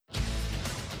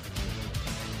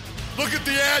Look at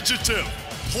the adjective.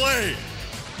 Play.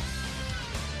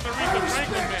 I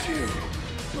respect you,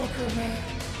 Booker Man.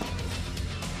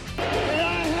 And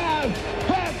I have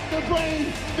half the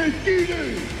brain that you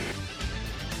do.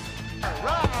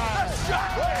 Right.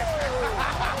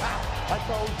 I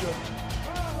told you.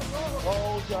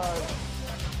 Oh, God.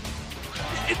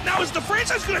 Now is the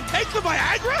franchise going to take the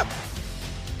Viagra?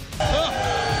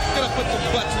 Gonna put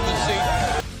some butts in the seat.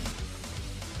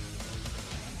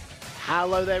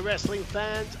 Hello there, wrestling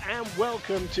fans, and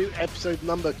welcome to episode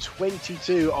number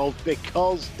 22 of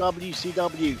Because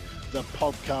WCW, the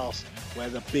podcast where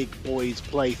the big boys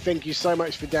play. Thank you so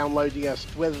much for downloading us,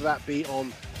 whether that be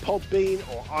on Podbean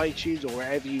or iTunes or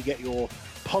wherever you get your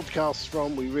podcasts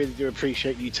from. We really do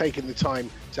appreciate you taking the time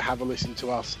to have a listen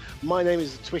to us. My name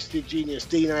is the Twisted Genius,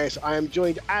 Dean Ayers. I am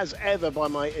joined as ever by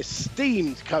my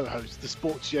esteemed co-host, the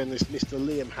sports journalist, Mr.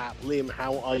 Liam Happ. Liam,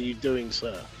 how are you doing,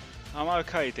 sir? I'm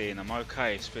okay, Dean. I'm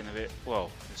okay. It's been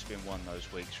it's been one of those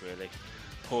weeks, really.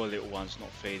 Poor little one's not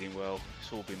feeling well.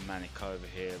 It's all been manic over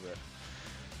here,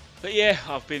 but yeah,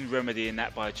 I've been remedying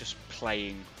that by just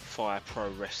playing Fire Pro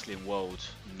Wrestling World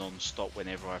non-stop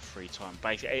whenever I have free time.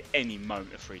 Basically, any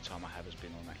moment of free time I have has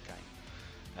been on that game,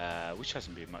 which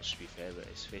hasn't been much, to be fair, but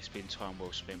it's been time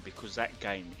well spent because that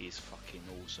game is fucking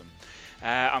awesome.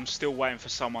 I'm still waiting for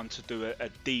someone to do a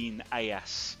Dean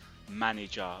Ayas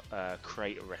manager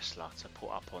creator wrestler to put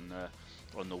up on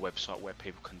the website where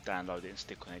people can download it and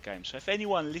stick on their game. So if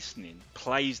anyone listening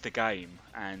plays the game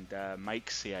and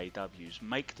makes CAWs,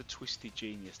 make the Twisted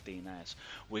Genius Dean Ayers.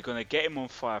 We're going to get him on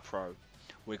Fire Pro,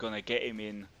 we're going to get him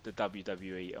in the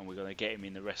WWE, and we're going to get him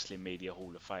in the Wrestling Media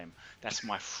Hall of Fame. That's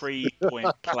my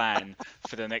 3-point plan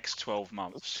for the next 12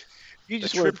 months. You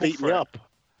just want to beat me up.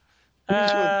 You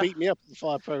just want to beat me up in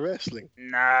Fire Pro Wrestling.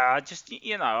 Nah, just,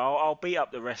 I'll beat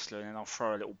up the wrestler and then I'll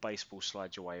throw a little baseball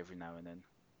slide your way every now and then.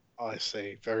 I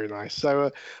see. Very nice.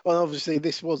 So, well, obviously,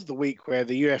 this was the week where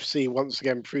the UFC once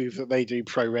again proved that they do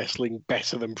pro wrestling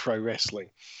better than pro wrestling.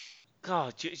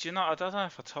 God, do you know, I don't know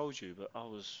if I told you, but I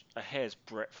was a hair's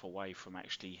breadth away from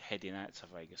actually heading out to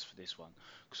Vegas for this one.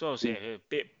 Because obviously,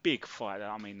 a big fight.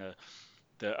 I mean,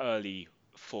 the early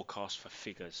forecast for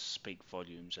figures speak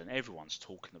volumes, and everyone's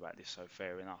talking about this, so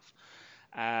fair enough.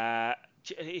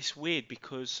 It's weird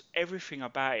because everything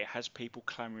about it has people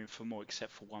clamoring for more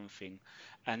except for one thing,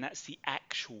 and that's the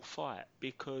actual fight,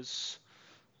 because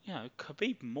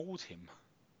Khabib mauled him.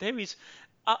 There is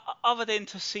other than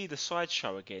to see the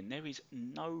sideshow again, there is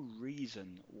no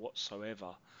reason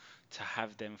whatsoever to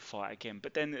have them fight again.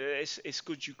 But then it's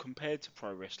good you compared to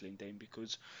pro wrestling, Dean,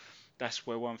 because that's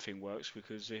where one thing works,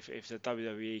 because if the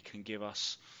WWE can give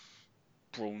us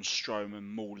Braun Strowman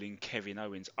mauling Kevin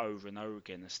Owens over and over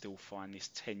again and still find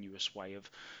this tenuous way of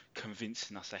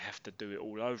convincing us they have to do it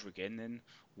all over again, then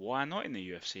why not in the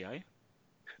UFC, eh?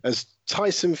 As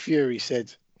Tyson Fury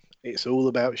said, it's all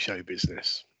about show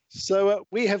business. So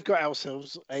we have got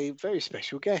ourselves a very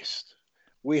special guest.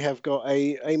 We have got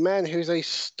a man who's a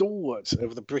stalwart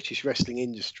of the British wrestling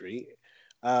industry,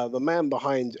 the man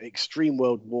behind Extreme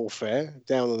World Warfare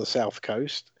down on the South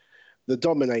Coast, the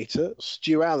Dominator,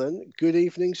 Stu Allen. Good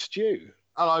evening, Stu.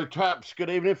 Hello, chaps. Good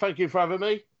evening. Thank you for having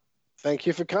me. Thank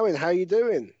you for coming. How you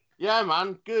doing? Yeah,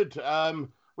 man. Good.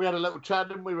 We had a little chat,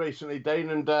 didn't we, recently,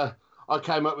 Dean? And I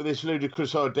came up with this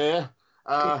ludicrous idea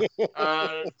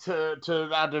to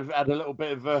add a little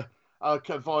bit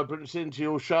of vibrancy into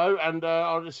your show, and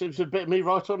it seems to bit me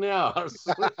right on the arse.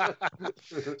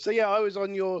 So yeah, I was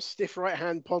on your Stiff Right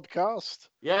Hand podcast.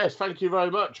 Yes, thank you very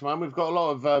much, man. We've got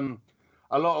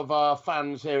a lot of our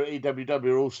fans here at EWW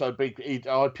are also big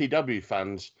IPW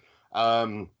fans.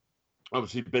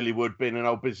 Obviously, Billy Wood being an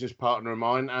old business partner of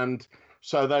mine, and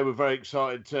so they were very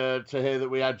excited to hear that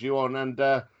we had you on. And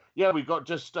yeah, we got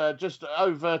just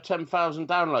over 10,000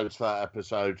 downloads for that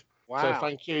episode. Wow! So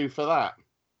thank you for that.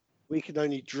 We can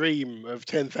only dream of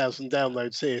 10,000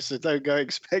 downloads here, so don't go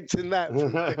expecting that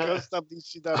from Because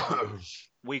WCW.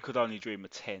 We could only dream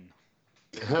of 10.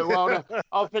 Well,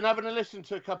 I've been having a listen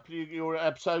to a couple of your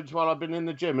episodes while I've been in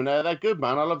the gym, and they're good,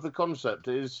 man. I love the concept.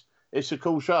 It's a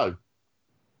cool show.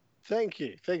 Thank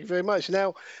you very much.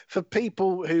 Now, for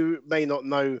people who may not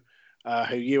know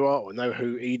who you are or know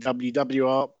who EWW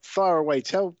are, far away.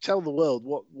 Tell the world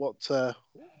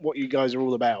what you guys are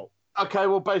all about. Okay,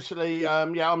 well, basically,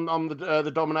 I'm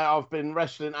the Dominator. I've been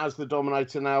wrestling as the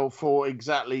Dominator now for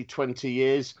exactly 20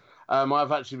 years.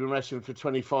 I've actually been wrestling for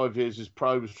 25 years as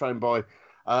pro. I was trained by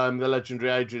the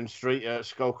legendary Adrian Street at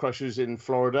Skull Crushers in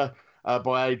Florida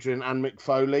by Adrian and Mick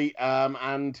Foley.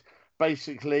 And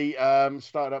basically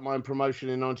started up my own promotion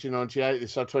in 1998.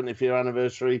 This is our 20th year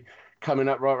anniversary coming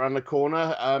up right around the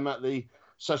corner at the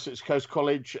Sussex Coast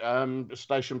College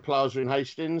Station Plaza in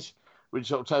Hastings, which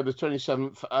is October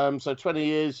 27th. So 20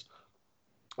 years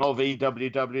of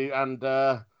EWW, and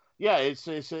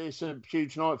it's a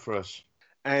huge night for us.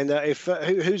 And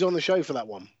who's on the show for that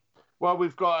one? Well,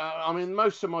 we've got.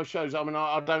 Most of my shows. I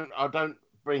don't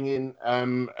bring in,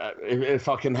 if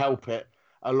I can help it,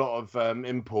 a lot of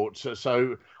imports.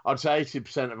 So I'd say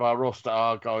 80% of our roster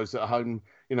are guys at home,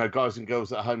 guys and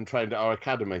girls at home trained at our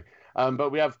academy.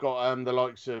 But we have got the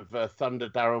likes of Thunder,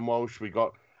 Darren Walsh. We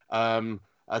got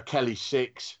Kelly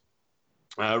Six,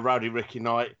 Rowdy Ricky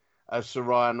Knight,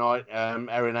 Soraya Knight,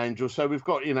 Erin Angel. So we've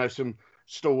got some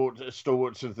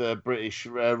stalwarts of the British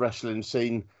wrestling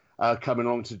scene coming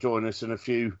on to join us, and a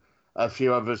few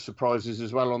other surprises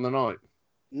as well on the night.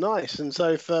 Nice. And so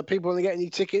if people want to get any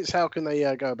tickets, how can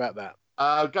they go about that?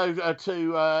 Go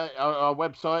to our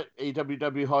website,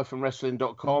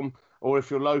 eww-wrestling.com, or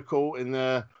if you're local in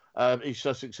the East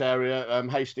Sussex area,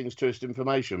 Hastings Tourist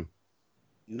Information.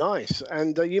 Nice.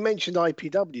 And you mentioned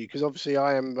IPW, because obviously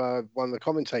I am one of the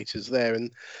commentators there,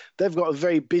 and they've got a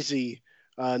very busy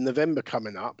November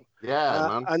coming up.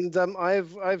 Yeah, man. And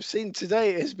I've seen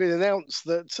today it has been announced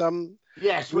that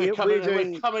yes, we're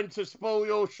coming to spoil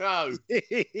your show.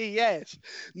 Yes,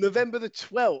 November the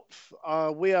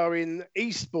 12th. We are in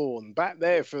Eastbourne, back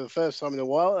there for the first time in a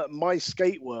while at My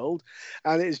Skate World,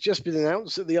 and it's just been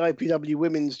announced that the IPW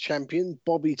Women's Champion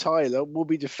Bobby Tyler will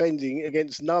be defending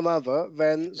against none other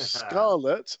than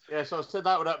Scarlett. Yes, I said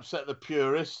that would upset the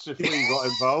purists if we got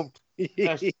involved.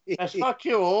 Yes, fuck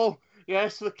you all.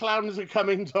 Yes, the clowns are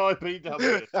coming to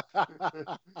IPW.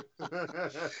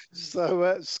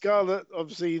 So Scarlett,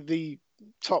 obviously the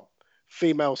top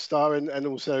female star, and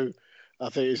also I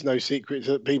think it's no secret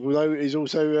that people know is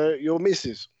also your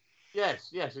missus.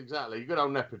 Yes, exactly. Good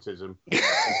old nepotism.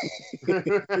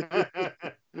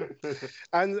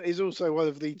 And is also one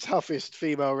of the toughest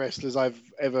female wrestlers I've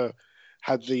ever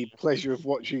had the pleasure of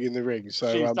watching in the ring.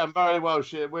 So she's done very well.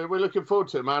 We're looking forward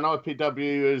to it, man.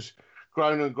 IPW has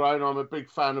grown and grown. I'm a big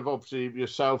fan of, obviously,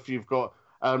 yourself. You've got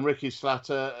Ricky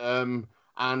Slatter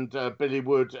and Billy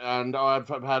Wood, and I've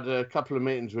had a couple of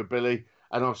meetings with Billy,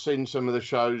 and I've seen some of the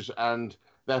shows, and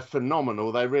they're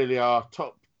phenomenal. They really are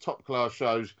top class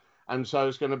shows, and so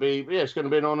it's going to be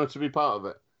an honour to be part of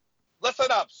it. Listen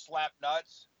up,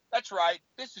 slapnuts. That's right.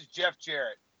 This is Jeff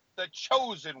Jarrett, the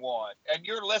chosen one, and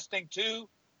you're listening to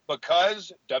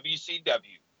Because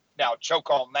WCW. Now choke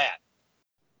on that.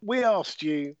 We asked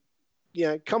you.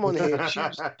 Yeah, come on here.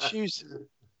 Choose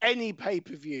any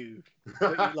pay-per-view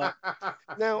that you like.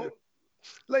 Now,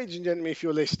 ladies and gentlemen, if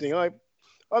you're listening, I've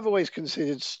always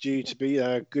considered Stu to be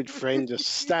a good friend, a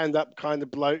stand-up kind of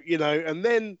bloke, and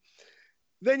then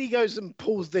he goes and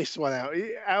pulls this one out.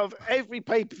 Out of every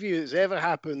pay-per-view that's ever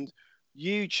happened,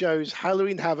 you chose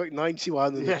Halloween Havoc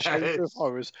 91 and the Chamber of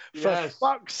Horrors. For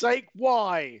fuck's sake,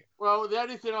 why? Well, the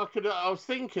only thing I could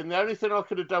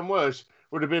have done worse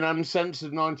would have been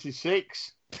Uncensored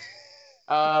 96,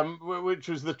 which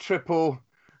was the triple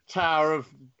tower of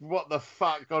what the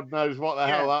fuck, God knows what the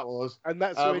hell that was. And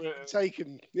that's already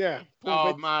taken,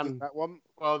 Oh, man. That one.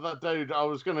 Well, that dude, I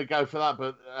was going to go for that,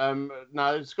 but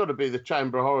no, it's got to be the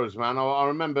Chamber of Horrors, man. I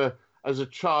remember as a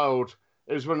child,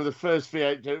 it was one of the first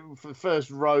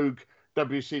rogue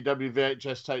WCW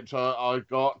VHS tapes I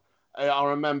got. I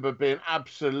remember being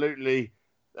absolutely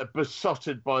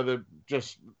besotted by the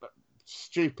just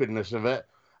stupidness of it,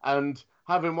 and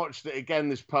having watched it again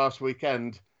this past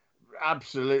weekend,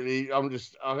 absolutely, I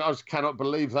just cannot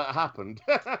believe that happened.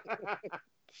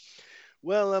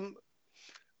 Well,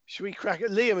 should we crack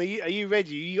it? Liam, are you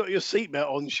ready? You got your seatbelt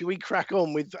on. Should we crack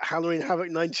on with Halloween Havoc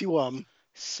 91?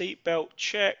 Seatbelt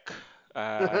check,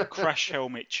 crash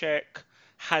helmet check,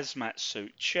 hazmat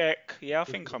suit check. Yeah, I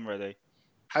think I'm ready.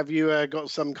 Have you got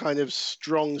some kind of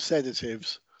strong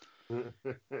sedatives?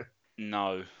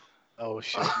 No. Oh,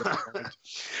 shit.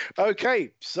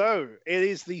 Okay, so it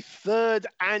is the third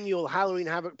annual Halloween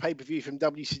Havoc pay-per-view from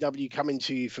WCW coming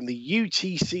to you from the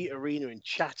UTC Arena in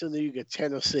Chattanooga,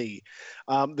 Tennessee.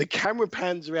 The camera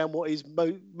pans around what is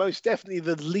most definitely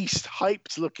the least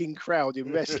hyped-looking crowd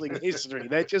in wrestling history.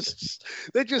 They're just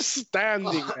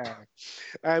standing there.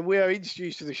 And we are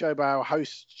introduced to the show by our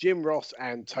hosts, Jim Ross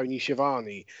and Tony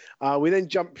Schiavone. We then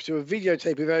jump to a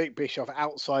videotape of Eric Bischoff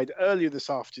outside earlier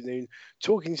this afternoon,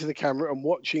 talking to the camera and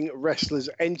watching wrestlers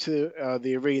enter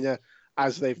the arena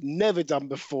as they've never done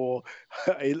before,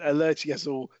 alerting us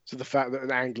all to the fact that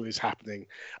an angle is happening.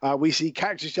 We see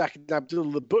Cactus Jack and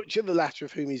Abdul the Butcher, the latter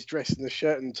of whom is dressed in a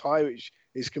shirt and tie, which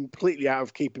is completely out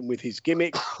of keeping with his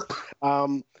gimmick.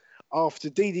 After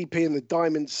DDP and the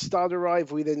Diamond Stud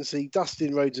arrive, we then see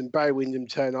Dustin Rhodes and Barry Windham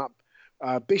turn up,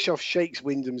 Bischoff shakes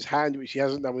Wyndham's hand, which he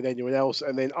hasn't done with anyone else,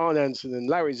 and then Arn Anderson and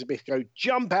Larry Zbyszko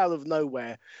jump out of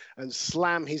nowhere and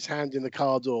slam his hand in the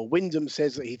car door. Wyndham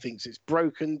says that he thinks it's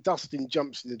broken. Dustin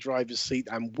jumps in the driver's seat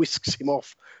and whisks him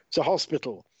off to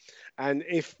hospital. And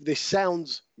if this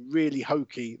sounds really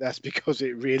hokey, that's because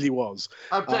it really was.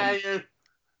 How dare you?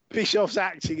 Bischoff's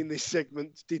acting in this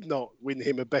segment did not win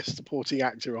him a Best Supporting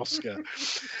Actor Oscar.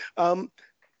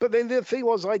 But then the thing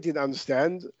was, I didn't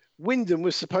understand. Wyndham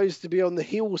was supposed to be on the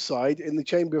heel side in the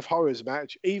Chamber of Horrors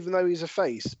match, even though he's a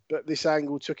face. But this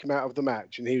angle took him out of the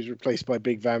match, and he was replaced by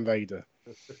Big Van Vader.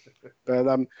 But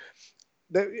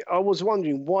I was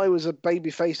wondering, why was a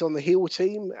babyface on the heel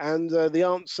team? And the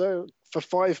answer for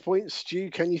 5 points, Stu,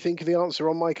 can you think of the answer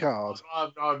on my card?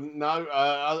 No,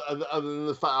 other than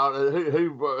the fact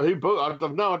who booked.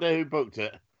 I've no idea who booked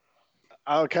it.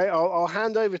 Okay, I'll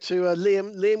hand over to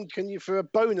Liam. Liam, can you, for a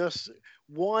bonus,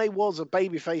 why was a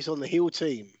babyface on the heel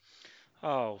team?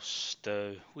 Oh,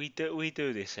 Stu, we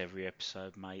do this every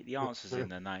episode, mate. The answer's in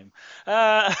the name.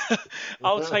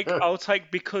 I'll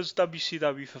take because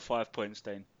WCW for 5 points,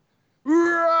 then.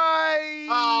 Right.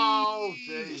 Oh,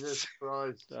 Jesus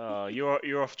Christ! Oh,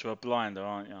 you're off to a blinder,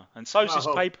 aren't you? And so's this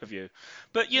pay-per-view.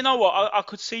 But you know what? I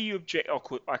could see you object.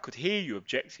 I could hear you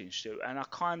objecting, Stu, and I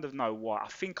kind of know why. I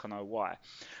think I know why.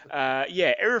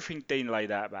 Yeah, everything Dean laid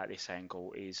out about this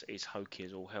angle is hokey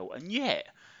as all hell, and yet,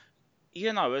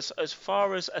 you know, as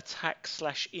far as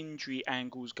attack/injury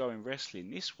angles go in wrestling,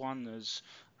 this one has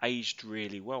aged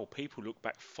really well. People look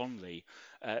back fondly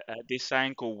at this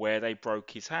angle where they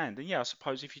broke his hand, and yeah, I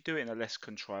suppose if you do it in a less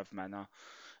contrived manner,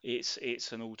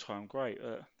 it's an all-time great.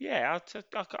 Yeah,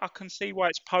 I can see why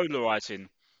it's polarizing.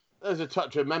 There's a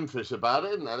touch of Memphis about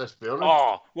it, isn't there? Let's be honest.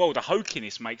 Oh, well, the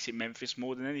hokiness makes it Memphis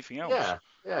more than anything else.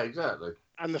 Yeah, exactly.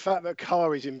 And the fact that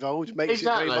Carr is involved makes it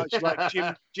very much like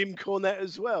Jim Cornette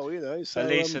as well, you know. So, at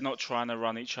least they're not trying to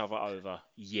run each other over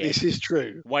yet. This is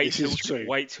true. Wait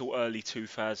till early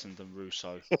 2000 and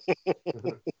Russo.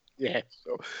 Yeah,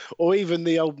 or even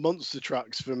the old monster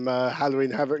trucks from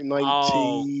Halloween Havoc 95.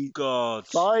 Oh God!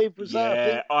 Was that?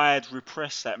 Yeah, I had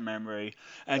repressed that memory,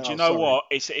 and you know what?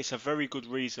 It's a very good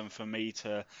reason for me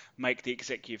to make the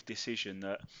executive decision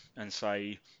and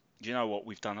say, you know what?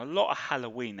 We've done a lot of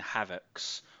Halloween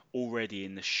Havocs already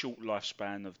in the short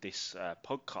lifespan of this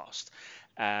podcast.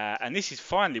 And this is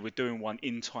finally, we're doing one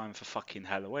in time for fucking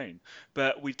Halloween.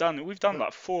 But we've done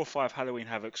like 4 or 5 Halloween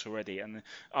Havocs already, and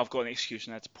I've got an excuse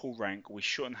now to pull rank. We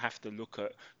shouldn't have to look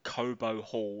at Cobo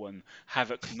Hall and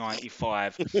Havoc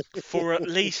 95 for at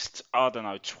least, I don't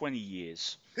know, 20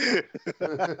 years.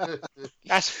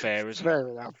 That's fair, isn't it? Fair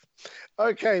enough.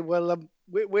 Okay, well,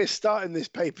 we're starting this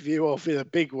pay-per-view off in a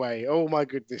big way. Oh my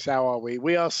goodness, how are we?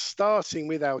 We are starting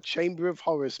with our Chamber of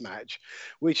Horrors match,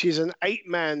 which is an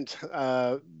 8-man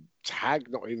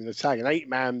tag, not even a tag, an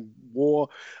 8-man war.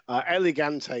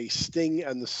 Elegante, Sting,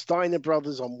 and the Steiner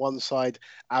brothers on one side,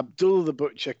 Abdullah the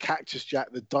Butcher, Cactus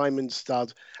Jack, the Diamond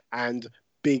Stud, and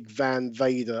Big Van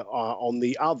Vader are on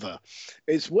the other.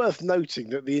 It's worth noting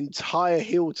that the entire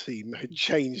heel team had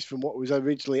changed from what was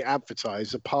originally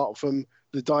advertised, apart from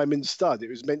the Diamond Stud. It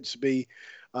was meant to be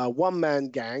a one-man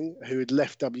gang who had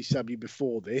left WCW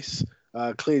before this,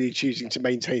 clearly choosing to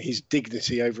maintain his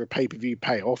dignity over a pay-per-view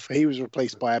payoff. He was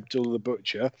replaced by Abdullah the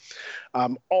Butcher.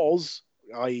 Oz,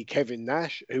 i.e. Kevin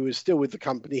Nash, who was still with the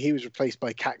company, he was replaced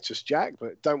by Cactus Jack,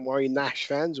 but don't worry, Nash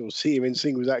fans, we'll see him in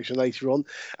singles action later on.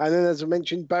 And then, as I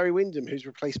mentioned, Barry Windham, who's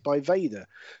replaced by Vader.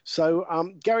 So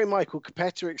Gary Michael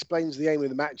Capetta explains the aim of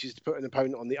the match is to put an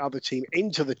opponent on the other team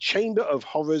into the Chamber of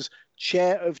Horrors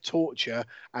chair of torture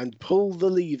and pull the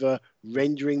lever,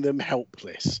 rendering them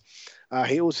helpless.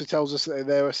 He also tells us that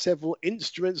there are several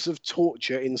instruments of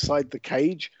torture inside the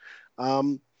cage.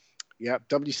 Yeah,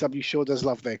 WCW sure does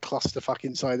love their clusterfuck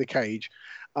inside the cage.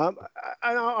 And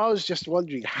I was just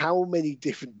wondering how many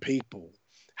different people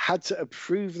had to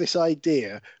approve this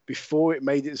idea before it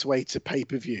made its way to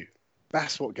pay-per-view.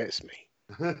 That's what gets me.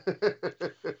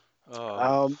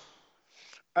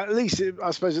 At least,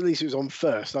 I suppose, at least it was on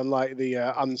first, unlike the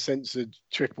uncensored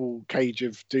triple Cage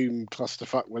of Doom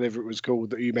clusterfuck, whatever it was called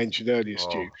that you mentioned earlier,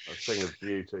 Stu. A thing of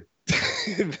beauty.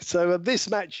 So this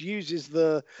match uses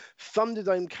the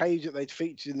Thunderdome cage that they'd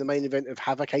featured in the main event of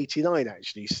Havoc 89,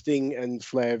 actually, Sting and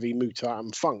Flair v. Muta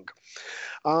and Funk.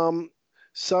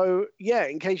 So, yeah,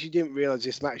 in case you didn't realise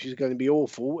this match is going to be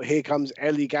awful, here comes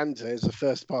Elegante as the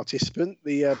first participant.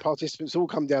 The participants all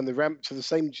come down the ramp to the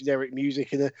same generic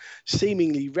music in a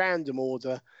seemingly random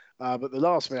order. But the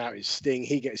last man out is Sting.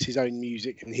 He gets his own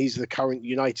music, and he's the current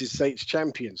United States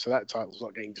champion. So that title's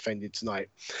not getting defended tonight.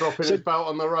 Dropping his belt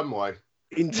on the runway.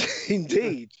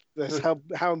 Indeed, that's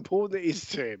how important it is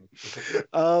to him.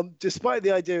 Despite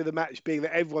the idea of the match being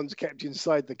that everyone's kept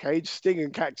inside the cage, Sting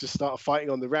and Cactus start fighting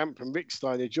on the ramp, and Rick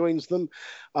Steiner joins them.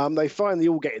 They finally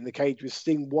all get in the cage with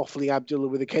Sting waffling Abdullah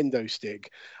with a kendo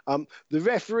stick. The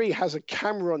referee has a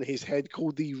camera on his head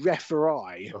called the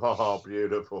referee. Oh,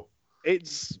 beautiful.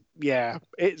 It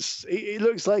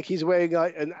looks like he's wearing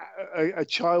like a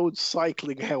child's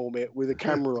cycling helmet with a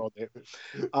camera on it.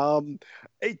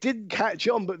 It didn't catch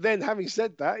on, but then having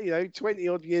said that, 20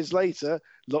 odd years later,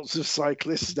 lots of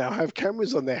cyclists now have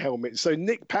cameras on their helmets. So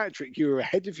Nick Patrick, you were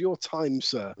ahead of your time,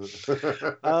 sir.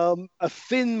 A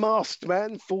thin masked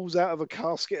man falls out of a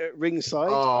casket at ringside.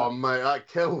 Oh, mate, that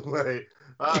killed me.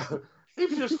 He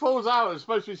just falls out. It's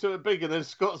supposed to be something big, and then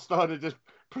Scott Steiner just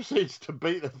proceeds to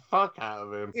beat the fuck out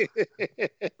of him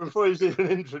before he's even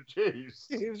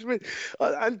introduced.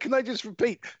 And can I just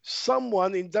repeat,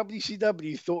 someone in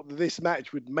WCW thought that this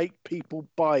match would make people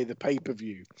buy the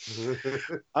pay-per-view.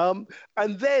 And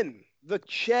then the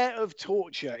chair of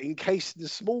torture, encased in a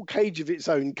small cage of its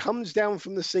own, comes down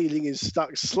from the ceiling and is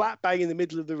stuck slap bang in the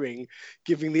middle of the ring,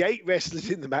 giving the 8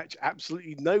 wrestlers in the match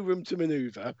absolutely no room to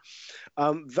maneuver.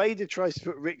 Vader tries to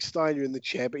put Rick Steiner in the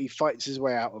chair, but he fights his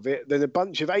way out of it. Then a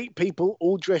bunch of 8 people,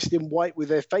 all dressed in white with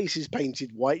their faces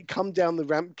painted white, come down the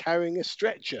ramp carrying a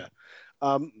stretcher.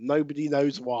 Nobody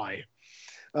knows why.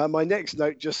 My next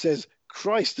note just says,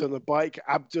 Christ on a bike,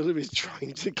 Abdullah is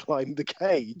trying to climb the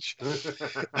cage.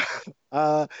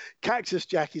 Cactus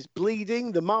Jack is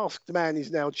bleeding. The masked man is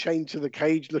now chained to the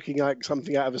cage, looking like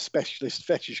something out of a specialist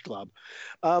fetish club.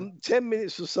 10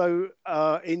 minutes or so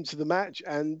into the match,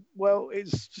 and, well,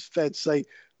 it's just fair to say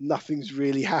nothing's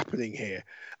really happening here.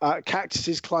 Cactus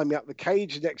is climbing up the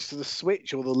cage next to the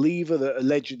switch or the lever that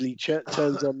allegedly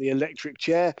turns on the electric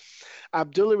chair.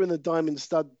 Abdullah and the Diamond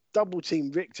Stud double team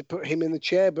Rick to put him in the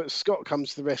chair, but Scott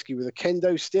comes to the rescue with a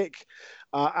kendo stick.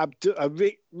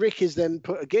 Rick is then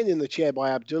put again in the chair by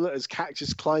Abdullah as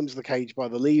Cactus climbs the cage by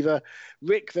the lever.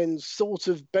 Rick then sort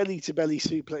of belly-to-belly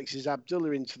suplexes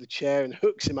Abdullah into the chair and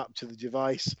hooks him up to the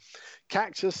device.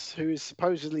 Cactus, who is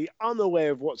supposedly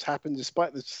unaware of what's happened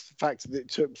despite the fact that it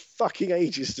took fucking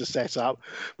ages to set up,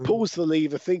 pulls the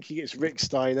lever thinking it's Rick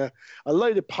Steiner. A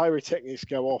load of pyrotechnics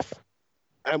go off.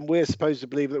 And we're supposed to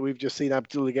believe that we've just seen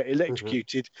Abdullah get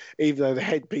electrocuted, even though the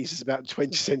headpiece is about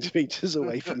 20 centimeters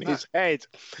away from his head.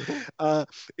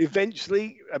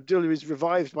 Eventually, Abdullah is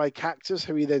revived by Cactus,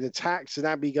 who he then attacks, and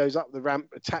Abby goes up the ramp,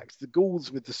 attacks the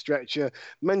ghouls with the stretcher,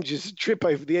 manages to trip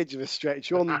over the edge of a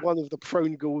stretcher on one of the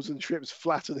prone ghouls and trips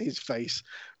flat on his face.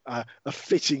 A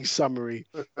fitting summary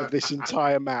of this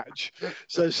entire match.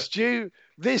 So, Stu,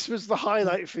 this was the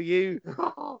highlight for you.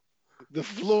 The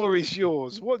floor is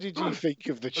yours. What did you think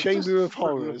of the Chamber of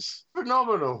Horrors?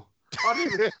 Phenomenal.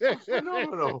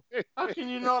 Phenomenal. How can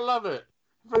you not love it?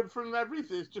 From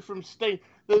everything, it's just from Sting.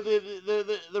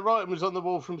 The writing was on the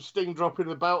wall from Sting dropping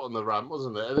the belt on the ramp,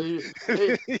 wasn't it?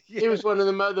 And he was one of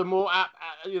the more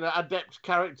adept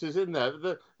characters in there.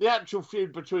 The actual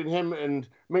feud between him and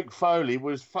Mick Foley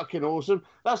was fucking awesome.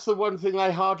 That's the one thing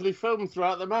they hardly filmed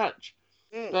throughout the match.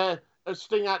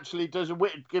 Sting actually does a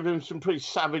whip, give him some pretty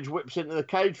savage whips into the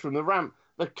cage from the ramp.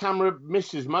 The camera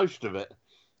misses most of it.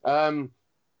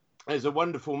 There's a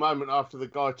wonderful moment after the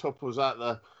guy topples out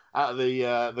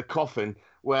the coffin,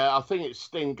 where I think it's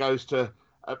Sting goes to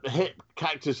hit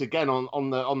Cactus again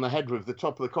on the head with the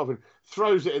top of the coffin,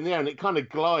 throws it in the air, and it kind of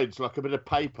glides like a bit of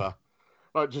paper,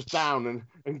 like just down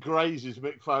and grazes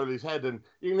Mick Foley's head. And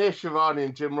you can hear Shivani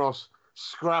and Jim Ross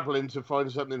scrabbling to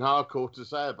find something hardcore to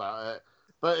say about it.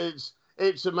 But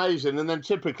it's amazing. And then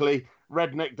typically,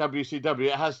 redneck WCW,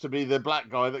 it has to be the black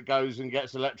guy that goes and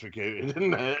gets electrocuted,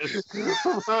 isn't it?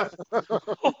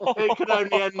 It could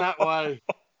only end that way.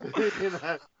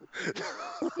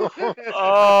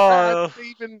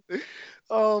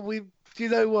 You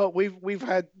know what? We've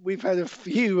had a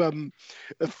few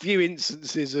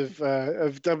instances of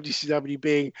WCW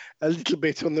being a little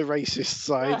bit on the racist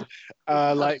side,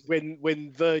 like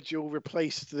when Virgil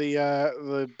replaced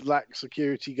the black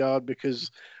security guard because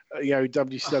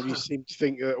WCW seemed to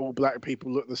think that all black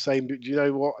people look the same. But do you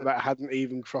know what? That hadn't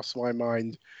even crossed my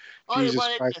mind. Jesus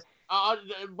Christ.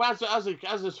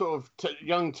 As a sort of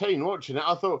young teen watching it,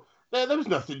 I thought there was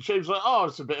nothing. She was like, oh,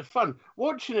 it's a bit of fun.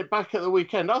 Watching it back at the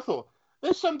weekend, I thought,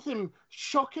 there's something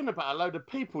shocking about a load of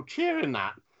people cheering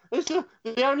that. The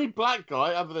only black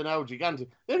guy, other than El Gigante,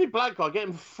 the only black guy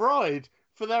getting fried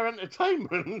for their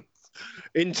entertainment.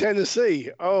 In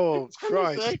Tennessee. Oh,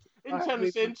 Christ. In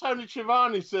Tennessee. And Tony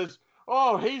Schiavone says,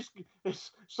 oh,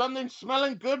 it's something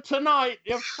smelling good tonight.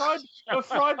 You're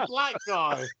fried black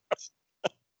guy.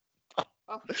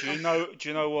 Do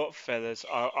you know what, fellas?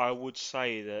 I would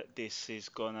say that this is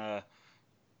gonna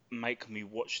make me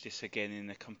watch this again in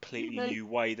a completely new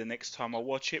way the next time I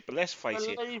watch it. But let's face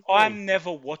it, Believe me. I'm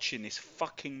never watching this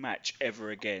fucking match ever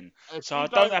again. If So you I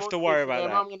don't have watch to worry this about again,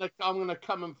 that. I'm gonna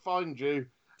come and find you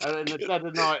in the dead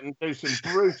of night and do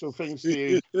some brutal things to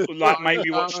you. Like make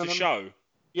me watch the show.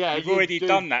 Yeah, You've you already do.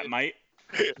 done that, mate.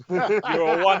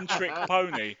 You're a one-trick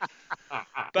pony.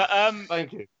 But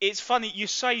Thank you. it's funny you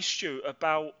say, Stu,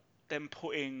 about them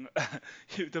putting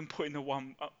the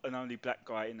one and only black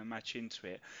guy in the match into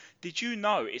it. Did you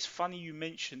know? It's funny you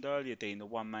mentioned earlier, Dean, the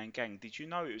one-man gang. Did you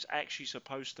know it was actually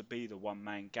supposed to be the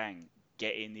one-man gang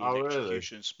getting the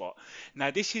electrocution spot?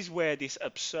 Now this is where this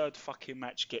absurd fucking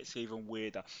match gets even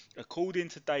weirder. According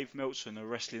to Dave Meltzer and the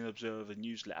Wrestling Observer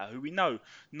newsletter, who we know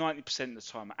 90% of the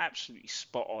time are absolutely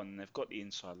spot on, they've got the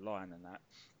inside line and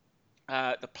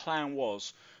that. The plan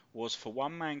was for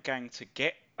one man gang to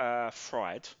get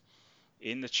fried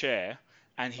in the chair,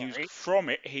 and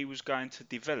he was going to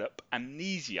develop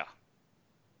amnesia.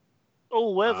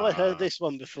 Oh, where have I heard this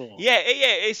one before? Yeah.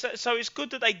 So it's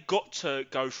good that they got to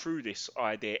go through this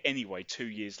idea anyway 2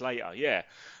 years later. Yeah,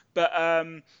 but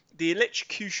the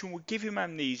electrocution will give him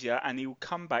amnesia, and he will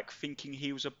come back thinking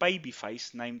he was a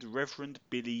babyface named Reverend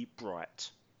Billy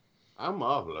Bright. How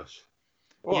marvellous!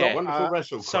 What a wonderful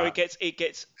wrestle So crap. it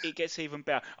gets even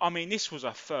better. I mean, this was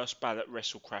a first ballot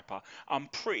wrestle crapper. I'm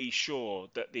pretty sure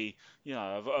that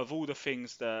of all the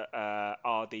things that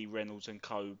RD Reynolds and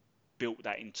Co. built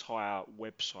that entire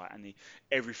website and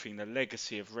the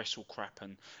legacy of Wrestle Crap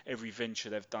and every venture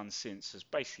they've done since has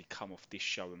basically come off this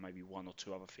show and maybe one or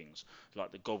two other things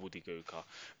like the gobbledygooker.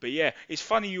 But yeah, it's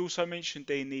funny you also mentioned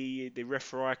the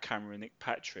referee camera, Nick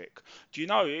Patrick. Do you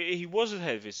know he was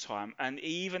ahead of his time, and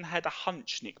he even had a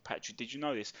hunch, Nick Patrick. Did you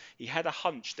know this? He had a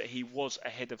hunch that he was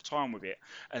ahead of time with it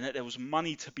and that there was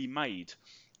money to be made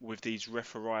with these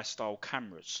referee style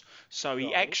cameras. So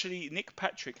Nick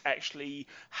Patrick actually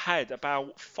had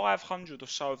about 500 or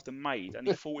so of them made, and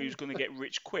he thought he was going to get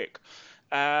rich quick.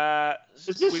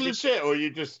 Is this legit, or are you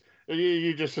just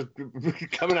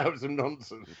coming out with some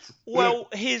nonsense? Well,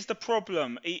 here's the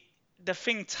problem. The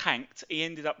thing tanked. He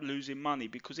ended up losing money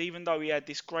because even though he had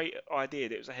this great idea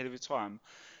that it was ahead of his time,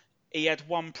 he had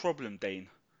one problem, Dean.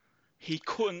 He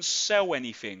couldn't sell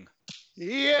anything.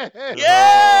 Yeah!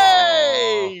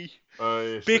 Yay!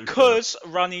 Because Super.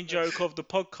 running joke of the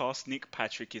podcast, Nick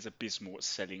Patrick is abysmal at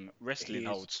selling wrestling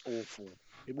holds. Awful.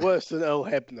 Worse than Earl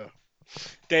Hebner.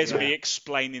 There's me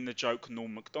explaining the joke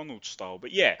Norm Macdonald style.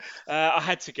 But yeah, I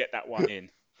had to get that one in.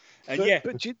 And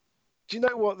but do you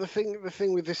know what the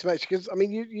thing with this match? Because I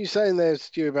mean, you saying there,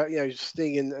 Stu, about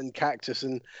Sting and Cactus,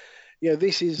 and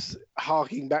this is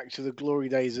harking back to the glory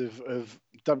days of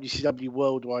WCW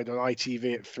Worldwide on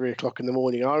ITV at 3:00 in the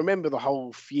morning. I remember the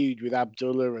whole feud with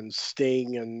Abdullah and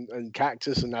Sting and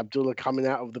Cactus, and Abdullah coming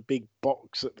out of the big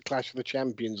box at the Clash of the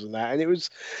Champions and that. And it was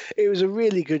a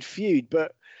really good feud,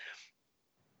 but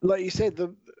like you said,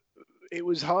 it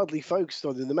was hardly focused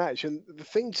on in the match. And the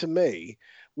thing to me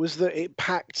was that it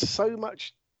packed so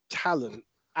much talent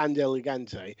and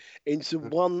elegante into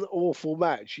one awful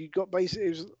match. You got basically, it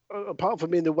was, apart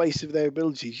from being the waste of their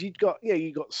abilities, you got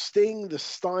Sting, the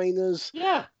Steiners,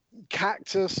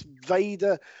 Cactus,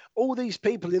 Vader, all these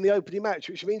people in the opening match,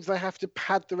 which means they have to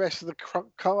pad the rest of the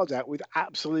card out with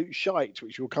absolute shite,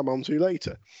 which we'll come on to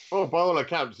later. Well, by all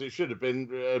accounts, it should have been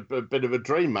a bit of a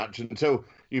dream match until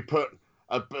you put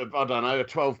a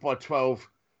 12 by 12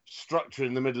 structure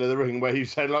in the middle of the ring where you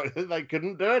say like they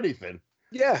couldn't do anything.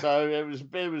 Yeah. So it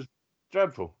was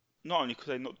dreadful. Not only could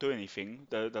they not do anything,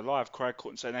 the live crowd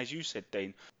couldn't. And as you said,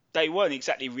 Dean, they weren't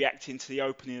exactly reacting to the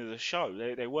opening of the show.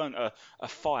 They weren't a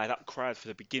fired up crowd for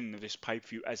the beginning of this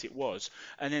pay-per-view as it was.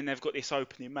 And then they've got this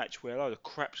opening match where a load of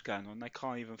crap's going on. They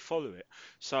can't even follow it.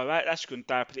 So that's going to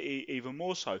dampen it even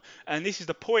more so. And this is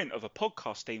the point of a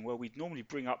podcast, Dean, where we'd normally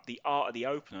bring up the art of the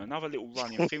opener, another little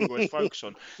running thing we always focus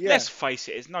on. Yeah. Let's face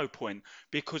it, there's no point.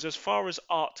 Because as far as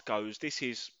art goes, this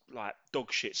is like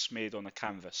dog shit smeared on a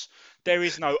canvas. There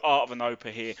is no art of an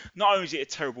opener here. Not only is it a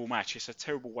terrible match, it's a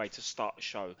terrible way to start the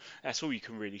show. That's all you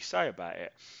can really say about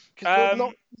it.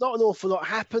 Not an awful lot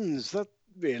happens, that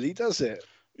really, does it?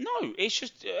 No, it's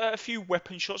just a few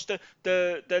weapon shots.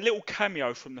 The little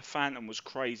cameo from the Phantom was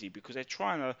crazy because they're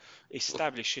trying to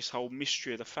establish this whole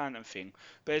mystery of the Phantom thing.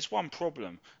 But there's one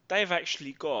problem. They've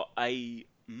actually got a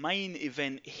main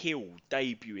event heel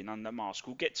debuting under mask.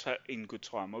 We'll get to that in good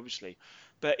time, obviously.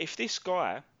 But if this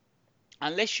guy,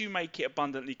 unless you make it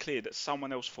abundantly clear that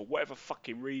someone else, for whatever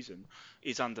fucking reason,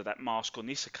 is under that mask on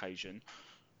this occasion,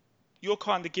 you're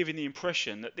kind of giving the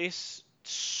impression that this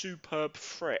superb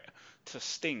threat to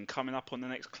Sting coming up on the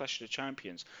next Clash of the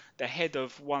Champions, the head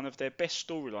of one of their best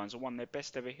storylines and one of their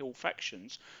best ever heel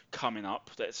factions coming up,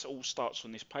 that all starts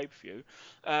on this pay-per-view,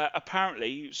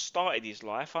 apparently started his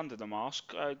life under the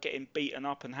mask, getting beaten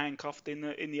up and handcuffed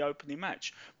in the opening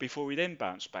match before he then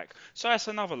bounced back. So that's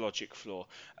another logic flaw.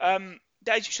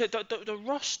 As you said, the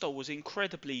roster was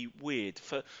incredibly weird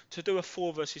to do a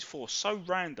 4 versus 4, so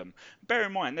random. Bear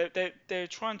in mind, they're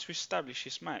trying to establish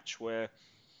this match where,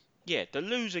 yeah, the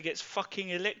loser gets fucking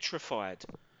electrified.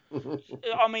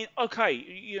 I mean, okay,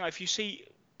 if you see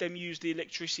them use the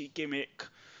electricity gimmick,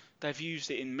 they've used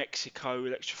it in Mexico,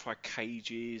 electrified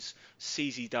cages.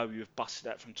 CZW have busted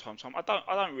that from time to time. I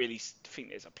don't really think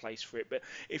there's a place for it, but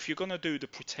if you're gonna do the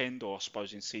pretend, or I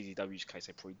suppose in CZW's case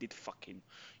they probably did fucking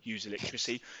use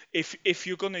electricity. If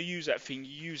you're gonna use that thing,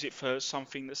 use it for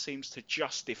something that seems to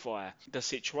justify the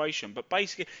situation. But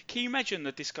basically, can you imagine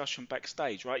the discussion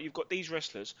backstage, right? You've got these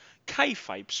wrestlers,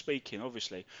 kayfabe speaking,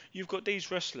 obviously. You've got these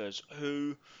wrestlers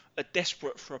who are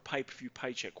desperate for a pay-per-view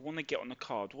paycheck, want to get on the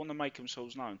card, want to make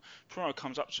themselves known. Promo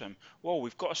comes up to him, well,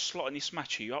 we've got a slot in this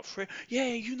match, are you up for it? Yeah,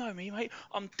 you know me, mate,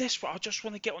 I'm desperate, I just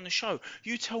want to get on the show.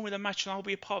 You tell me the match and I'll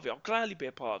be a part of it, I'll gladly be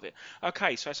a part of it.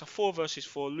 Okay, so it's a 4 versus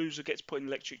 4, loser gets put in an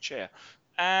electric chair.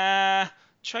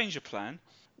 Change of plan.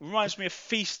 Reminds me of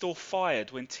Feast or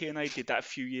Fired when TNA did that a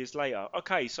few years later.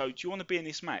 Okay, so do you want to be in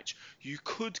this match? You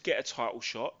could get a title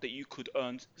shot that you could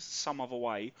earn some other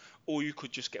way, or you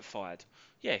could just get fired.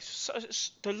 Yes, so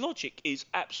the logic is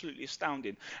absolutely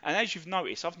astounding. And as you've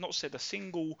noticed, I've not said a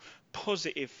single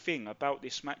positive thing about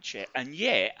this match yet. And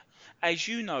yet, as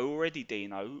you know already,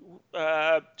 Dino,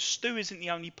 Stu isn't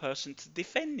the only person to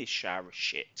defend this shower of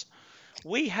shit.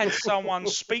 We had someone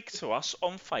speak to us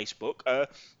on Facebook,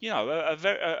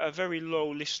 a very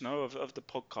loyal listener of the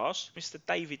podcast, Mr.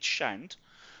 David Shand,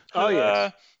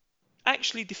 who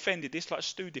actually defended this like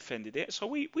Stu defended it. So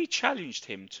we challenged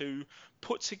him to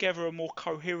put together a more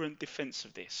coherent defence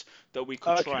of this that we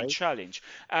could try and challenge.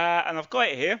 And I've got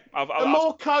it here.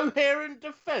 More coherent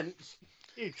defence?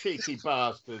 You cheeky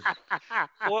bastard.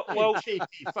 Well, you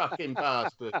cheeky fucking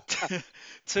bastard.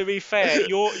 To be fair,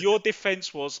 your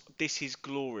defence was, this is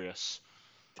glorious.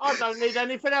 I don't need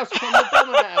anything else from the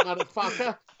Dominator,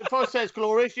 motherfucker. If I say it's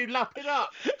glorious, you lap it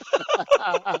up.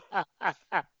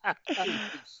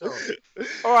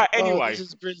 All right. Anyway, this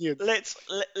is brilliant. Let's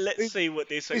see what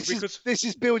this is, because this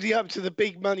is building up to the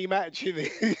big money match in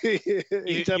WWE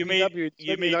in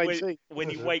 2019. when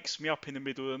he wakes me up in the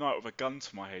middle of the night with a gun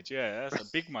to my head? Yeah, that's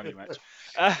a big money match.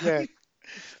 Yeah.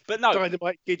 But no,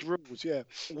 Dynamite Kid rules, yeah.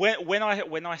 When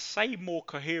I say more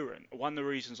coherent, one of the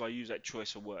reasons I use that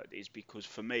choice of word is because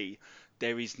for me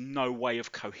there is no way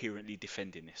of coherently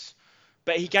defending this.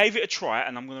 But he gave it a try,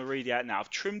 and I'm going to read it out now.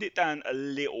 I've trimmed it down a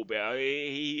little bit.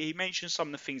 He mentioned some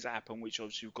of the things that happened, which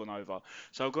obviously we've gone over.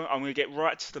 So I'm going to get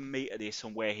right to the meat of this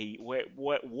and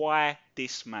why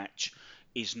this match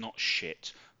is not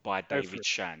shit by David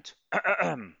Shand.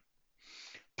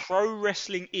 Pro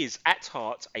wrestling is, at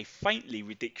heart, a faintly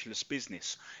ridiculous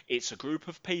business. It's a group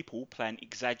of people playing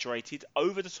exaggerated,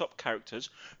 over-the-top characters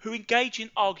who engage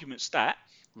in arguments that,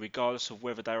 regardless of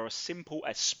whether they are as simple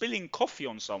as spilling coffee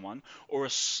on someone or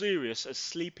as serious as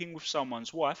sleeping with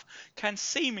someone's wife, can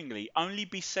seemingly only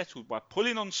be settled by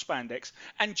pulling on spandex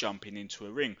and jumping into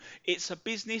a ring. It's a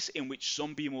business in which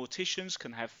zombie morticians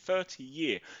can have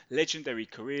 30-year legendary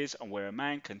careers, and where a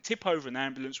man can tip over an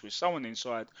ambulance with someone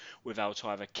inside without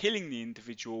either killing the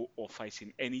individual or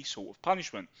facing any sort of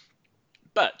punishment.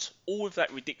 But all of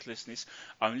that ridiculousness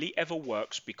only ever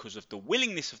works because of the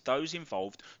willingness of those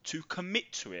involved to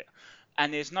commit to it.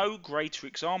 And there's no greater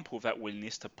example of that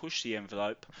willingness to push the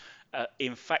envelope,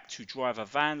 in fact to drive a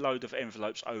van load of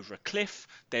envelopes over a cliff,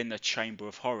 than the Chamber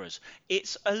of Horrors.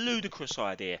 It's a ludicrous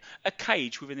idea. A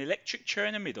cage with an electric chair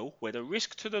in the middle, where the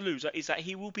risk to the loser is that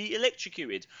he will be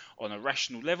electrocuted. On a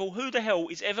rational level, who the hell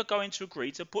is ever going to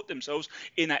agree to put themselves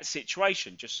in that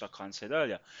situation? Just like I said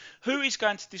earlier. Who is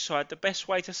going to decide the best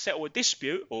way to settle a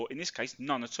dispute, or in this case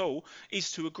none at all,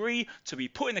 is to agree to be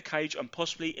put in a cage and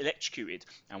possibly electrocuted?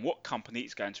 And what company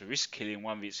is going to risk killing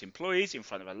one of its employees in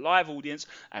front of a live audience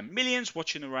and millions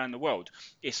watching around the world?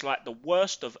 It's like the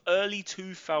worst of early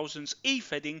 2000s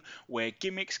e-fedding, where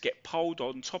gimmicks get piled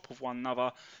on top of one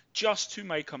another just to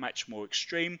make a match more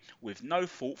extreme, with no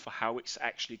thought for how it's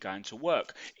actually going to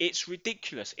work. It's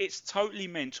ridiculous, it's totally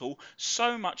mental,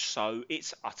 so much so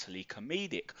it's utterly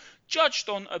comedic. Judged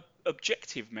on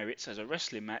objective merits as a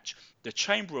wrestling match, the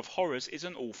Chamber of Horrors is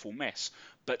an awful mess,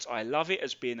 but I love it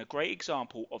as being a great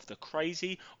example of the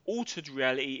crazy, altered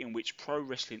reality in which pro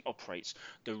wrestling operates,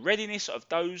 the readiness of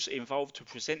those involved to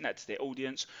present that to their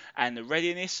audience, and the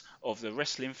readiness of the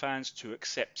wrestling fans to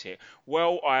accept it.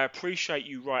 Well, I appreciate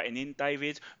you writing in,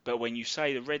 David, but when you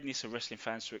say the readiness of wrestling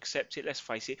fans to accept it, let's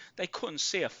face it, they couldn't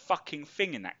see a fucking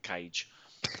thing in that cage.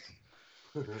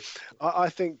 I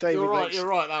think David. You're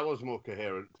right. That was more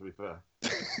coherent, to be fair.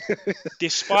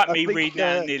 Despite me reading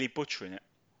that and nearly butchering it.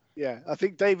 Yeah, I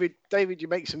think David, you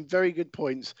make some very good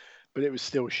points, but it was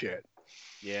still shit.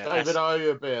 Yeah, David, I owe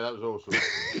you a beer. That was awesome.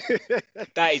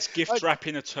 That is gift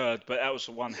wrapping a turd, but that was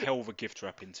one hell of a gift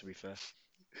wrapping, to be fair.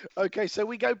 Okay, so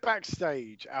we go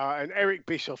backstage, and Eric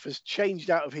Bischoff has changed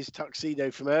out of his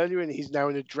tuxedo from earlier, and he's now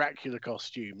in a Dracula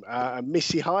costume. And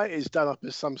Missy Hyatt is done up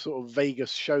as some sort of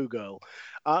Vegas showgirl.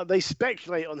 They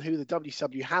speculate on who the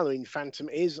WCW Halloween Phantom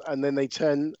is, and then they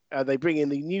bring in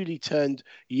the newly turned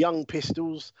Young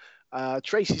Pistols.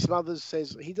 Tracy Smothers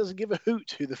says he doesn't give a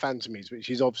hoot who the Phantom is, which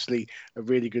is obviously a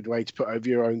really good way to put over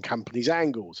your own company's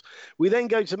angles. We then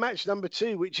go to match number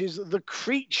 2, which is The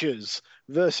Creatures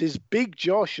versus Big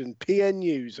Josh and PN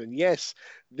News. And yes,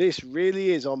 this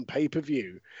really is on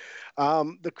pay-per-view.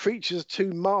 The Creatures,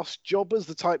 2 masked jobbers,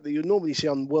 the type that you normally see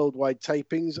on worldwide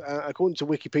tapings. According to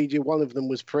Wikipedia, one of them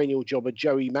was perennial jobber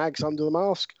Joey Maggs under the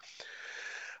mask.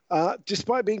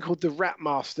 Despite being called the Rap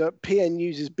Master, PN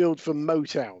uses build from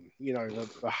Motown,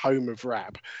 the home of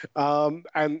rap.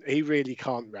 And he really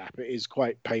can't rap. It is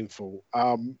quite painful.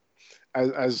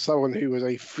 As someone who was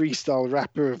a freestyle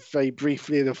rapper very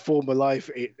briefly in a former life,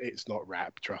 it's not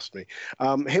rap, trust me.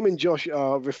 Him and Josh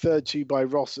are referred to by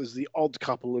Ross as the odd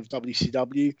couple of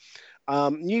WCW.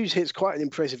 News hits quite an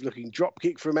impressive looking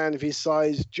dropkick for a man of his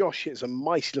size. Josh hits a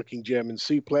mice looking German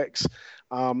suplex.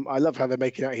 I love how they're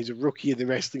making out he's a rookie in the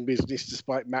wrestling business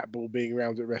despite Matt Ball being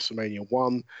around at WrestleMania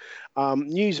 1.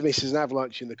 News misses an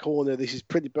avalanche in the corner.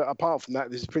 But apart from that,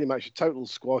 this is pretty much a total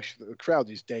squash that the crowd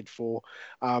is dead for.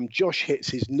 Josh hits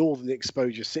his Northern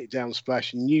Exposure sit-down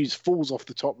splash, and News falls off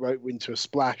the top rope into a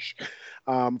splash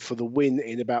for the win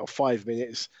in about 5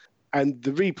 minutes. And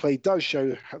the replay does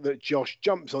show that Josh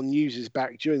jumps on News's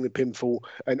back during the pinfall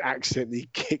and accidentally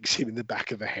kicks him in the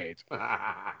back of the head.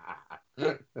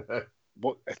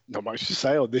 Not much to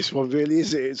say on this one, really,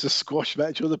 is it? It's a squash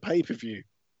match on the pay-per-view.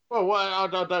 Well, I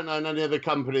don't know any other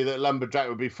company that Lumberjack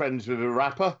would be friends with a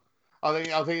rapper. I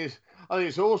think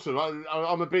it's awesome.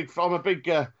 I'm a big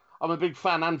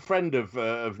fan and friend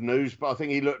of News, but I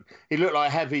think he looked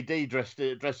like Heavy D dressed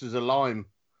as a lime.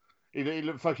 He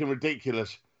looked fucking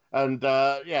ridiculous. And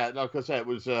like I said, it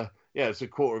was it's a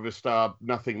quarter of a star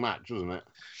nothing match, wasn't it?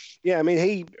 Yeah, I mean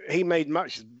he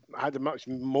had a much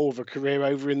more of a career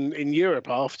over in Europe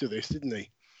after this, didn't he?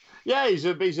 Yeah, he's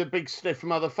a big stiff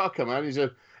motherfucker, man.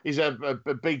 He's a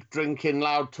big drinking,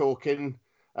 loud talking,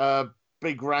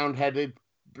 big round headed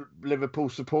Liverpool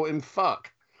supporting fuck.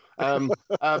 But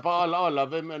I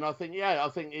love him, and I think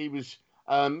he was.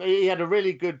 He had a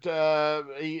really good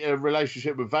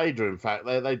relationship with Vader. In fact,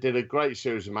 they did a great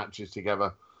series of matches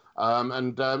together. I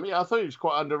thought he was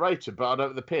quite underrated.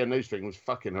 But the PN News thing was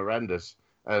fucking horrendous,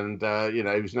 and he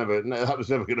was never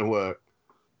going to work.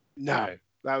 No,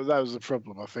 that was the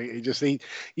problem. I think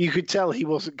you could tell he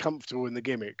wasn't comfortable in the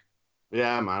gimmick.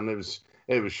 Yeah, man,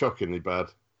 it was shockingly bad.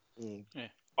 Yeah.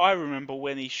 I remember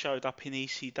when he showed up in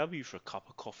ECW for a cup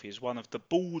of coffee as one of the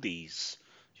Baldies.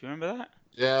 Do you remember that?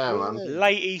 Yeah, man.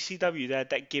 Late ECW, they had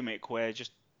that gimmick where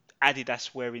just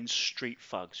Adidas wearing street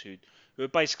thugs who were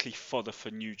basically fodder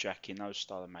for New Jack in those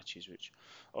style of matches, which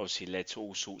obviously led to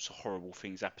all sorts of horrible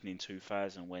things happening in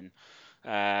 2000 when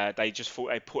they just thought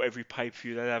they'd put every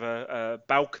pay-per-view, they'd have a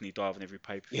balcony dive on every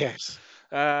pay-per-view. Yes.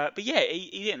 But yeah,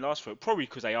 he didn't last for it, probably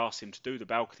because they asked him to do the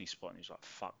balcony spot and he was like,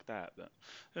 fuck that. But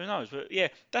who knows? But yeah,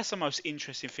 that's the most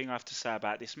interesting thing I have to say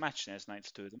about this match. There's nothing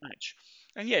to do with the match.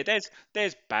 And yeah,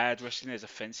 there's bad wrestling, there's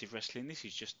offensive wrestling. This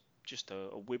is just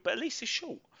a weird, but at least it's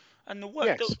short. And the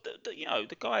work, yes.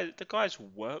 the guys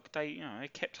work. They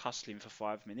kept hustling for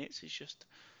 5 minutes. It's just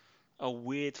a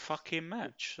weird fucking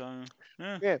match. So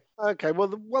yeah. Okay. Well,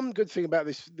 the one good thing about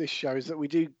this show is that we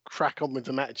do crack on with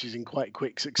the matches in quite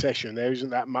quick succession. There isn't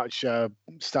that much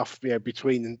stuff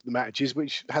between the matches,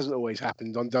 which hasn't always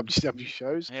happened on WCW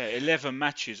shows. Yeah, 11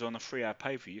 matches on a 3-hour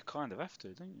pay-per-view. You kind of have to,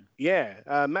 don't you?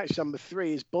 Yeah. Match number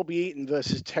 3 is Bobby Eaton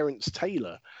versus Terrence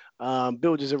Taylor.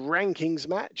 Billed as a rankings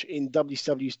match in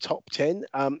WCW's top 10.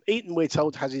 Eaton, we're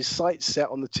told, has his sights set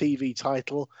on the TV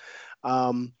title.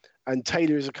 And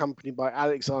Taylor is accompanied by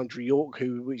Alexandra York,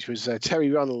 which was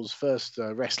Terry Runnels' first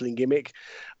wrestling gimmick.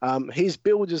 His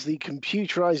build as the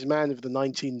computerized man of the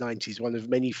 1990s, one of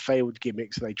many failed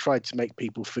gimmicks. They tried to make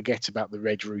people forget about the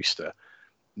Red Rooster.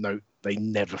 No, they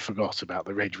never forgot about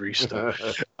the Red Rooster.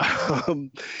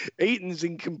 Eaton's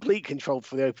in complete control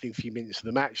for the opening few minutes of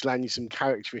the match, landing some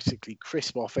characteristically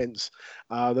crisp offense.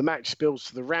 The match spills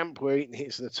to the ramp where Eaton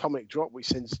hits an atomic drop, which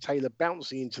sends Taylor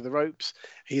bouncing into the ropes.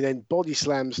 He then body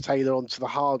slams Taylor onto the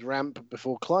hard ramp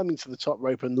before climbing to the top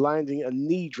rope and landing a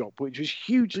knee drop, which was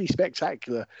hugely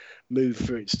spectacular move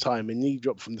for its time. A knee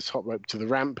drop from the top rope to the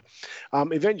ramp.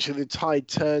 Eventually, the tide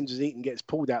turns as Eaton gets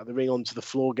pulled out of the ring onto the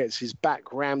floor, gets his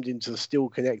back rammed into the steel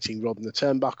connecting rod in the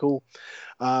turnbuckle.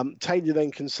 Taylor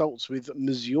then consults with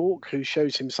Ms. York, who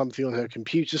shows him something on her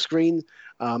computer screen.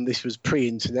 This was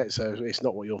pre-internet, so it's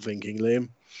not what you're thinking, Liam.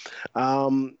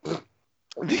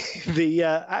 The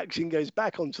action goes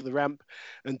back onto the ramp,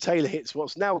 and Taylor hits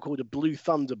what's now called a Blue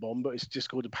Thunder Bomb, but it's just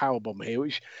called a power bomb here,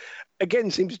 which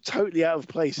again seems totally out of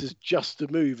place as just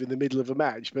a move in the middle of a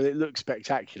match, but it looks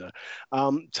spectacular.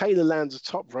 Taylor lands a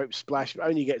top rope splash, but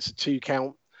only gets a 2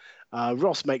 count.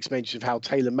 Ross makes mention of how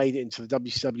Taylor made it into the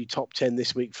WCW top 10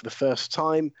 this week for the first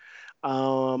time.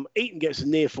 Eaton gets a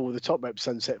near fall with a top rope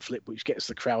sunset flip, which gets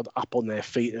the crowd up on their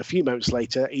feet. And a few moments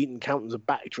later, Eaton counters a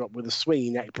backdrop with a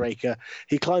swinging neck breaker.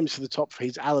 He climbs to the top for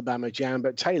his Alabama Jam,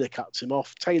 but Taylor cuts him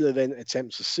off. Taylor then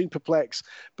attempts a superplex,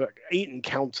 but Eaton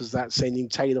counters that, sending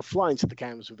Taylor flying to the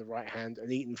canvas with the right hand.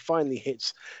 And Eaton finally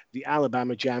hits the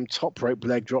Alabama Jam top rope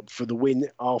leg drop for the win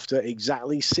after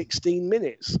exactly 16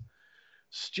 minutes.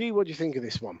 Stu, what do you think of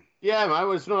this one? Yeah,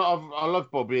 mate. It's not. I love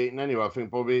Bobby Eaton anyway. I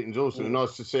think Bobby Eaton's awesome.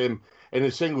 Nice to see him in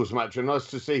a singles match, and nice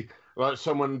to see like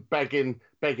someone begging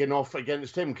off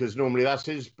against him, because normally that's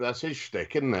his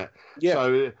shtick, isn't it? Yeah.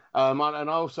 So, and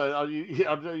also,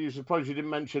 I suppose you didn't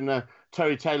mention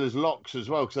Terry Taylor's locks as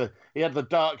well, because he had the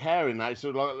dark hair in that. So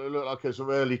it looked like a sort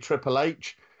of early Triple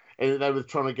H. And they were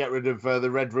trying to get rid of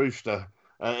the Red Rooster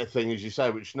thing, as you say,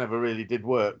 which never really did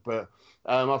work, but.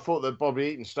 I thought that Bobby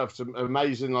Eaton stuff's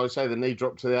amazing. Like I say, the knee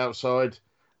drop to the outside,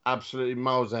 absolutely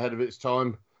miles ahead of its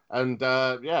time. And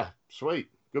yeah, sweet,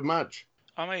 good match.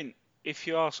 I mean, if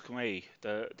you ask me,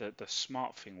 the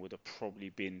smart thing would have probably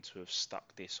been to have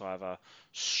stuck this either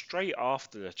straight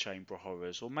after the Chamber of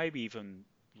Horrors, or maybe even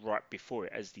right before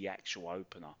it as the actual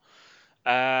opener.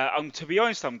 To be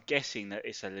honest, I'm guessing that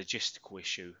it's a logistical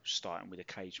issue starting with a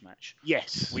cage match.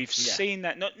 Yes, we've seen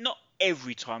that. Not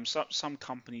every time. Some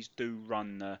companies do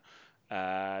run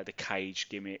the cage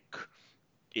gimmick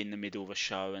in the middle of a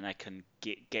show, and they can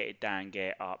get it down, get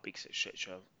it up,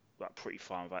 etc. Like pretty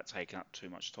fine without taking up too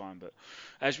much time. But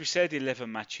as we said,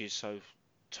 11 matches, so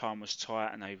time was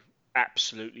tight, and they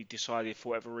absolutely decided for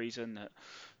whatever reason that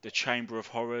the Chamber of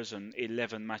Horrors and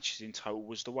 11 matches in total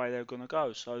was the way they were going to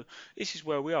go. So this is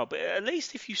where we are. But at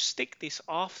least if you stick this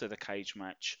after the cage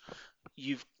match,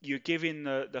 you're giving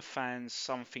the fans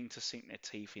something to sink their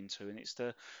teeth into, and it's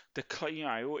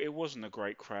it wasn't a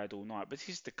great crowd all night, but this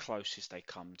is the closest they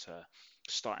come to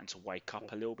starting to wake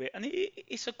up a little bit, and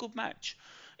it's a good match.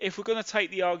 If we're going to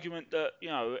take the argument that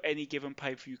any given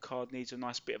pay-per-view card needs a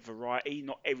nice bit of variety,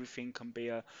 not everything can be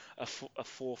a 4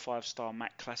 or 5 star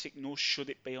Mac classic, nor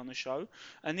should it be on the show.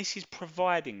 And this is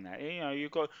providing that.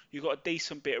 You've got a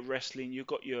decent bit of wrestling. You've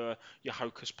got your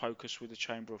hocus pocus with the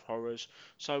Chamber of Horrors.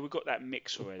 So we've got that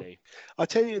mix already. I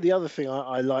tell you, the other thing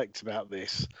I liked about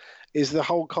this is the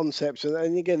whole concept,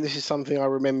 and again, this is something I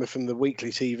remember from the weekly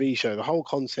TV show, the whole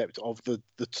concept of the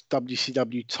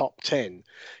WCW Top 10.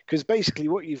 Because basically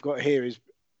what you've got here is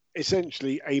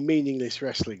essentially a meaningless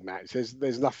wrestling match.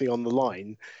 There's nothing on the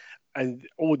line. And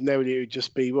ordinarily it would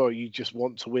just be, well, you just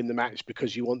want to win the match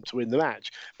because you want to win the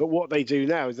match. But what they do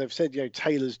now is they've said,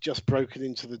 Taylor's just broken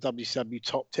into the WCW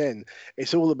top 10.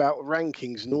 It's all about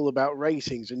rankings and all about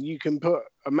ratings. And you can put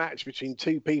a match between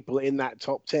 2 people in that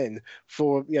top 10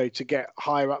 for, to get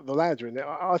higher up the ladder. And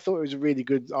I thought it was a really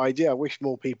good idea. I wish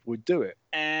more people would do it.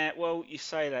 Well, you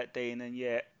say that, Dean, and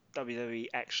yet WWE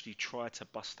actually tried to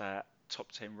bust that top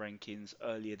 10 rankings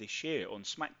earlier this year on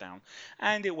SmackDown,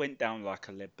 and it went down like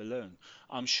a lead balloon.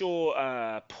 I'm sure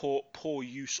poor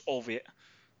use of it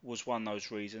was one of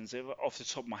those reasons. Off the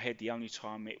top of my head, the only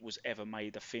time it was ever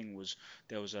made a thing was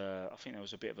I think there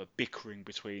was a bit of a bickering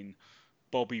between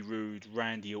Bobby Roode,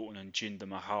 Randy Orton and Jinder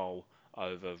Mahal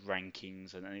over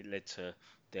rankings, and it led to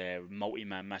their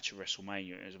multi-man match at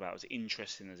WrestleMania. It was about as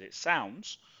interesting as it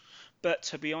sounds. But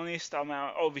to be honest,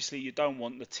 obviously you don't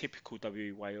want the typical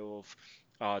WWE way of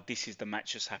this is the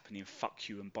match that's happening, fuck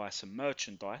you and buy some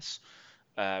merchandise,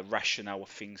 rationale of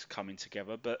things coming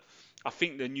together. But I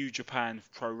think the New Japan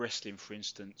Pro Wrestling, for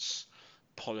instance,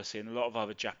 policy, and a lot of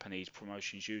other Japanese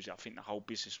promotions use it. I think the whole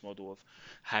business model of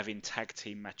having tag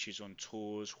team matches on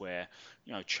tours where,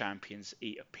 you know, champions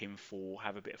eat a pinfall,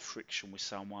 have a bit of friction with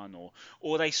someone,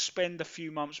 or they spend a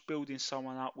few months building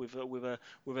someone up with a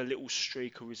little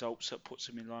streak of results that puts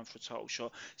them in line for a title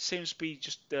shot, seems to be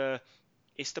just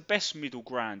it's the best middle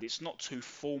ground. It's not too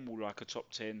formal like a top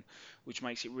 10, which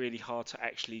makes it really hard to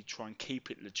actually try and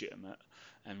keep it legitimate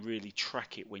and really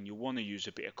track it when you want to use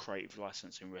a bit of creative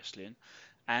license in wrestling,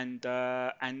 and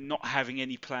not having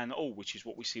any plan at all, which is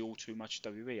what we see all too much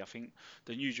in WWE. I think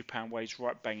the New Japan way is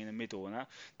right bang in the middle, and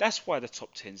that's why the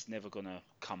top 10's never going to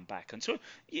come back. And so,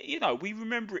 you know, we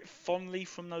remember it fondly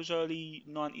from those early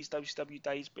 90s WCW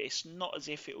days, but it's not as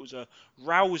if it was a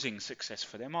rousing success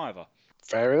for them either.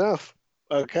 Fair enough.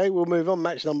 Okay, we'll move on.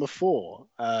 Match number 4.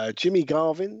 Jimmy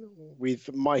Garvin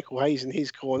with Michael Hayes in his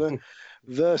corner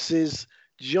versus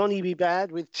Johnny B.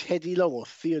 Bad with Teddy Long, or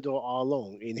Theodore R.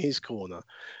 Long, in his corner.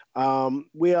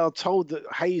 We are told that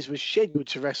Hayes was scheduled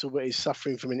to wrestle but is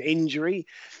suffering from an injury,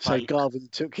 so Garvin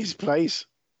took his place.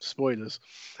 Spoilers.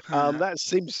 That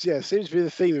seems to be the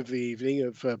theme of the evening,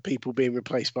 of people being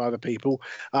replaced by other people.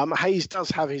 Hayes does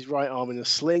have his right arm in a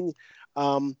sling.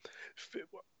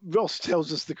 Ross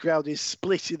tells us the crowd is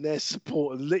split in their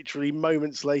support, and literally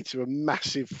moments later, a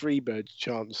massive Freebird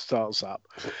chant starts up.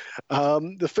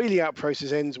 The feeling out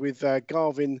process ends with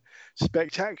Garvin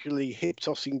spectacularly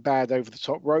hip-tossing Bad over the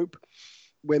top rope.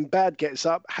 When Bad gets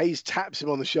up, Hayes taps him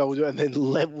on the shoulder and then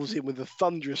levels him with a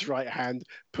thunderous right hand,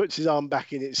 puts his arm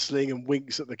back in its sling and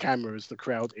winks at the camera as the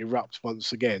crowd erupts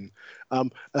once again.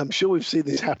 I'm sure we've seen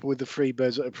this happen with the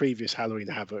Freebirds at a previous Halloween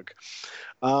Havoc.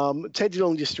 Teddy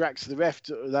Long distracts the ref,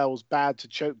 allows Bad to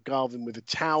choke Garvin with a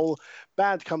towel.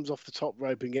 Bad comes off the top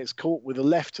rope and gets caught with a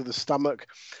left to the stomach.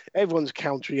 Everyone's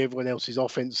countering everyone else's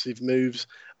offensive moves.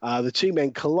 The two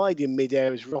men collide in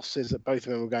midair as Ross says that both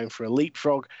of them are going for a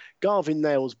leapfrog. Garvin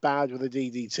nails Bad with a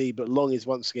DDT, but Long is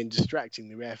once again distracting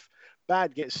the ref.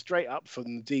 Bad gets straight up from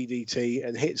the DDT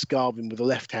and hits Garvin with a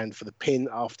left hand for the pin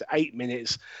after 8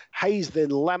 minutes. Hayes then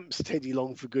lamps Teddy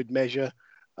Long for good measure.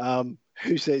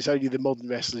 Who said it's only the modern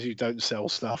wrestlers who don't sell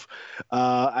stuff?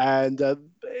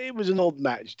 It was an odd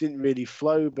match. Didn't really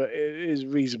flow, but it is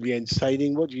reasonably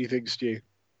entertaining. What do you think, Stu?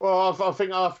 Well, I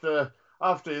think after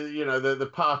you know the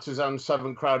partisan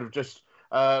Southern crowd have just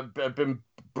been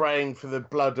braying for the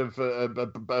blood of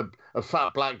a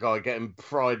fat black guy getting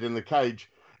fried in the cage,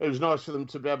 it was nice for them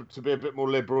to be able to be a bit more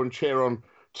liberal and cheer on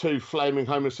two flaming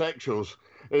homosexuals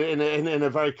in a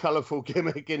very colourful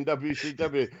gimmick in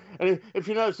WCW. And if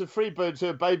you notice, the Freebirds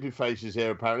are baby faces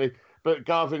here apparently, but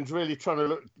Garvin's really trying to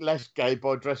look less gay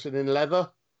by dressing in leather.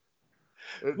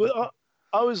 Well,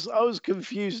 I was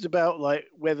confused about like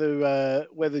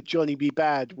whether Johnny B.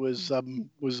 Bad was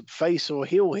face or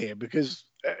heel here, because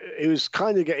he was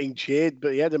kind of getting cheered,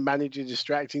 but he had a manager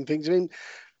distracting things. I mean,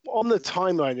 on the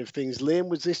timeline of things, Liam,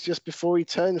 was this just before he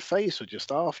turned face or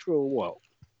just after, or what?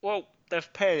 Well,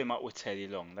 they've paired him up with Teddy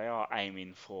Long. They are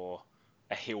aiming for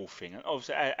a heel thing, and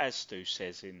obviously, as Stu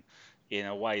says, in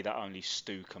a way that only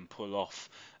Stu can pull off.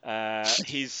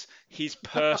 His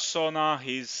persona,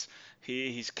 his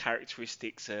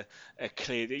characteristics are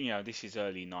clear. You know, this is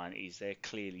early 90s. They're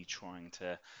clearly trying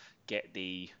to get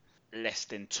the less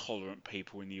than tolerant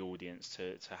people in the audience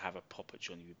to have a pop at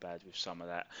Johnny B. Bad with some of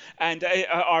that. And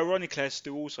ironically, as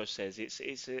Stu also says, it's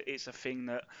a thing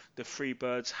that the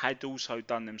Freebirds had also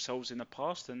done themselves in the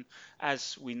past. And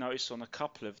as we noticed on a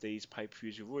couple of these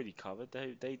pay-per-views we've already covered,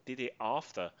 they did it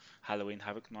after Halloween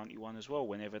Havoc 91 as well,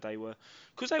 whenever they were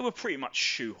pretty much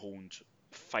shoehorned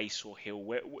face or heel,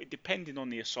 where depending on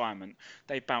the assignment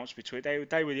they bounced between.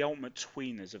 They were the ultimate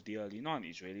tweeners of the early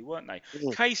 90s, really, weren't they?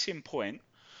 Mm. Case in point,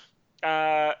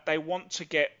 they want to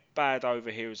get Bad over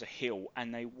here as a heel,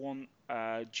 and they want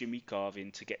Jimmy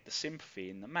Garvin to get the sympathy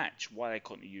in the match. Why they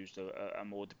couldn't have used a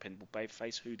more dependable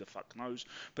babyface, who the fuck knows?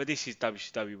 But this is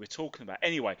WCW we're talking about.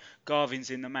 Anyway, Garvin's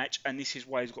in the match, and this is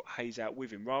why he's got Hayes out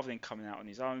with him. Rather than coming out on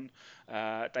his own,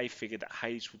 they figured that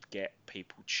Hayes would get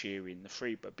people cheering the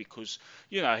Freebird, because,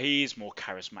 you know, he is more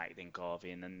charismatic than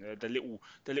Garvin, and the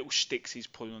little sticks he's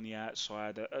pulling on the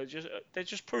outside they're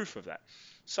just proof of that.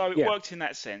 So it worked in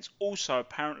that sense. Also,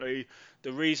 apparently,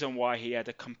 the reason why he had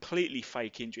a completely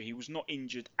fake injury, he was not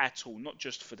injured at all, not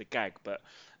just for the gag, but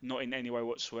not in any way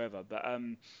whatsoever. But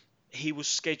he was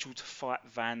scheduled to fight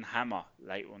Van Hammer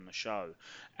later on the show.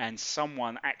 And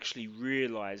someone actually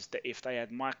realised that if they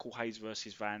had Michael Hayes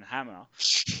versus Van Hammer,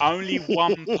 only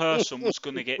one person was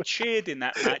going to get cheered in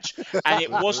that match. And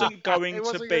it wasn't going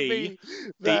to be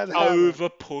the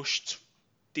over-pushed,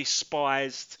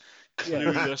 despised,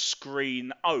 clueless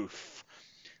green oaf.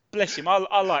 bless him.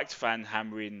 I liked Van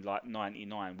Hammer in like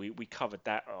 '99. We covered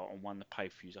that on one of the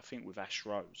pay-per-views, I think, with Ash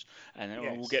Rose, and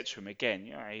we'll get to him again.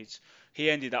 You know, he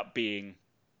ended up being,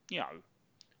 you know,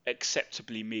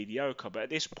 acceptably mediocre, but at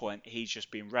this point he's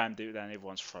just been rammed down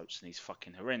everyone's throats and he's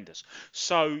fucking horrendous.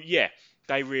 So yeah,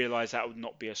 they realise that would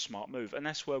not be a smart move, and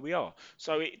that's where we are.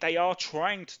 So they are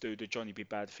trying to do the Johnny B.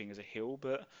 Bad thing as a heel,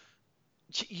 but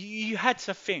you had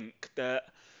to think that,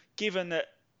 given that,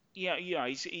 you know,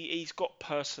 he's got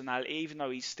personality, even though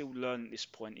he's still learning at this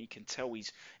point. You can tell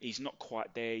he's not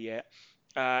quite there yet.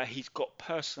 He's got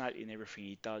personality in everything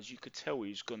he does. You could tell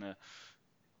he's gonna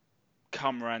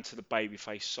come around to the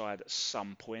babyface side at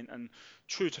some point, and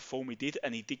true to form he did,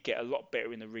 and he did get a lot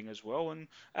better in the ring as well. And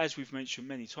as we've mentioned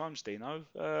many times, Dino,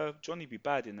 Johnny B.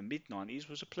 Bad in the mid-90s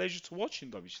was a pleasure to watch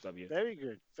in WCW. Very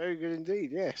good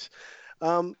indeed, yes.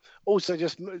 Also,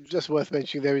 just worth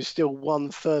mentioning, there is still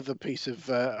one further piece of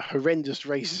horrendous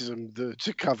racism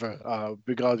to cover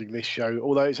regarding this show,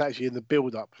 although it's actually in the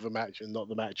build-up of a match and not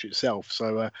the match itself.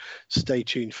 So stay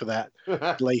tuned for that,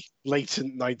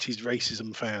 latent 90s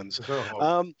racism fans.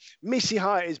 Missy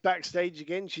Hyatt is backstage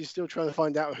again. She's still trying to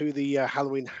find out who the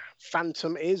Halloween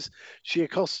Phantom is. She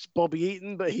accosts Bobby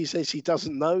Eaton, but he says he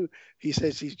doesn't know. He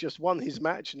says he's just won his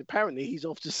match, and apparently he's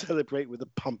off to celebrate with a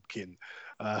pumpkin.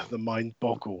 The mind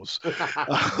boggles.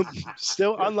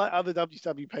 Still, unlike other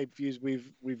WCW pay-per-views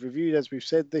we've reviewed, as we've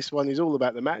said, this one is all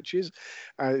about the matches.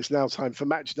 And it's now time for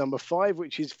match number 5,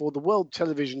 which is for the World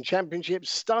Television Championship.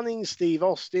 Stunning Steve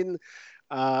Austin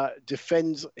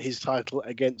defends his title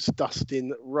against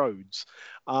Dustin Rhodes.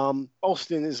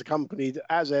 Austin is accompanied,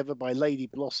 as ever, by Lady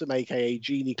Blossom, aka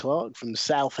Jeannie Clark from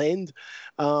Southend.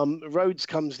 Rhodes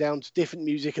comes down to different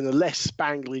music and a less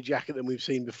spangly jacket than we've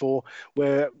seen before,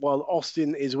 while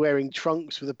Austin is wearing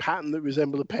trunks with a pattern that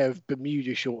resemble a pair of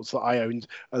Bermuda shorts that I owned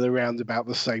at around about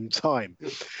the same time.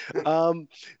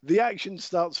 The action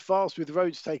starts fast, with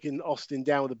Rhodes taking Austin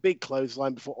down with a big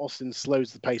clothesline before Austin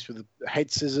slows the pace with the head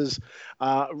scissors.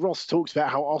 Ross talks about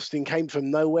how Austin came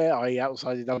from nowhere, i.e.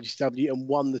 outside of WCW, and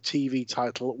won the TV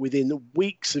title within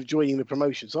weeks of joining the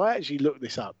promotion. So I actually looked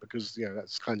this up because, you know,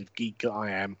 that's kind of geek that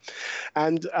I am.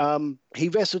 And he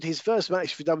wrestled his first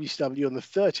match for WCW on the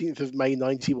 13th of May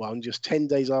 91, just 10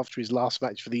 days after his last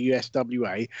match for the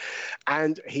USWA.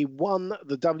 And he won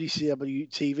the WCW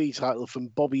TV title from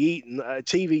Bobby Eaton at a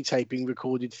TV taping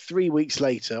recorded 3 weeks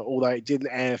later, although it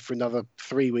didn't air for another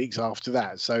 3 weeks after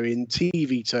that. So in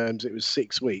TV terms, it was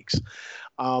 6 weeks.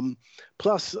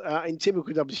 Plus, in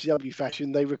typical WCW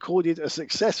fashion, they recorded a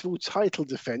successful title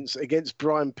defense against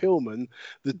Brian Pillman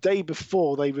the day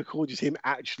before they recorded him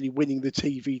actually winning the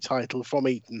TV title from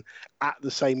Eaton at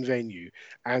the same venue.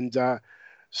 And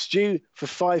Stu, for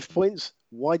 5 points,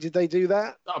 why did they do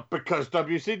that? Because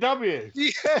WCW.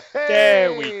 Yeah.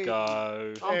 There we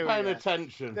go. I'm paying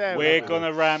attention. We're going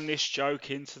to ram this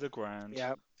joke into the ground.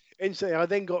 Yeah. Instantly, I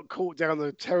then got caught down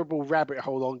a terrible rabbit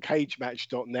hole on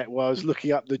cagematch.net where I was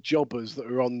looking up the jobbers that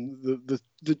were on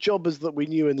the jobbers that we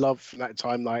knew and loved from that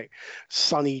time, like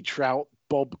Sonny Trout,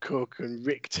 Bob Cook and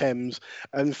Rick Thames,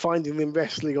 and finding them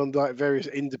wrestling on like various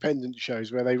independent shows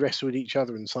where they wrestled each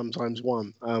other and sometimes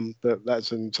won. But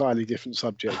that's an entirely different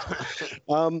subject.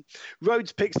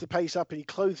 Rhodes picks the pace up and he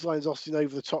clotheslines Austin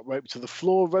over the top rope to the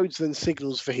floor. Rhodes then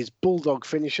signals for his bulldog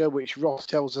finisher, which Ross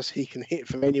tells us he can hit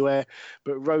from anywhere,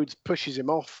 but Rhodes pushes him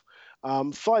off.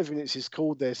 5 minutes is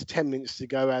called. There's 10 minutes to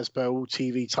go, as per all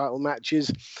TV title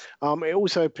matches. It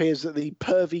also appears that the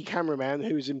pervy cameraman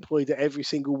who is employed at every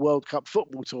single World Cup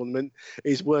football tournament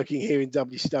is working here in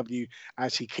WCW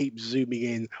as he keeps zooming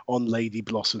in on Lady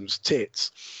Blossom's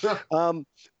tits.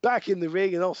 Back in the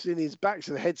ring, and Austin is back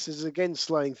to the head scissors again,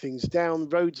 slowing things down.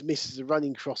 Rhodes misses a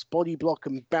running cross body block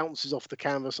and bounces off the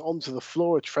canvas onto the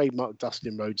floor, a trademark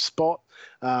Dustin Rhodes spot.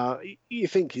 You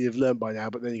think he'd have learned by now,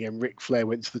 but then again, Ric Flair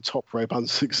went to the top rope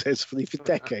unsuccessfully for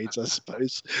decades, I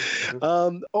suppose.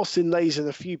 Austin lays in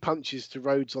a few punches to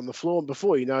Rhodes on the floor, and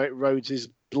before you know it, Rhodes is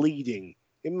bleeding.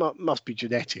 It must be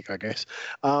genetic, I guess.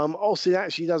 Austin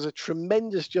actually does a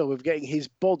tremendous job of getting his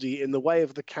body in the way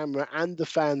of the camera and the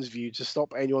fans' view to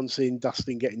stop anyone seeing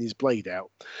Dustin getting his blade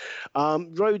out.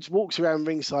 Rhodes walks around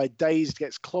ringside dazed,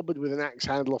 gets clobbered with an axe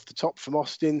handle off the top from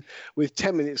Austin. With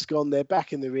 10 minutes gone, they're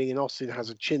back in the ring and Austin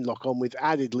has a chin lock on with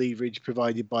added leverage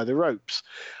provided by the ropes.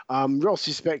 Ross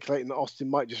is speculating that Austin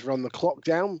might just run the clock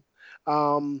down.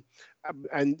 And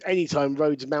anytime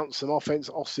Rhodes mounts some offense,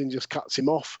 Austin just cuts him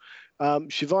off.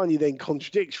 Shivani then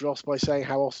contradicts Ross by saying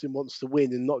how Austin wants to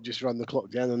win and not just run the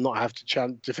clock down and not have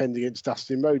to defend against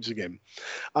Dustin Rhodes again.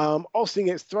 Austin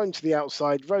gets thrown to the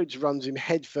outside. Rhodes runs him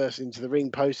headfirst into the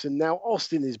ring post, and now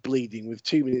Austin is bleeding with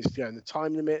 2 minutes to go in the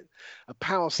time limit. A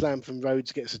power slam from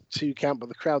Rhodes gets a 2 count, but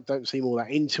the crowd don't seem all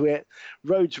that into it.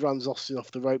 Rhodes runs Austin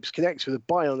off the ropes, connects with a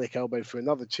bionic elbow for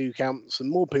another 2 count. Some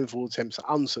more pinfall attempts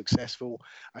are unsuccessful.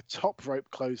 A top rope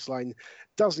clothesline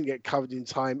doesn't get covered in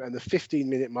time, and the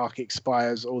 15-minute mark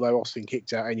expires, although Austin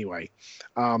kicked out anyway.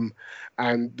 And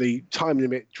the time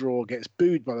limit draw gets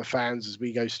booed by the fans as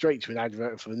we go straight to an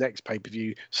advert for the next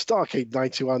pay-per-view, Starrcade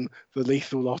 91, the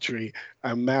Lethal Lottery.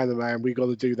 And man, oh man, we got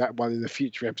to do that one in a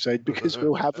future episode because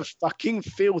we'll have a fucking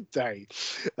field day.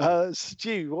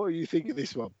 Stu, what do you think of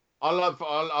this one? I love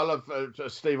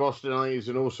Steve Austin. I think he's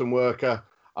an awesome worker.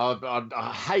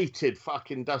 I hated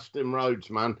fucking Dustin Rhodes,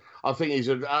 man. I think he's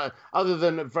other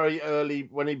than very early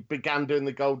when he began doing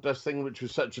the Gold Dust thing, which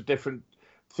was such a different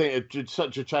thing, it did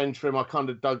such a change for him. I kind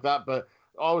of dug that, but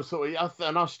I always thought,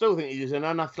 and I still think he's an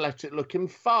unathletic looking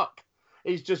fuck.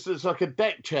 It's like a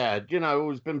deck chair,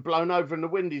 who's been blown over in the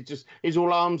wind. He's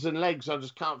all arms and legs. I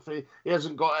just can't feel he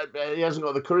hasn't got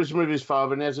the charisma of his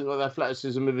father, and he hasn't got the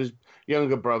athleticism of his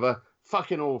younger brother.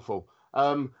 Fucking awful.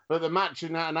 But the match,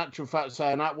 in actual fact,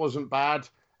 saying that wasn't bad.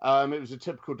 It was a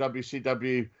typical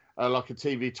WCW, like a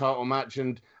TV title match,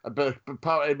 but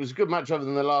it was a good match other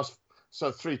than the last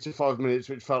 3 to 5 minutes,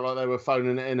 which felt like they were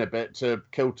phoning it in a bit to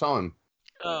kill time.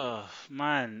 Oh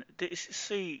man,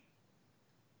 see,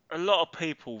 a lot of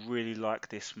people really like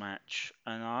this match,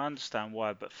 and I understand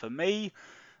why. But for me,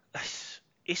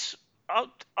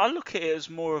 I look at it as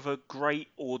more of a great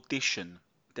audition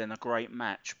than a great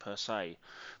match per se,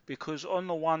 because on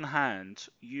the one hand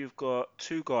you've got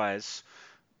 2 guys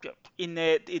in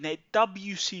their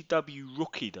WCW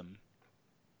rookiedom,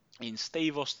 in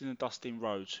Steve Austin and Dustin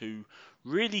Rhodes, who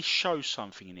really show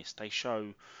something in this. They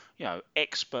show,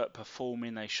 expert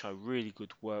performing. They show really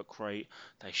good work rate.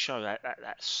 They show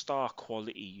that star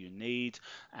quality you need.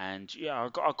 And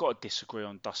I've got to disagree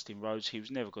on Dustin Rhodes. He was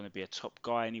never going to be a top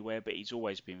guy anywhere, but he's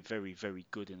always been very, very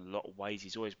good in a lot of ways.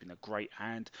 He's always been a great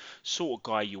hand, sort of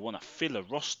guy you want to fill a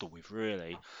roster with,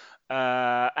 really.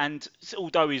 And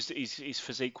although his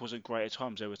physique wasn't great at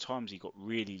times, there were times he got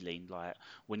really lean. Like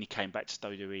when he came back to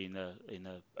WWE in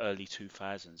the early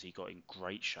 2000s, he got in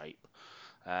great shape.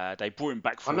 They brought him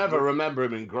back. I never remember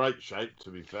him in great shape,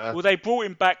 to be fair. Well, they brought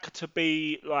him back to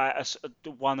be like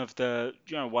one of the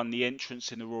the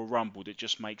entrants in the Royal Rumble that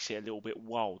just makes it a little bit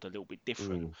wild, a little bit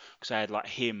different. Because they had like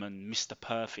him and Mr.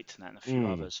 Perfect and a few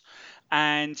others,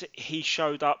 and he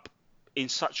showed up in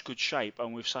such good shape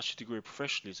and with such a degree of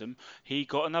professionalism. He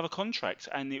got another contract,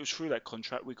 and it was through that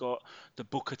contract we got the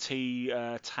Booker T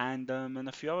tandem and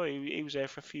a few other. He was there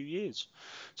for a few years.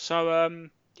 So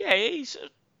he's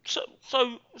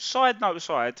so side note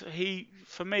aside, he,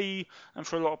 for me and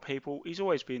for a lot of people, he's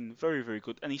always been very, very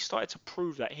good, and he started to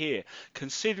prove that here,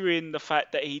 considering the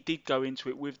fact that he did go into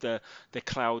it with the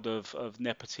cloud of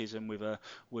nepotism, with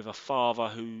a father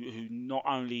who not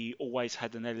only always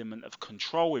had an element of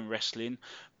control in wrestling,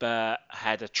 but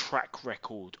had a track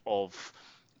record of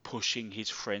pushing his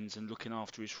friends and looking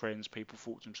after his friends. People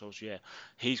thought to themselves, yeah,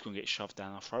 he's going to get shoved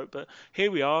down our throat. But here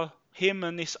we are, him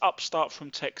and this upstart from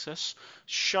Texas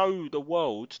show the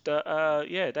world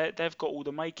that they've got all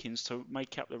the makings to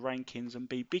make up the rankings and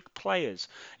be big players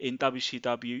in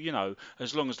WCW,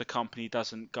 as long as the company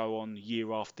doesn't go on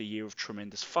year after year of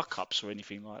tremendous fuck-ups or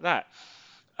anything like that.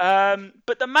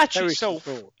 But the match itself,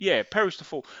 perish to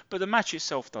fall. But the match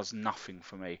itself does nothing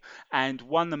for me. And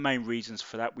one of the main reasons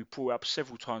for that, we brought up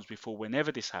several times before,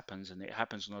 whenever this happens, and it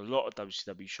happens on a lot of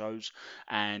WCW shows,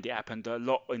 and it happened a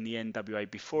lot in the NWA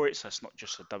before it, so that's not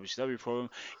just a WCW problem,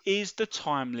 is the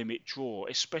time limit draw,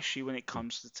 especially when it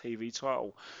comes to the TV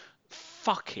title.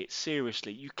 Fuck it,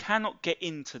 seriously. You cannot get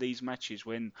into these matches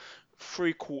when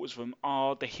 3/4 of them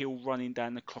are the heel running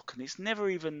down the clock, and it's never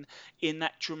even in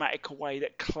that dramatic a way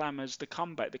that clamours the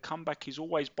comeback. The comeback is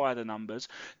always by the numbers.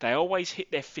 They always hit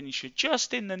their finisher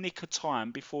just in the nick of time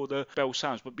before the bell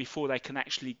sounds, but before they can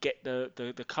actually get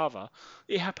the cover.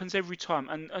 It happens every time,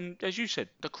 and as you said,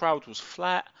 the crowd was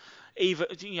flat. Even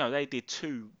they did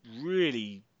 2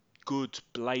 really good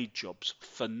blade jobs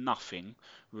for nothing,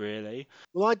 really.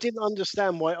 Well, I didn't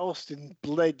understand why Austin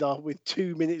bled up with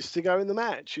 2 minutes to go in the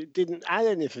match. It didn't add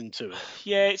anything to it.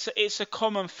 Yeah, it's a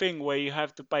common thing where you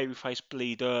have the babyface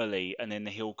bleed early and then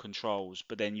the heel controls,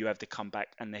 but then you have the comeback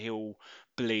and the heel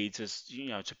bleeds as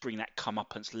to bring that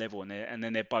comeuppance level, and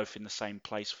then they're both in the same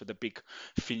place for the big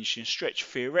finishing stretch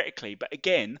theoretically. But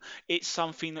again, it's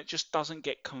something that just doesn't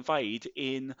get conveyed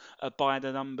in a by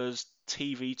the numbers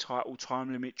TV title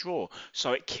time limit draw,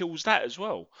 so it kills that as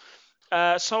well.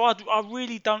 So I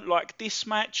really don't like this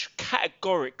match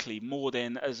categorically more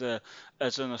than as a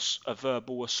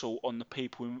verbal assault on the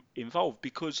people involved,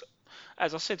 because,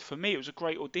 as I said, for me it was a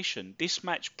great audition. This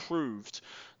match proved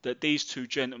that these two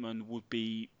gentlemen would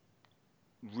be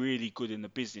really good in the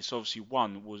business. Obviously,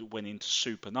 one went into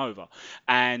Supernova,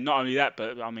 and not only that,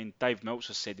 but I mean, Dave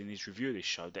Meltzer said in his review of this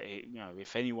show that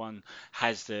if anyone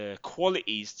has the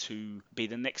qualities to be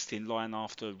the next in line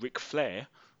after Ric Flair,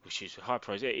 which is high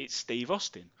praise, it's Steve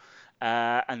Austin,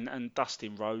 and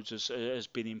Dustin Rhodes has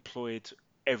been employed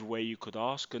everywhere you could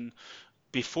ask, and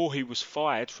before he was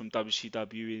fired from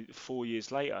WCW 4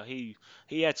 years later,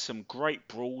 he had some great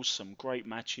brawls, some great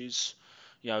matches.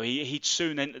 He'd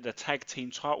soon enter the tag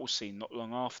team title scene not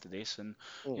long after this, and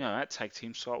that tag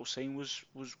team title scene was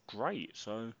great.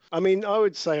 So I mean, I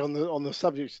would say on the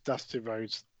subject of Dustin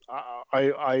Rhodes,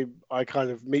 I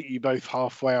kind of meet you both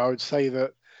halfway. I would say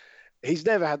that he's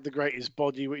never had the greatest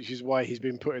body, which is why he's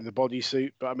been put in the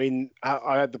bodysuit. But I mean,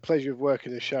 I had the pleasure of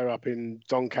working a show up in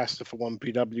Doncaster for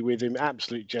 1PW with him.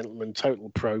 Absolute gentleman, total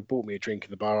pro. Bought me a drink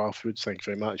in the bar afterwards. Thanks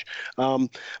very much.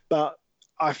 But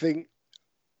I think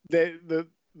the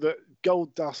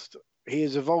Gold Dust, he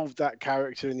has evolved that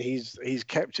character, and he's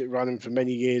kept it running for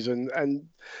many years. And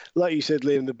like you said,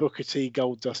 Liam, the Booker T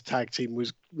Gold Dust tag team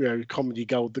was comedy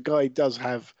gold. The guy does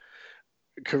have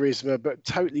charisma, but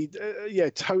totally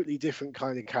different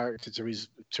kind of character to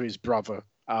his brother.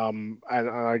 And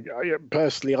I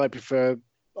personally, I prefer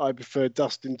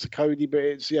Dustin to Cody, but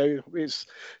it's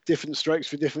different strokes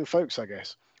for different folks, I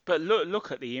guess. But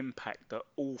look at the impact that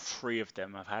all three of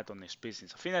them have had on this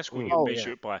business. I think that's what you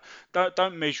measure it by.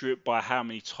 Don't measure it by how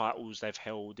many titles they've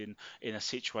held in a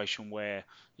situation where,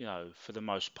 for the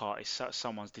most part, it's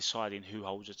someone's deciding who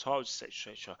holds the titles,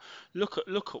 etc. Look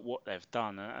at what they've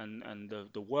done, and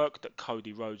the work that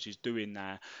Cody Rhodes is doing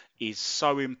now is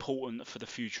so important for the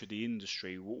future of the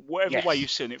industry. Whatever way you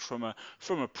see it from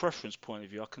a preference point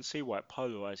of view, I can see why it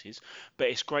polarizes, but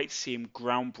it's great to see him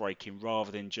groundbreaking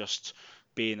rather than just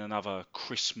being another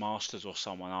Chris Masters or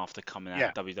someone after coming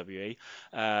out of WWE.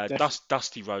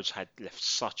 Dusty Rhodes had left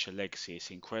such a legacy,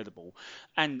 it's incredible.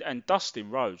 And Dustin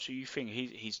Rhodes, you think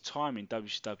his time in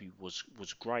WCW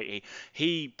was great.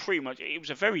 He pretty much, it was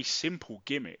a very simple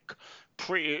gimmick.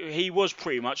 He was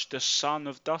pretty much the son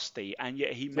of Dusty, and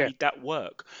yet he made that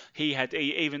work.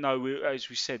 Even though, as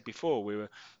we said before, we were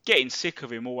getting sick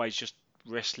of him always just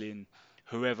wrestling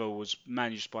whoever was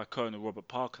managed by Colonel Robert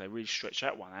Parker. They really stretched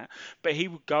that one out. But he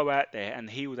would go out there and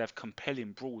he would have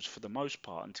compelling brawls for the most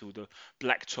part until the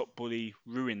Blacktop Bully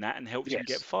ruined that and helped him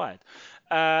get fired.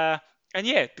 The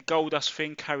Goldust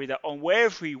thing carried that on.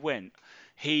 Wherever he went,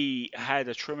 he had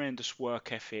a tremendous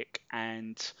work ethic.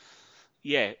 And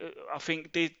I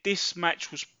think this match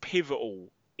was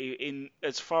pivotal in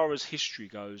as far as history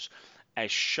goes, as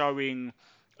showing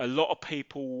a lot of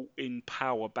people in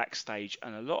power backstage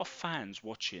and a lot of fans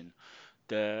watching.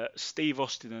 The Steve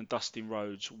Austin and Dustin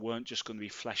Rhodes weren't just going to be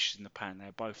flashes in the pan.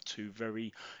 They're both two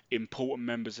very important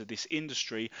members of this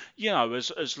industry.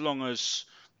 As long as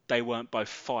they weren't both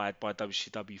fired by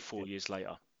WCW 4 years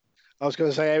later. I was going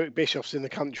to say Eric Bischoff's in the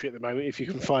country at the moment. If you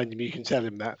can find him, you can tell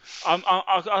him that.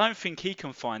 I don't think he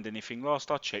can find anything. Last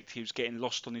I checked, he was getting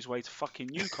lost on his way to fucking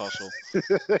Newcastle.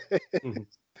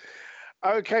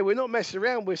 Okay, we're not messing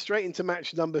around. We're straight into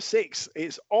match number 6.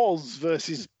 It's Oz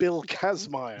versus Bill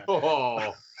Kazmaier.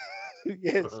 Oh.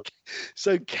 Yes.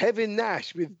 So Kevin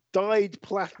Nash, with dyed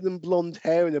platinum blonde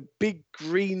hair and a big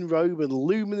green robe and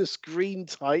luminous green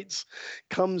tights,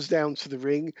 comes down to the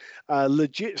ring.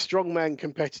 Legit strongman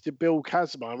competitor Bill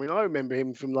Kazmaier. I mean, I remember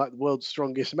him from like the World's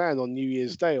Strongest Man on New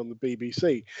Year's Day on the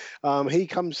BBC. He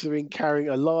comes to the ring carrying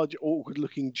a large,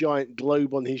 awkward-looking giant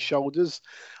globe on his shoulders.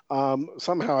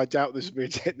 Somehow I doubt this will be a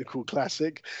technical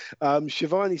classic.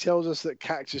 Shivani tells us that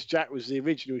Cactus Jack was the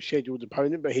original scheduled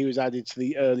opponent, but he was added to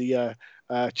the earlier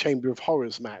Chamber of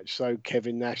Horrors match. So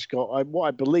Kevin Nash got what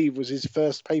I believe was his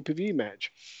first pay-per-view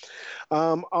match.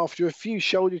 After a few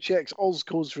shoulder checks, Oz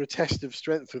calls for a test of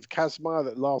strength with Kazmaier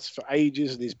that lasts for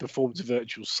ages and is performed to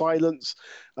virtual silence.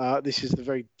 This is the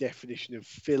very definition of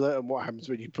filler and what happens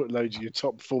when you put loads of your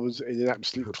top performers in an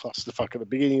absolute clusterfuck at the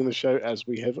beginning of the show, as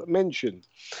we have mentioned.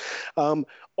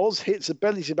 Oz hits a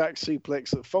belly-to-back suplex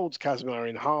that folds Kazmaier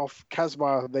in half.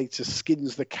 Kazmaier later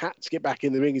skins the cat to get back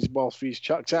in the ring as whilst he's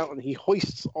chucked out, and he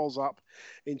hoists Oz up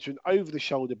into an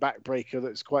over-the-shoulder backbreaker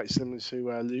that's quite similar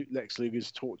to Lex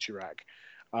Luger's torture rack,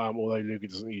 although Luger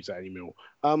doesn't use that anymore.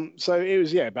 So it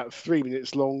was, about 3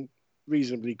 minutes long,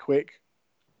 reasonably quick,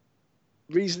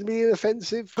 reasonably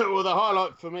inoffensive. Well, the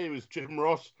highlight for me was Jim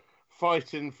Ross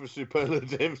fighting for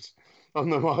superlatives on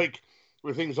the mic.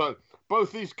 with things like,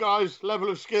 both these guys' level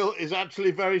of skill is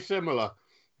actually very similar.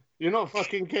 You're not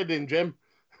fucking kidding, Jim.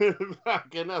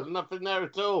 Fucking hell, nothing there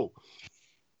at all.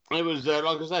 It was,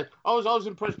 like I said, I was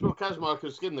impressed Bill Kazmaier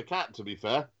could skin the cat, to be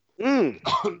fair.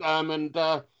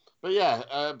 But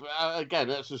yeah, again,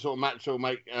 that's the sort of match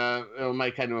that'll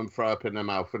make anyone throw up in their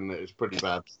mouth, and it's pretty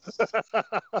bad.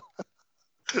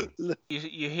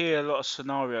 You hear a lot of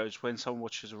scenarios when someone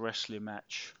watches a wrestling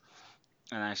match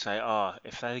and they say,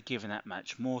 if they'd given that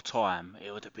match more time,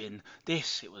 it would have been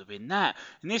this, it would have been that.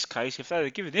 In this case, if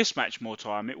they'd given this match more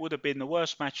time, it would have been the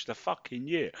worst match of the fucking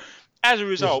year. As a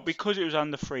result, because it was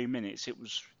under 3 minutes, it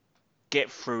was get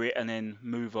through it and then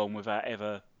move on without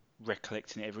ever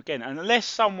recollecting it ever again. And unless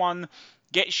someone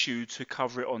gets you to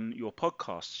cover it on your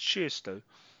podcast, cheers, Stu.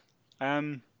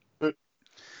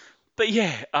 But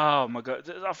yeah, oh my God,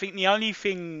 I think the only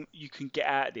thing you can get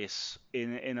out of this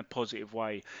in a positive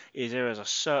way is there is a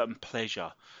certain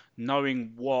pleasure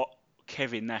knowing what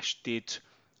Kevin Nash did.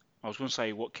 I was going to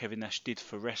say what Kevin Nash did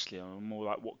for wrestling, or more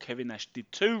like what Kevin Nash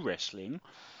did to wrestling,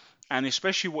 and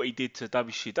especially what he did to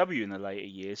WCW in the later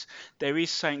years. There is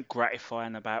something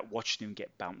gratifying about watching him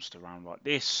get bounced around like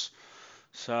this.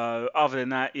 So other than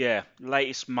that, yeah,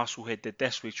 latest musclehead they're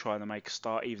desperately trying to make a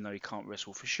start, even though he can't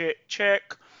wrestle for shit.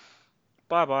 Check.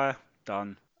 Bye-bye.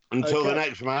 Done. Until the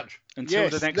next match. Until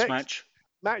the next match.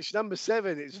 Match number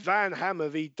 7. It's Van Hammer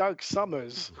v Doug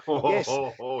Summers.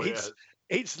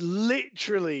 It's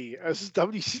literally a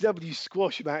WCW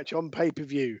squash match on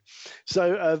pay-per-view.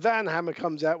 So Van Hammer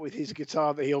comes out with his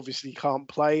guitar that he obviously can't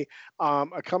play,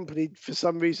 accompanied for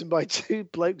some reason by 2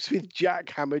 blokes with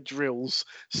jackhammer drills,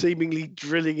 seemingly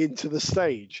drilling into the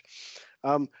stage.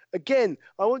 Again,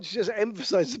 I want to just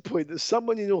emphasize the point that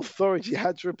someone in authority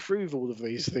had to approve all of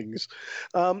these things.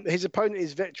 His opponent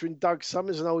is veteran Doug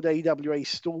Summers, an old AWA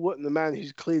stalwart and the man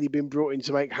who's clearly been brought in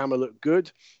to make Hammer look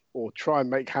good, or try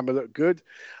and make Hammer look good.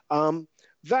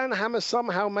 Van Hammer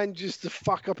somehow manages to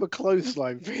fuck up a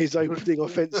clothesline for his opening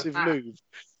offensive move.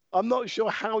 I'm not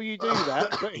sure how you do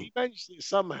that, but he managed it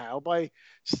somehow by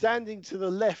standing to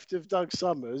the left of Doug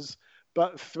Summers,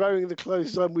 but throwing the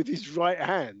clothesline with his right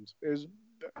hand. It was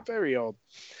very odd.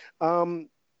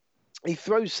 He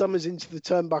throws Summers into the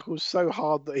turnbuckles so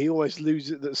hard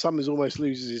that Summers almost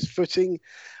loses his footing.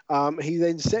 He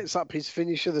then sets up his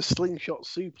finisher, the slingshot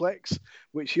suplex,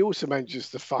 which he also manages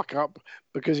to fuck up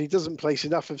because he doesn't place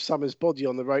enough of Summers' body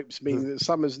on the ropes, meaning that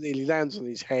Summers nearly lands on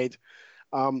his head.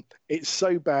 It's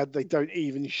so bad they don't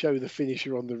even show the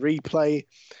finisher on the replay.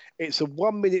 It's a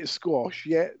 1 minute squash,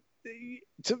 yet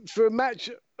for a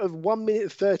match of 1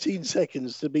 minute 13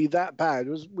 seconds to be that bad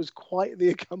was quite the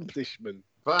accomplishment.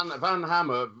 Van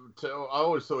Hammer, I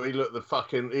always thought he looked the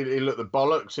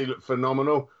bollocks. He looked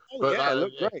phenomenal. But it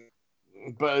looked great.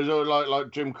 But it was all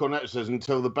like Jim Cornette says,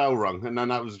 until the bell rung, and then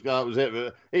that was it.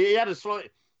 But he had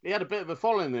a bit of a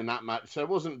following in that match, so it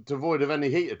wasn't devoid of any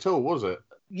heat at all, was it?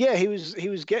 Yeah, he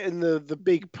was getting the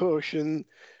big push, and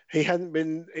he hadn't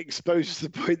been exposed to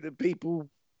the point that people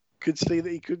could see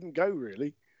that he couldn't go,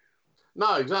 really.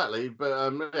 No, exactly.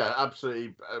 But yeah,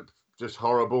 absolutely just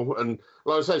horrible. And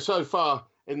like I say, so far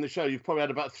in the show, you've probably had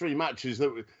about 3 matches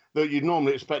that you'd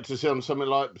normally expect to see on something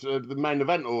like the main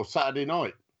event or Saturday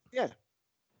night. Yeah.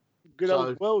 Good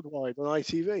old Worldwide on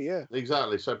ITV, yeah.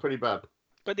 Exactly, so pretty bad.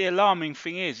 But the alarming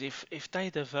thing is, if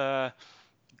they'd have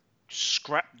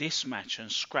scrapped this match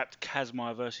and scrapped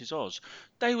Kazmaier versus Oz,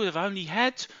 they would have only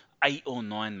had 8 or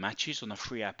 9 matches on a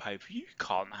 3-hour pay-per-view. You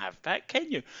can't have that,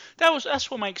 can you?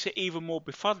 That's what makes it even more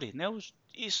befuddling.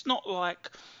 It's not like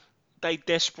they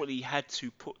desperately had to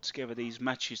put together these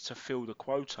matches to fill the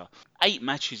quota. 8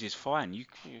 matches is fine.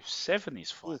 7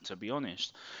 is fine, to be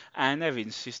honest. And they've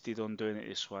insisted on doing it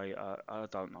this way. I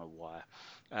don't know why.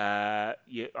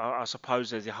 I suppose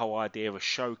there's the whole idea of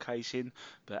showcasing,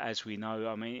 but as we know,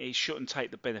 I mean, it shouldn't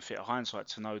take the benefit of hindsight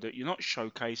to know that you're not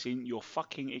showcasing, you're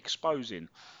fucking exposing.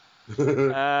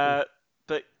 But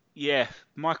yeah,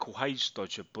 Michael Hayes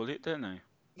dodged a bullet, didn't he?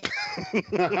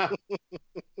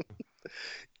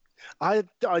 I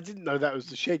didn't know that was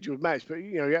the scheduled match, but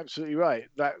you're absolutely right.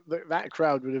 That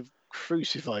crowd would have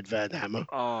crucified Van Hammer.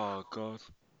 Oh God,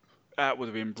 that would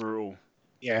have been brutal.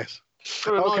 Yes.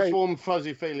 Got a nice warm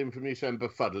fuzzy feeling from you saying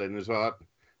befuddling as well.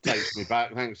 That takes me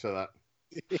back. Thanks for that.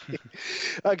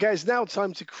 Okay, it's now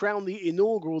time to crown the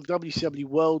inaugural WCW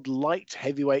World Light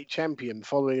Heavyweight Champion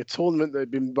following a tournament that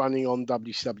had been running on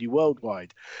WCW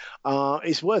Worldwide.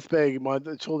 It's worth bearing in mind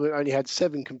that the tournament only had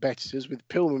 7 competitors, with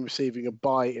Pillman receiving a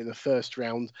bye in the first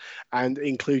round and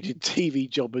included TV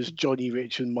jobbers Johnny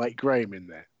Rich and Mike Graham in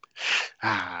there.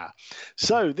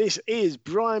 So this is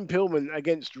Brian Pillman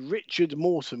against Richard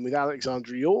Morton with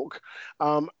Alexander York.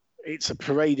 It's a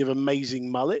parade of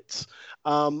amazing mullets.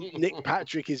 Nick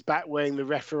Patrick is back wearing the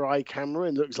referee camera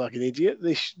and looks like an idiot.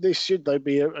 This should, though,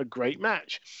 be a great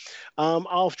match.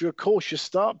 After a cautious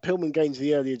start, Pillman gains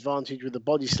the early advantage with a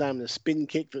body slam and a spin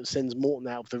kick that sends Morton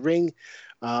out of the ring.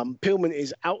 Pillman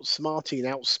is outsmarting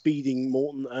and outspeeding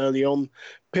Morton early on.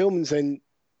 Pillman's then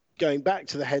going back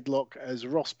to the headlock as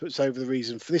Ross puts over the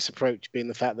reason for this approach being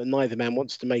the fact that neither man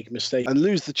wants to make a mistake and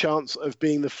lose the chance of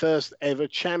being the first ever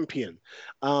champion.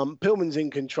 Pillman's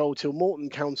in control till Morton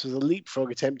counters a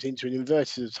leapfrog attempt into an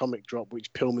inverted atomic drop,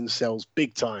 which Pillman sells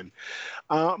big time.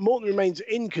 Morton remains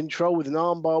in control with an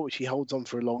armbar, which he holds on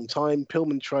for a long time.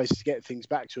 Pillman tries to get things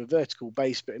back to a vertical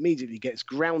base, but immediately gets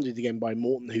grounded again by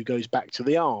Morton, who goes back to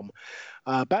the arm.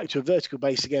 Back to a vertical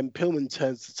base again. Pillman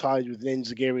turns the tide with an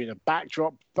enziguri and a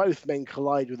backdrop. Both men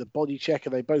collide with a body checker.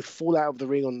 They both fall out of the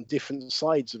ring on different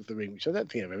sides of the ring, which I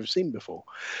don't think I've ever seen before.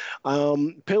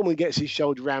 Pillman gets his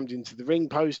shoulder rammed into the ring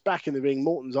post. Back in the ring,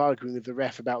 Morton's arguing with the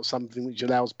ref about something which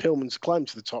allows Pillman to climb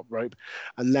to the top rope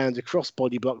and land a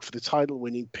crossbody block for the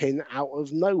title-winning pin out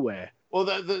of nowhere. Well,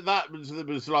 that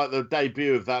was like the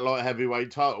debut of that light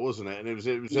heavyweight title, wasn't it? And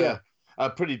it was a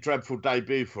pretty dreadful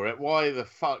debut for it. Why the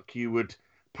fuck you would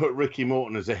put Ricky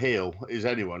Morton as a heel is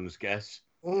anyone's guess.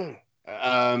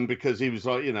 Because he was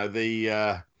like, he was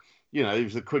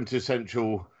the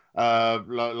quintessential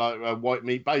white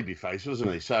meat babyface,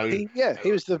 wasn't he? So he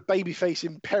was the babyface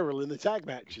in peril in the tag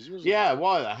matches, wasn't he? Yeah,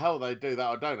 why the hell they do that,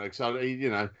 I don't know.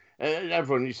 Because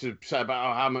everyone used to say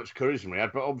about how much charisma he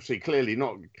had, but obviously, clearly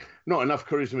not enough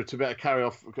charisma to be able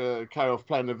to carry off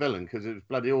playing the villain, because it was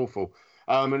bloody awful.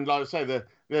 And like I say,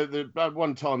 the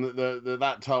one time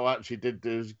that title actually did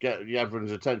get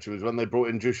everyone's attention was when they brought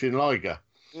in Jushin Liger,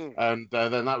 and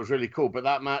then that was really cool. But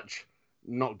that match,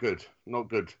 not good.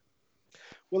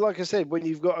 Well, like I said, when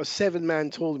you've got a 7-man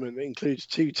tournament that includes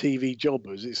 2 TV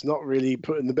jobbers, it's not really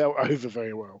putting the belt over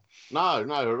very well. No,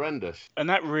 horrendous. And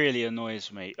that really annoys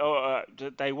me.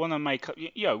 They want to make up.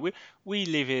 We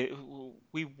live it.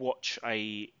 We watch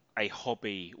a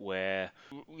hobby where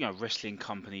wrestling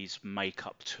companies make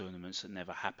up tournaments that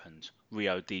never happened.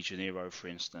 Rio de Janeiro, for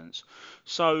instance.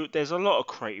 So there's a lot of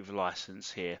creative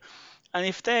license here, and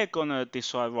if they're gonna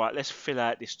decide, right, let's fill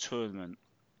out this tournament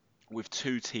with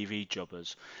 2 TV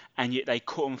jobbers, and yet they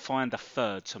couldn't find a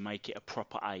third to make it a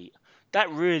proper 8,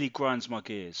 that really grinds my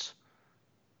gears.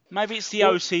 Maybe it's the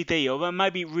OCD, or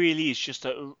maybe it really is just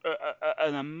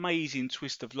an amazing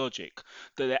twist of logic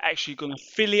that they're actually going to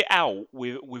fill it out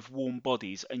with warm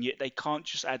bodies, and yet they can't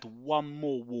just add one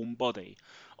more warm body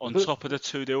on top of the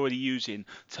 2 they're already using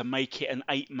to make it an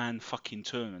 8-man fucking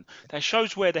tournament. That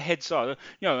shows where the heads are,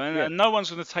 and no one's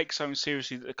going to take something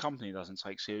seriously that the company doesn't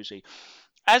take seriously.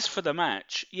 As for the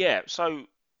match, so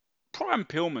Brian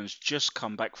Pillman's just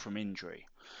come back from injury.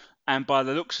 And by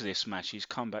the looks of this match, he's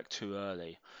come back too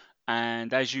early.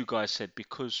 And as you guys said,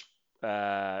 because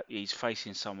he's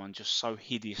facing someone just so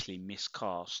hideously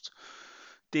miscast,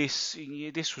 this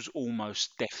was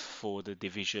almost death for the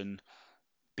division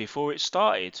before it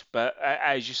started. But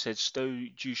as you said,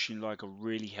 Jushin Liger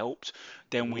really helped.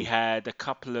 Then we had a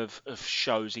couple of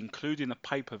shows, including a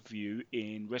pay-per-view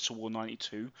in Wrestle War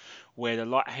 92, where the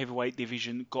light heavyweight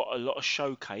division got a lot of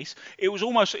showcase. It was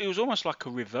almost like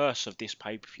a reverse of this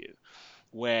pay-per-view,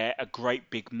 where a great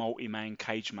big multi-man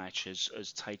cage match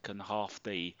has taken half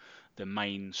the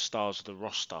main stars of the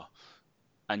roster,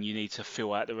 and you need to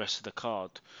fill out the rest of the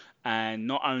card. And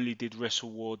not only did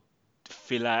Wrestle War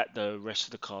fill out the rest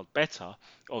of the card better,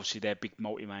 obviously their big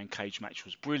multi-man cage match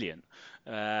was brilliant.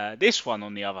 This one,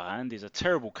 on the other hand, is a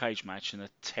terrible cage match and a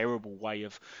terrible way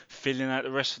of filling out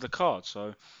the rest of the card.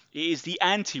 So it is the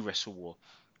anti-Wrestle War.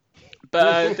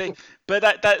 But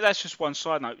that's just one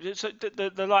side note. So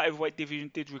the light heavyweight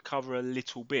division did recover a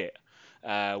little bit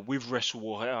with Wrestle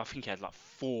War. I think he had like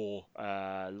 4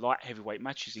 light heavyweight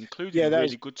matches, including a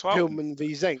really good title. Pillman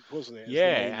v Zenk, wasn't it?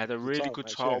 Yeah, it had a really good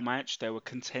title match. There were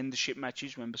contendership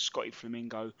matches. Remember, Scotty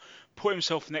Flamingo put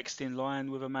himself next in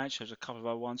line with a match. There's a couple of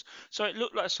other ones. So it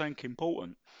looked like something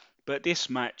important. But this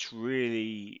match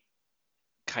really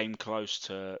came close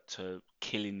to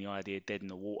killing the idea dead in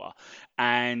the water.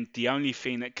 And the only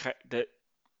thing that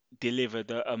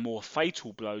delivered a more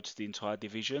fatal blow to the entire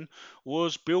division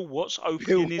was Bill Watts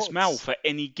opening his mouth at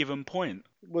any given point.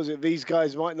 Was it these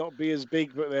guys might not be as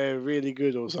big, but they're really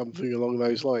good, or something along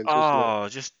those lines?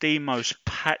 Just the most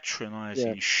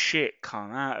patronising shit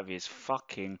come out of his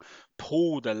fucking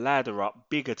pull the ladder up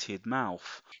bigoted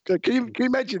mouth. Can you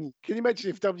imagine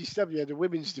if WCW had a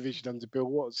women's division under Bill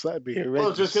Watts? That'd be horrendous. Well, I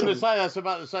was just going to say that's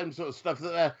about the same sort of stuff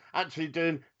that they're actually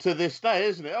doing to this day,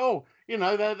 isn't it?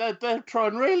 They're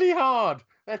trying really hard.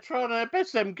 They're trying their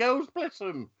best. Them girls, bless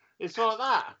them. It's like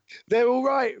that. They're all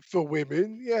right for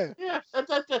women, yeah. Yeah,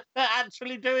 they're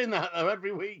actually doing that though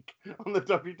every week on the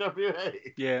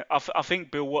WWE. Yeah, I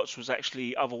think Bill Watts was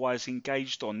actually otherwise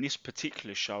engaged on this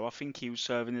particular show. I think he was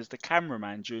serving as the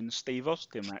cameraman during the Steve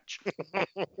Austin match.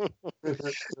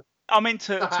 I meant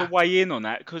to weigh in on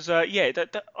that because,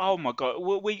 oh my God,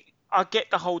 I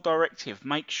get the whole directive.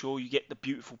 Make sure you get the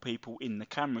beautiful people in the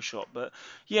camera shot, but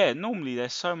yeah, normally they're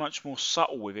so much more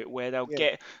subtle with it, where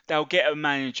they'll get a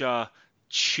manager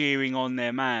cheering on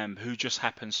their man who just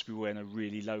happens to be wearing a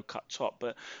really low cut top,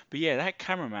 but yeah, that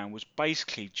cameraman was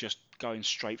basically just going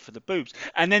straight for the boobs,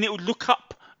 and then it would look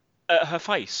up at her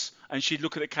face, and she'd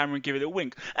look at the camera and give it a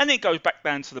wink, and then it goes back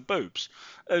down to the boobs.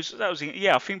 I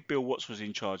think Bill Watts was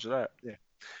in charge of that. Yeah.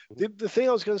 The thing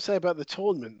I was going to say about the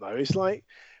tournament though is like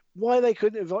why they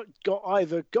couldn't have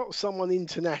got someone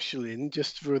international in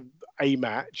just for a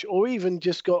match, or even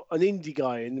just got an indie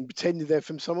guy in and pretended they're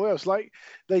from somewhere else, like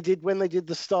they did when they did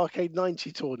the Starrcade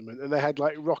 90 tournament, and they had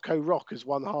like Rocco Rock as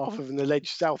one half of an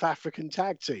alleged South African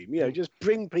tag team. You know, just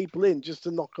bring people in just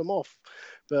to knock them off.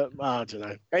 But I don't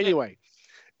know. Anyway.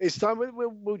 It's time.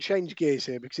 We'll change gears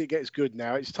here because it gets good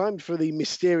now. It's time for the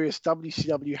mysterious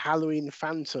WCW Halloween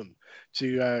Phantom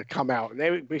to come out. And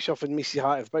Eric Bischoff and Missy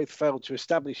Hyatt have both failed to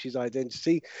establish his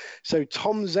identity. So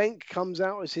Tom Zenk comes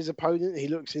out as his opponent. He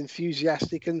looks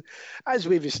enthusiastic. And as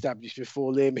we've established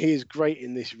before, Liam, he is great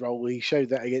in this role. He showed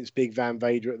that against Big Van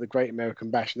Vader at the Great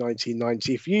American Bash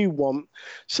 1990. If you want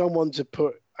someone to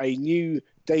put a new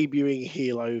debuting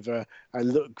heel over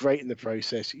and look great in the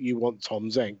process, you want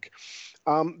Tom Zenk.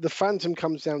 The Phantom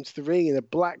comes down to the ring in a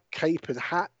black cape and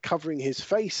hat covering his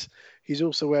face. He's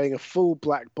also wearing a full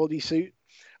black bodysuit.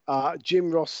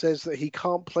 Jim Ross says that he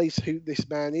can't place who this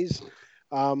man is,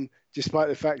 despite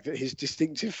the fact that his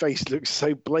distinctive face looks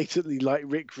so blatantly like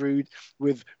Rick Rude,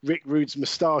 with Rick Rude's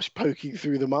moustache poking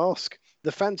through the mask.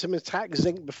 The Phantom attacks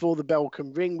Zenk before the bell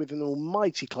can ring with an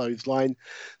almighty clothesline.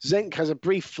 Zenk has a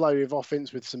brief flow of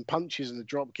offense with some punches and a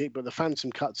drop kick, but the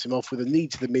Phantom cuts him off with a knee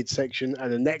to the midsection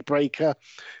and a neck breaker.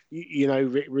 You know,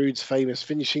 Rick Rude's famous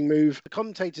finishing move. The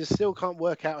commentators still can't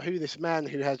work out who this man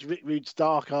who has Rick Rude's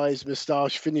dark eyes,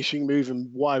 moustache, finishing move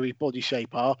and wiry body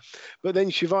shape are. But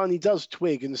then Shivani does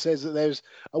twig and says that there's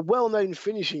a well-known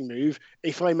finishing move,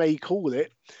 if I may call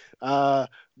it, the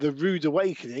Rude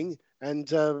Awakening, and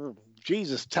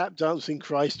Jesus, tap dancing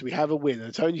Christ, we have a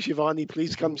winner. Tony Schiavone,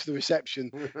 please come to the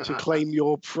reception to claim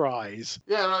your prize.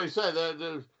 Yeah, like you say,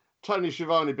 the Tony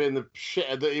Schiavone being the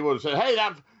shitter that he was, say, hey,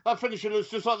 that finisher looks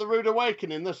just like the Rude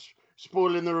Awakening. That's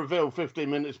spoiling the reveal 15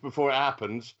 minutes before it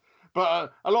happens.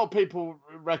 But a lot of people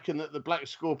reckon that the Black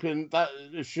Scorpion, that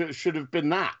should have been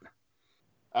that.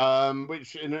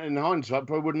 Which, in hindsight,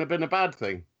 probably wouldn't have been a bad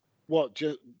thing. What,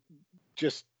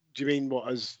 just do you mean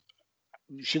what, as...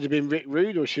 Should have been Rick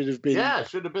Rude, or should have been? Yeah,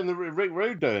 should have been the Rick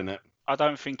Rude doing it. I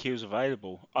don't think he was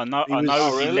available. I know he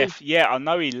really? left. Yeah, I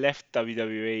know he left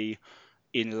WWE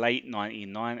in late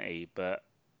 1990. But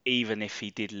even if he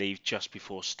did leave just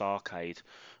before Starrcade,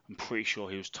 I'm pretty sure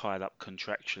he was tied up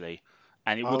contractually,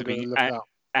 and it would have been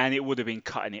and it would have been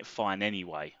cutting it fine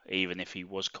anyway, even if he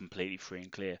was completely free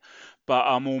and clear. But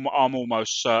I'm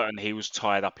almost certain he was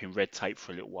tied up in red tape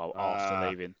for a little while after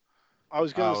leaving. I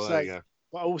was going to say.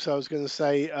 But also, I was going to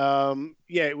say,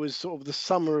 it was sort of the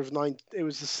summer of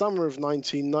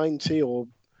 1990 or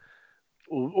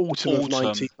autumn of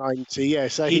 1990. Yeah,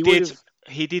 so he did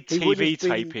TV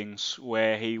tapings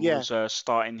where he was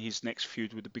starting his next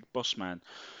feud with the Big Boss Man.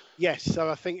 Yes, so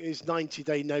I think his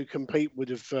 90-day no compete would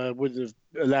have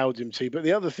allowed him to. But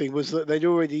the other thing was that they'd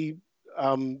already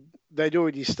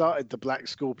started the Black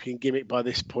Scorpion gimmick by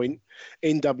this point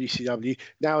in WCW.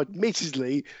 Now,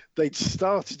 admittedly, they'd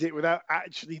started it without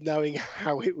actually knowing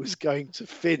how it was going to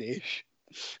finish.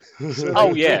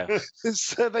 So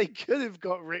they could have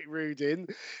got Rick Rude in,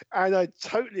 and I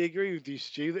totally agree with you,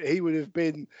 Stu, that he would have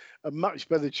been a much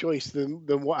better choice than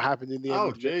what happened in the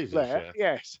end. Jesus, yeah.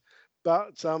 Yes,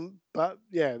 but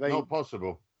yeah, not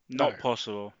possible. Not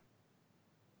possible.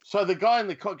 So the guy in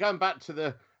the going back to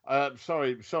the.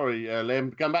 Sorry,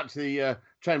 Liam. Going back to the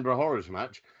Chamber of Horrors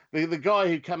match, the guy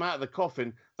who came out of the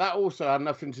coffin, that also had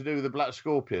nothing to do with the Black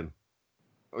Scorpion.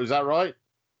 Is that right?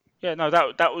 Yeah, no,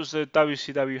 that was the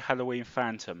WCW Halloween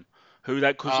Phantom, they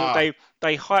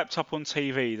hyped up on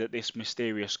TV that this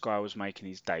mysterious guy was making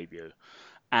his debut,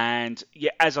 and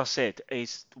yeah, as I said,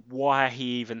 it's why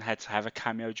he even had to have a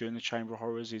cameo during the Chamber of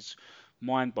Horrors is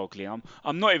mind-boggling.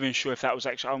 I'm not even sure if that was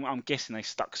actually. I'm guessing they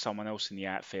stuck someone else in the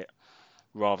outfit,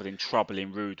 rather than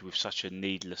troubling Rude with such a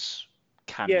needless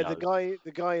cameo. Yeah, the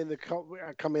guy in the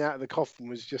coming out of the coffin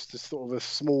was just a sort of a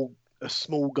small a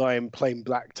small guy in plain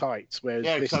black tights. Whereas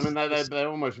Yeah, this, because I mean they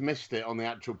almost missed it on the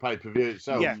actual pay-per-view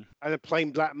itself. yeah, and a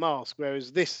plain black mask.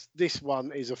 Whereas this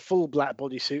one is a full black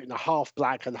bodysuit and a half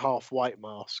black and half white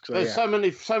mask. So, There's so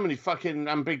many fucking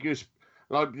ambiguous,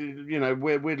 like, you know,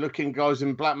 weird-looking guys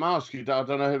in black masks. I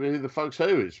don't know who the fuck's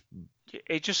who is.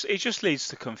 It just leads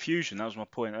to confusion. That was my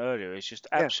point earlier. It's just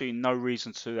absolutely no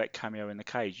reason to do that cameo in the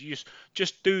cage. You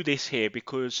just do this here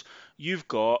because you've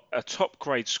got a top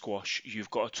grade squash, you've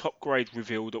got a top grade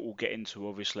reveal that we'll get into,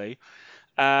 obviously,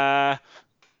 and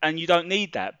you don't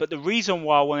need that. But the reason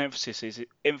why I want to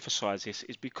emphasize this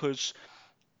is because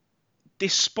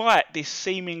despite this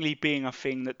seemingly being a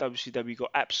thing that WCW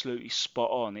got absolutely spot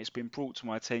on, it's been brought to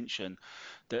my attention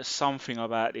that something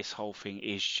about this whole thing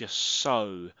is just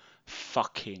so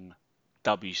fucking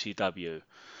WCW.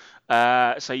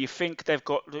 So you think they've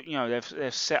got, you know,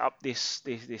 they've set up this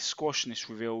squash and this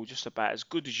reveal just about as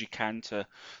good as you can to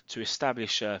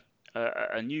establish a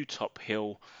new top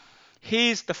heel.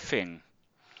 Here's the thing.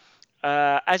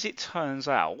 As it turns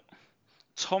out,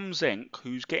 Tom Zenk,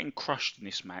 who's getting crushed in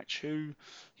this match, who,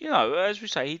 you know, as we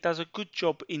say, he does a good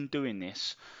job in doing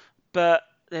this, but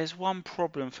there's one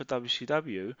problem for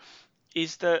WCW,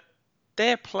 is that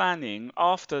they're planning,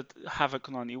 after Havoc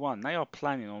 91, they are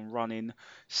planning on running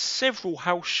several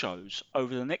house shows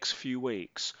over the next few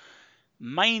weeks,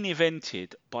 main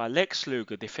evented by Lex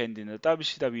Luger defending the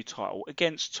WCW title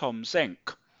against Tom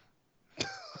Zenk.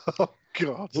 Oh,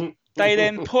 God. They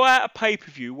then put out a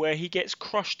pay-per-view where he gets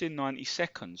crushed in 90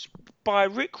 seconds. By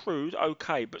Rick Rude,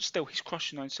 okay, but still, he's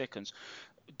crushed in 90 seconds.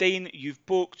 Dean, you've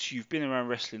booked, you've been around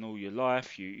wrestling all your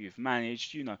life, you've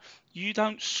managed, you know. You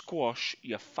don't squash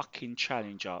your fucking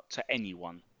challenger to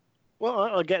anyone. Well,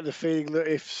 I get the feeling that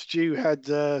if Stu had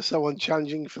someone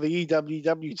challenging for the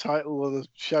EWW title on a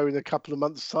show in a couple of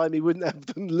months' time, he wouldn't have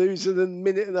them losing in a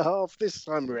minute and a half this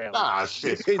time around. Ah,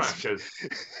 shit,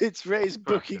 it's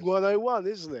booking 101,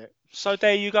 isn't it? So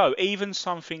there you go. Even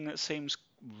something that seems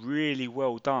really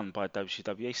well done by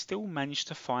WCW, they still managed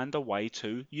to find a way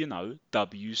to, you know,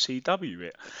 WCW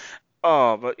it.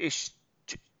 Oh, but it's...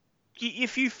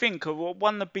 If you think of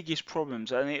one of the biggest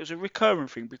problems, and it was a recurring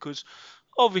thing, because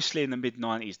obviously in the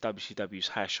mid-90s, WCW's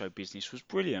house show business was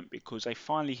brilliant because they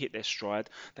finally hit their stride.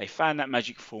 They found that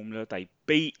magic formula. They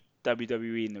beat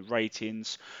WWE in the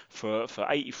ratings for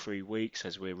 83 weeks,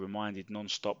 as we're reminded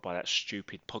non-stop by that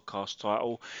stupid podcast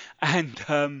title.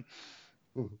 And,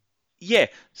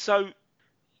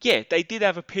 they did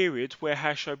have a period where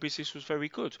house show business was very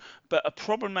good. But a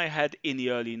problem they had in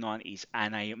the early 90s,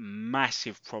 and a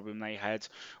massive problem they had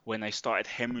when they started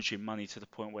hemorrhaging money to the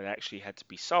point where they actually had to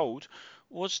be sold,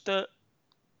 was that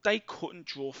they couldn't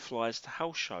draw flies to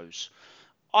house shows.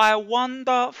 I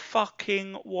wonder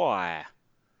fucking why.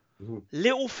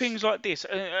 Little things like this,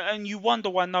 and you wonder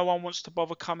why no one wants to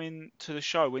bother coming to the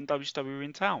show when WCW were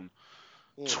in town.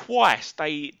 Twice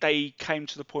they came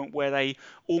to the point where they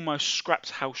almost scrapped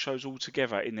house shows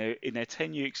altogether in their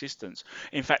 10-year existence.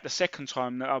 In fact, the second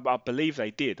time I believe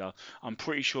they did, I'm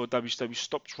pretty sure WCW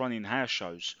stopped running house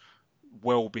shows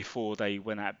well before they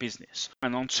went out of business.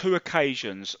 And on 2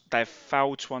 occasions, they've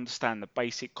failed to understand the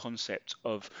basic concept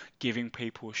of giving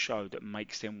people a show that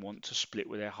makes them want to split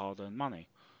with their hard-earned money.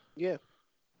 Yeah,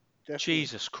 definitely.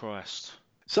 Jesus Christ.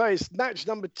 So it's match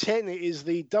number 10. It is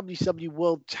the WCW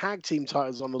World Tag Team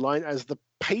titles on the line as the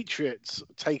Patriots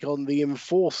take on the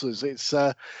Enforcers.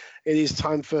 It is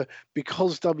time for,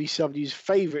 because WCW's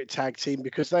favourite tag team,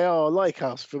 because they are like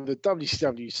us, from the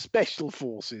WCW Special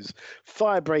Forces,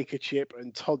 Firebreaker Chip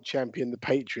and Todd Champion, the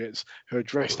Patriots, who are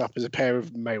dressed up as a pair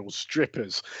of male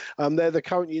strippers. They're the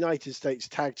current United States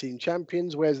Tag Team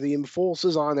Champions, whereas the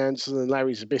Enforcers, Arn Anderson and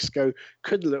Larry Zbyszko,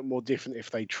 couldn't look more different if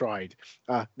they tried.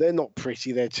 They're not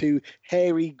pretty. They're 2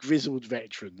 hairy, grizzled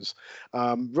veterans.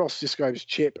 Ross describes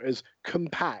Chip as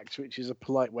compact, which is a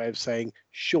polite way of saying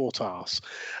short ass.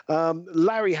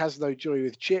 Larry has no joy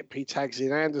with Chip. He tags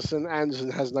in Anderson.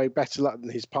 Anderson has no better luck than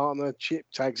his partner. Chip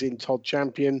tags in Todd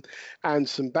Champion.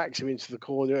 Anderson backs him into the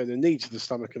corner, and a knee to the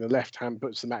stomach and the left hand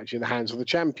puts the match in the hands of the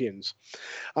champions.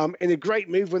 In a great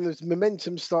move, when the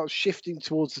momentum starts shifting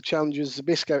towards the challengers,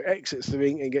 Zbyszko exits the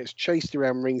ring and gets chased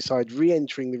around ringside,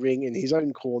 re-entering the ring in his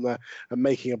own corner and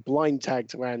making a blind tag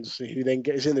to Anderson, who then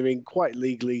gets in the ring quite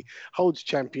legally, holds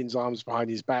Champion's arms behind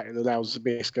his back and allows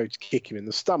Zbyszko to kick him in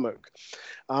the stomach.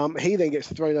 He then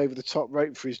gets thrown over the top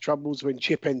rope for his troubles when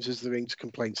Chip enters the ring to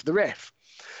complain to the ref.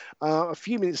 A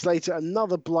few minutes later,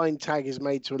 another blind tag is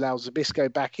made to allow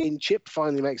Zbyszko back in. Chip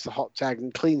finally makes the hot tag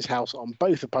and cleans house on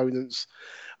both opponents.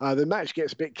 The match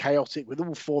gets a bit chaotic with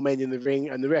all 4 men in the ring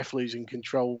and the ref losing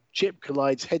control. Chip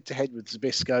collides head-to-head with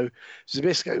Zbyszko.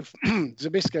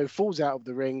 Zbyszko falls out of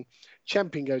the ring.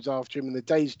 Champion goes after him, and the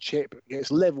dazed Chip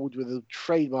gets leveled with a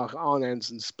trademark Arn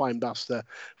Anderson spinebuster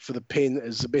for the pin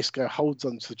as Zbyszko holds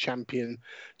onto the champion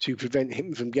to prevent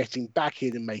him from getting back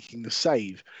in and making the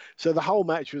save. So the whole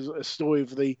match was a story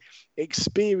of the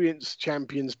experienced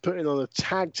champions putting on a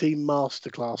tag team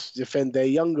masterclass to defend their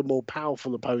younger, more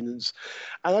powerful opponents.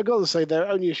 And I've got to say, they're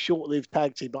only a short-lived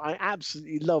tag team, but I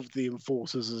absolutely loved the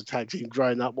Enforcers as a tag team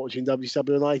growing up watching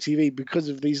WCW on ITV because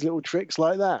of these little tricks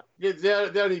like that. Yeah,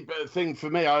 the only thing for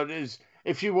me is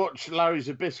if you watch Larry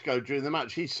Zbyszko during the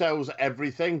match, he sells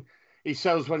everything. He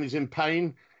sells when he's in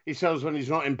pain. He sells when he's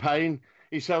not in pain.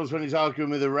 He sells when he's arguing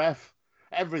with the ref.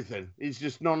 Everything. He's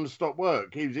just non-stop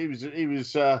work. He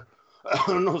was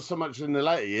not so much in the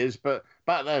later years, but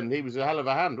back then he was a hell of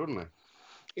a hand, wasn't he?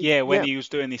 Yeah, when he was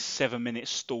doing this 7-minute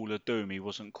stall of doom, he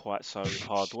wasn't quite so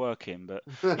hard working. But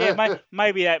yeah,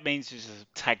 maybe that means it's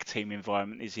a tag team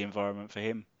environment is the environment for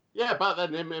him. Yeah, back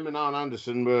then him and Arn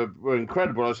Anderson were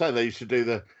incredible. I say they used to do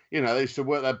they used to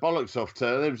work their bollocks off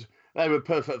to. They were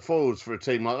perfect foils for a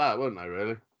team like that, weren't they?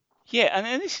 Really? Yeah,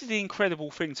 and this is the incredible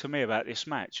thing to me about this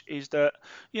match is that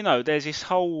there's this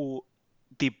whole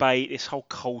debate, this whole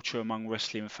culture among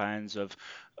wrestling fans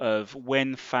of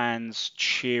when fans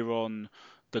cheer on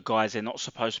the guys they're not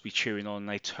supposed to be cheering on,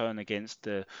 they turn against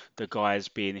the guys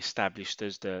being established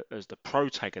as the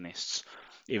protagonists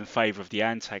in favour of the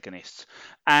antagonists,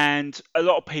 and a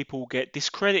lot of people get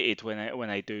discredited when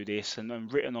they do this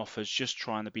and written off as just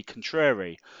trying to be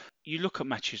contrary. You look at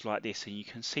matches like this and you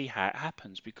can see how it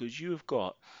happens because you have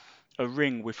got a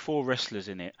ring with 4 wrestlers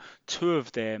in it. 2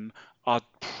 of them are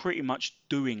pretty much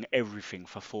doing everything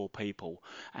for 4 people,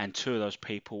 and 2 of those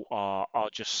people are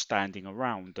just standing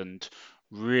around and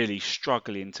really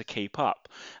struggling to keep up.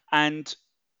 And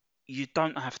you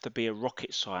don't have to be a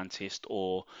rocket scientist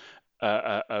or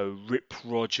a Rip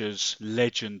Rogers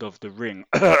legend of the ring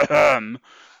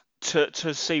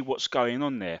to see what's going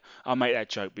on there. I make that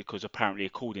joke because apparently,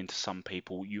 according to some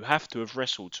people, you have to have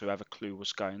wrestled to have a clue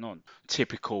what's going on.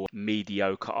 Typical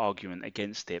mediocre argument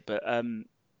against it. But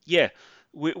yeah,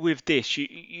 with this,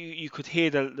 you could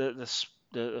hear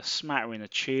the smattering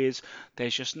of cheers.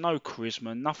 There's just no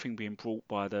charisma, nothing being brought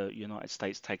by the United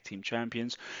States Tag Team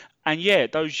Champions. And yeah,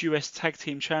 those US Tag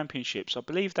Team Championships, I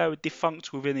believe they were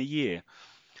defunct within a year.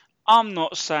 I'm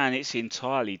not saying it's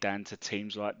entirely down to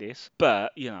teams like this,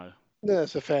 but No,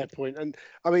 that's a fair point. And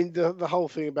I mean, the whole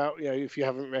thing about, if you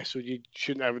haven't wrestled, you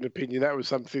shouldn't have an opinion. That was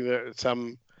something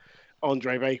that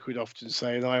Andre Baker would often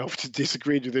say, and I often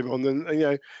disagreed with him on.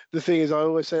 And the thing is, I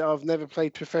always say I've never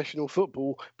played professional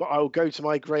football, but I will go to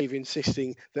my grave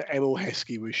insisting that Emil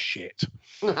Heskey was shit.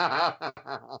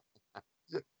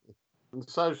 And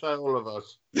so say all of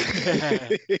us.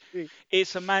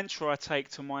 It's a mantra I take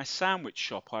to my sandwich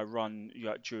shop I run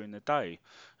during the day.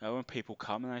 When people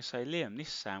come and they say, Liam, this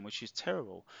sandwich is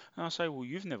terrible. And I say, well,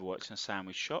 you've never worked in a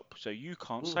sandwich shop, so you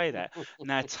can't say that.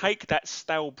 Now take that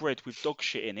stale bread with dog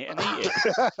shit in it and eat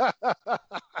it.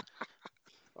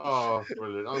 Oh,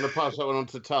 brilliant. I'm going to pass that one on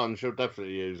to Tan. She'll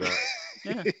definitely use that.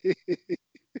 Yeah.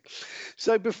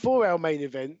 So before our main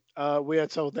event, we are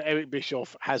told that Eric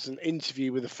Bischoff has an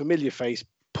interview with a familiar face,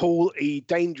 Paul E.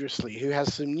 Dangerously, who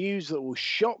has some news that will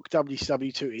shock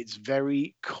WCW to its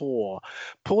very core.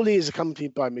 Paul E. is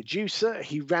accompanied by Medusa.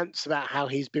 He rants about how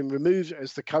he's been removed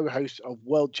as the co-host of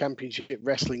World Championship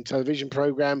Wrestling television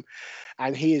program,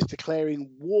 and he is declaring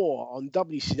war on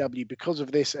WCW because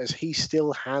of this, as he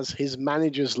still has his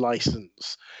manager's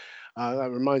license.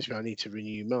 That reminds me, I need to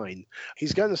renew mine.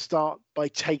 He's going to start by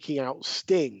taking out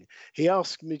Sting. He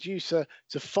asked Medusa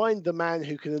to find the man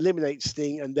who can eliminate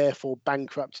Sting and therefore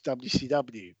bankrupt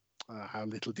WCW. How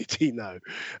little did he know?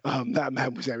 That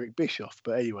man was Eric Bischoff.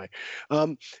 But anyway,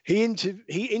 he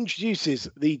introduces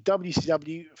the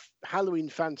WCW Halloween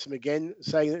Phantom again,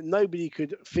 saying that nobody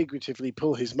could figuratively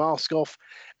pull his mask off,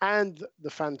 and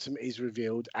the Phantom is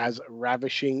revealed as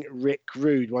Ravishing Rick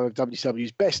Rude, one of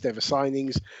WCW's best ever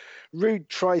signings. Rude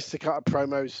tries to cut a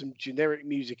promo. Some generic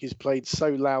music is played so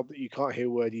loud that you can't hear a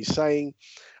word he's saying.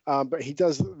 But he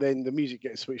does, then the music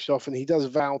gets switched off, and he does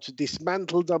vow to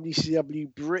dismantle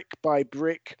WCW brick by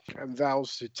brick and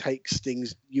vows to take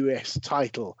Sting's US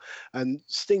title. And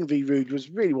Sting v Rude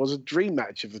was a dream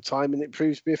match of the time, and it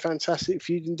proves to be a fantastic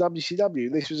feud in WCW.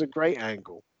 And this was a great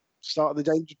angle. Start of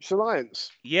the Dangerous Alliance.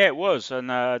 Yeah, it was. And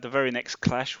the very next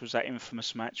clash was that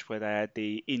infamous match where they had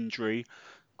the injury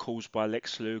caused by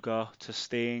Lex Luger to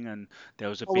Sting, and there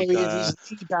was a big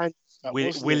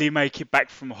will he make it back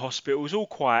from hospital? It was all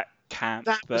quite camp.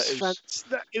 That but was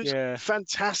it was yeah. a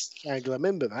fantastic angle. I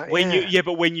remember that.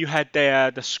 But when you had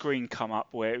the screen come up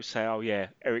where it would say, "Oh yeah,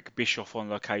 Eric Bischoff on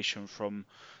location from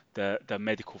the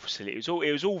medical facility,"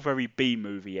 it was all very B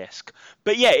movie esque.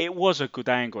 But yeah, it was a good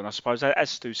angle, and I suppose as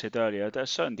Stu said earlier, a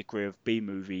certain degree of B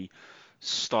movie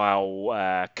style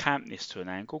campness to an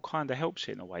angle kind of helps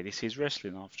it in a way. This is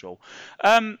wrestling after all.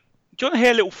 Do you want to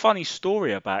hear a little funny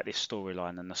story about this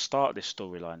storyline and the start of this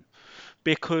storyline?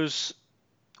 Because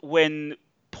when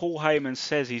Paul Heyman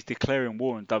says he's declaring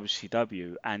war on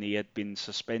WCW and he had been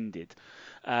suspended,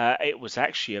 it was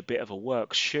actually a bit of a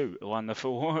work shoot, a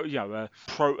wonderful, a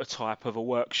prototype of a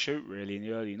work shoot really in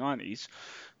the early 90s,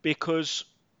 because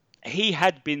he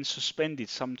had been suspended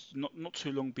not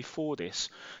too long before this.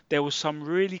 There was some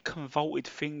really convoluted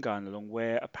thing going along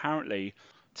where apparently,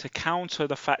 to counter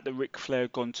the fact that Ric Flair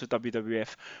had gone to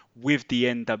WWF with the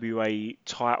NWA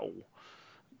title,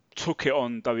 took it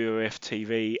on WWF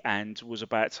TV and was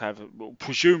about to have,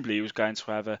 presumably he was going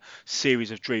to have a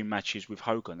series of dream matches with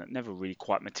Hogan that never really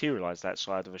quite materialised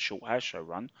outside of a short house show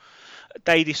run.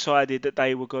 They decided that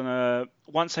they were going to,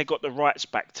 once they got the rights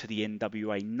back to the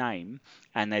NWA name,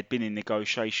 and they'd been in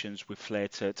negotiations with Flair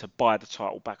to buy the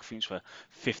title back, I think it was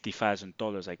for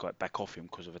 $50,000, they got it back off him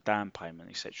because of a down payment,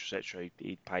 etc.,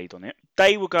 he'd paid on it.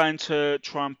 They were going to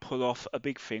try and pull off a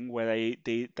big thing where they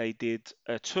did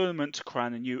a tournament to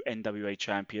crown a new NWA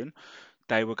champion.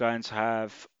 They were going to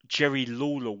have Jerry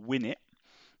Lawler win it,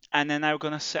 and then they were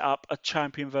going to set up a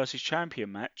champion versus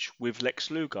champion match with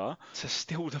Lex Luger to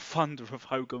steal the thunder of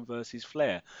Hogan versus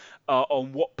Flair.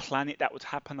 On what planet that would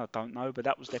happen, I don't know, but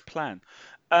that was their plan.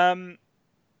 Then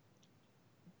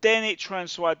it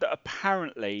transpired that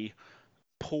apparently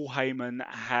Paul Heyman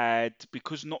had,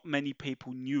 because not many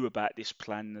people knew about this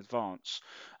plan in advance,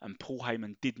 and Paul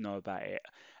Heyman did know about it,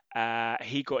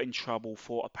 he got in trouble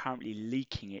for apparently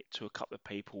leaking it to a couple of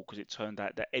people because it turned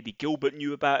out that Eddie Gilbert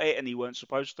knew about it and he weren't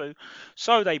supposed to.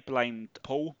 So they blamed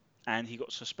Paul and he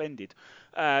got suspended.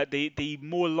 The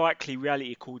more likely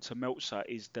reality, according to Meltzer,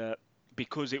 is that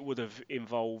because it would have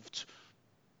involved,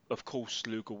 of course,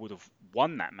 Luger would have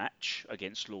won that match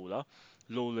against Lawler.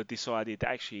 Lawler decided that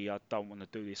actually I don't want to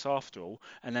do this after all,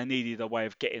 and they needed a way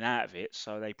of getting out of it,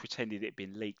 so they pretended it'd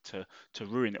been leaked to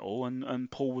ruin it all,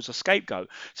 and Paul was a scapegoat.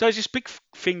 So there's this big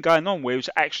thing going on where he was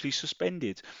actually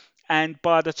suspended. And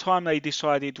by the time they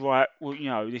decided, right,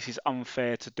 well, this is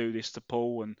unfair to do this to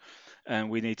Paul, and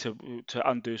we need to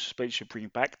undo suspension, bring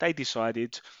him back, they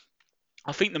decided,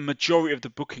 I think the majority of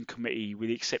the booking committee, with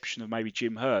the exception of maybe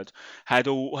Jim Herd, had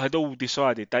all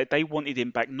decided they wanted him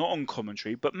back, not on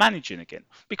commentary but managing again,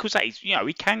 because that is,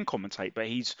 he can commentate, but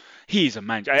he is a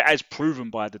manager, as proven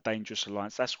by the Dangerous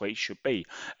Alliance. That's where he should be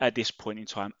at this point in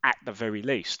time, at the very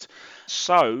least.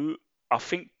 So I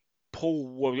think Paul,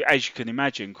 well, as you can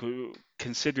imagine,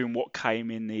 considering what came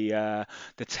in the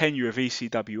tenure of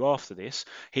ECW after this,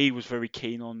 he was very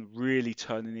keen on really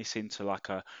turning this into like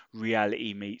a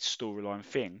reality meets storyline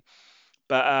thing.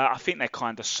 But I think they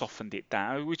kind of softened it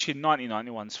down, which in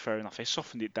 1991 is fair enough. They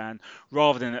softened it down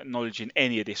rather than acknowledging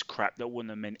any of this crap that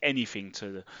wouldn't have meant anything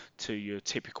to your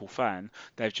typical fan.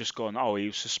 They've just gone, oh, he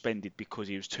was suspended because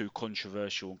he was too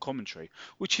controversial on commentary,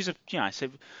 which is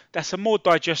that's a more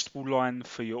digestible line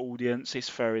for your audience. It's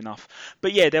fair enough.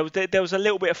 But yeah, there was a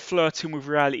little bit of flirting with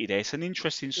reality there. It's an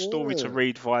interesting story to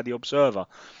read via the Observer,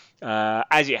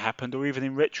 as it happened, or even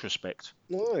in retrospect.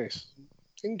 Nice.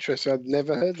 Interesting. I'd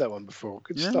never heard that one before.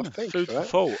 Good stuff. Thanks for that.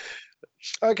 Thought.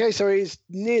 Okay, so it's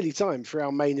nearly time for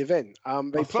our main event. I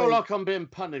feel like I'm being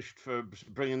punished for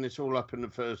bringing this all up in the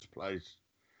first place.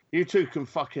 You two can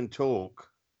fucking talk.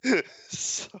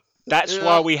 That's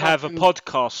why we have a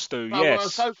podcast, Stu.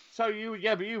 Yes. But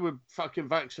you were fucking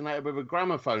vaccinated with a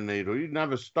gramophone needle. You'd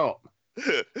never stop.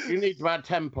 You need about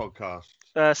 10 podcasts.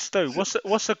 Stu,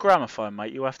 what's a gramophone,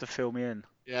 mate? You have to fill me in.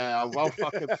 Yeah, I'll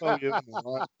fucking fill you in,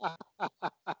 right?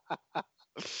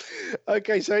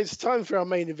 Okay, so it's time for our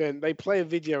main event. They play a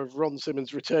video of Ron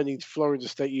Simmons returning to Florida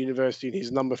State University in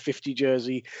his number 50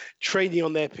 jersey, training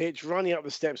on their pitch, running up the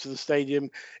steps of the stadium.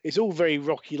 It's all very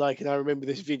Rocky-like, and I remember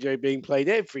this video being played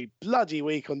every bloody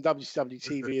week on WCW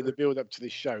TV in the build-up to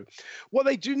this show. What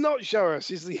they do not show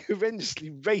us is the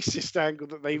horrendously racist angle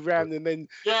that they ran and then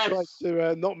tried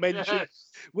to not mention,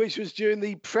 which was during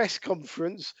the press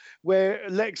conference where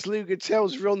Lex Luger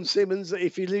tells Ron Simmons that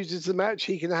if he loses the match,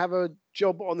 he can have a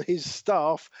job on his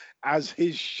staff as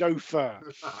his chauffeur,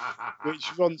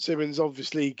 which Ron Simmons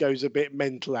obviously goes a bit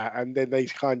mental at, and then they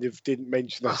kind of didn't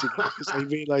mention that again because they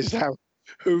realised how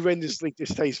horrendously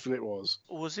distasteful it was.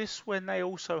 Was this when they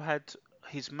also had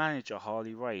his manager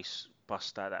Harley Race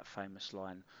bust out that famous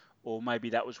line, or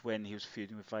maybe that was when he was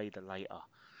feuding with Vader later?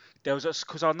 There was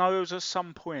because I know it was at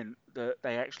some point that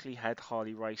they actually had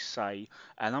Harley Race say,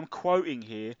 and I'm quoting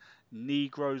here,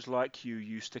 "Negroes like you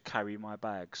used to carry my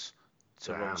bags."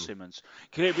 To Ron Damn. Simmons.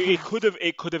 It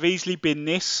could have easily been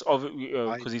this of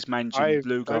because he's managing I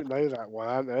Luger. don't know that one.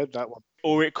 I haven't heard that one.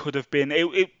 Or it could have been.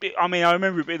 I mean, I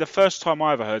remember the first time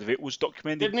I ever heard of it was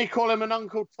documented. Didn't he call him an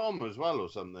Uncle Tom as well or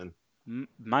something?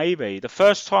 Maybe the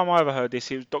first time I ever heard this,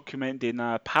 it was documented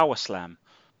in Power Slam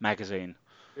magazine.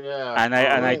 Yeah. And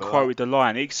they quoted the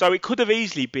line. So it could have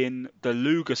easily been the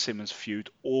Luger Simmons feud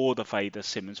or the Vader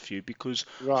Simmons feud because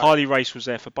Harley Race was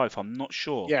there for both. I'm not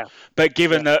sure. Yeah. But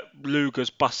given that Luger's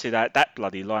busted out that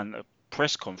bloody line at a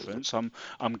press conference, I'm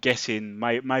guessing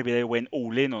maybe they went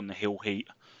all in on the heel heat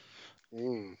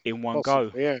in one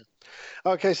go. Yeah.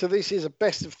 Okay, so this is a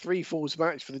best of 3 falls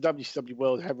match for the WCW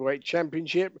World Heavyweight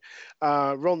Championship.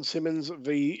 Ron Simmons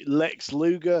v Lex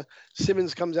Luger.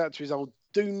 Simmons comes out to his old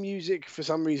Doom music. For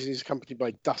some reason, he's accompanied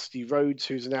by Dusty Rhodes,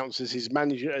 who's announced as his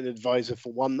manager and advisor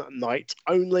for one night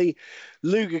only.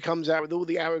 Luger comes out with all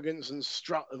the arrogance and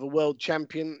strut of a world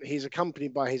champion. He's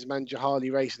accompanied by his manager, Harley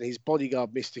Race, and his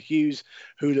bodyguard, Mr. Hughes,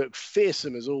 who look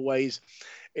fearsome as always.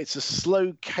 It's a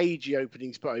slow, cagey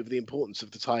opening spot over the importance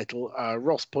of the title.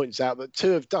 Ross points out that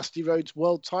 2 of Dusty Rhodes'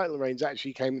 world title reigns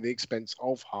actually came at the expense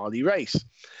of Harley Race.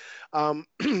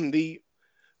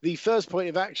 The first point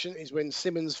of action is when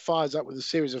Simmons fires up with a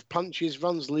series of punches,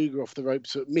 runs Luger off the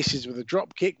ropes, but misses with a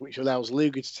drop kick, which allows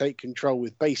Luger to take control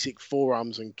with basic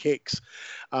forearms and kicks.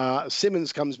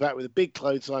 Simmons comes back with a big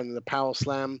clothesline and a power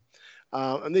slam.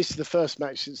 And this is the first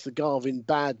match since the Garvin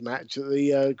Bad match that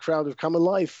the crowd have come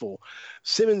alive for.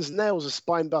 Simmons nails a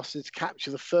spinebuster to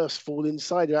capture the first fall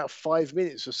inside about 5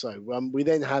 minutes or so. We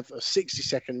then have a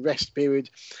 60-second rest period,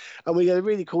 and we get a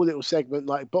really cool little segment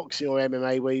like boxing or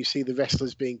MMA where you see the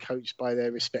wrestlers being coached by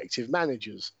their respective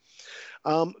managers.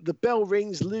 The bell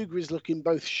rings. Luger is looking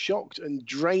both shocked and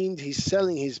drained. He's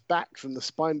selling his back from the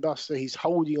spinebuster. He's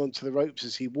holding onto the ropes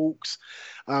as he walks.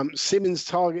 Simmons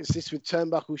targets this with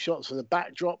turnbuckle shots on the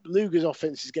backdrop. Luger's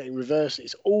offense is getting reversed.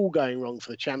 It's all going wrong for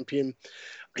the champion.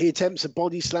 He attempts a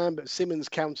body slam, but Simmons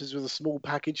counters with a small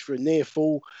package for a near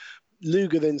fall.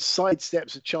 Luger then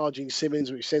sidesteps a charging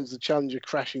Simmons, which sends the challenger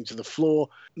crashing to the floor.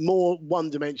 More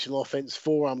one-dimensional offense,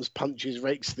 forearms, punches,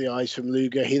 rakes the eyes from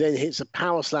Luger. He then hits a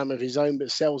power slam of his own,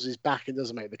 but sells his back and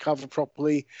doesn't make the cover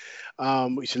properly,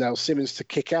 which allows Simmons to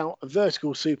kick out. A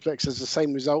vertical suplex has the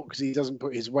same result because he doesn't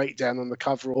put his weight down on the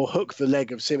cover or hook the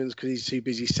leg of Simmons because he's too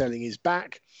busy selling his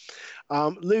back.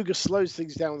 Luger slows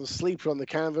things down with a sleeper on the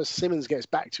canvas. Simmons gets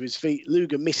back to his feet.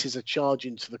 Luger misses a charge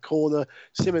into the corner.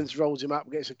 Simmons rolls him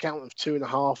up, gets a count of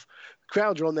 2.5. The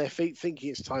crowd are on their feet thinking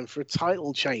it's time for a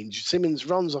title change. Simmons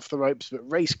runs off the ropes,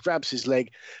 but Race grabs his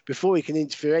leg. Before he can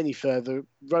interfere any further,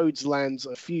 Rhodes lands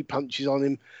a few punches on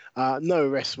him. No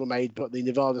arrests were made, but the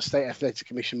Nevada State Athletic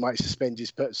Commission might suspend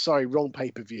his... wrong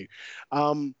pay-per-view.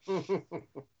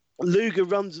 Luger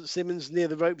runs at Simmons near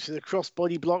the ropes in a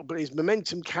cross-body block, but his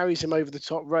momentum carries him over the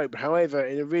top rope. However,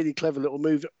 in a really clever little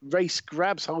move, Race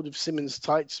grabs hold of Simmons'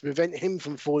 tights to prevent him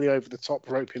from falling over the top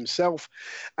rope himself.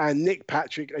 And Nick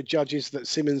Patrick adjudges that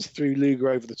Simmons threw Luger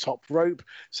over the top rope,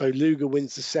 so Luger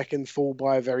wins the second fall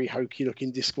by a very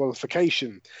hokey-looking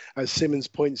disqualification. As Simmons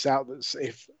points out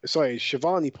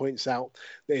Shivani points out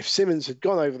that if Simmons had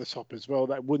gone over the top as well,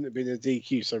 that wouldn't have been a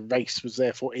DQ, so Race was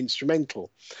therefore instrumental.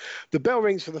 The bell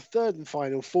rings for the third and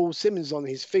final fall. Simmons on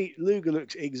his feet. Luger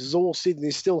looks exhausted and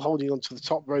is still holding onto the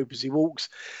top rope as he walks.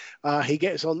 He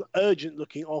gets on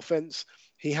urgent-looking offense.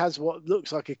 He has what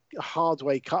looks like a hard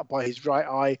way cut by his right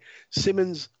eye.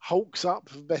 Simmons hulks up,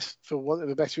 for want of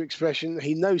a better expression.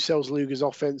 He no-sells Luger's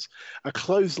offense. A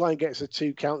clothesline gets a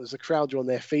 2 count as the crowd are on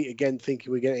their feet again,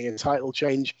 thinking we're getting a title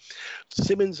change.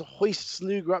 Simmons hoists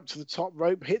Luger up to the top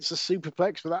rope, hits a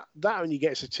superplex, but that only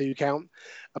gets a 2 count.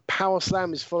 A power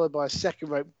slam is followed by a second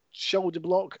rope shoulder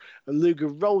block, and Luger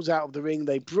rolls out of the ring.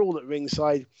 They brawl at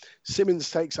ringside. Simmons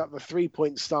takes up the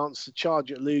 3-point stance to charge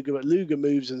at Luger, but Luger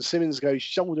moves and Simmons goes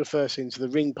shoulder first into the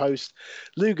ring post.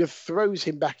 Luger throws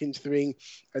him back into the ring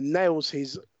and nails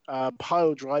his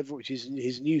pile driver, which is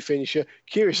his new finisher,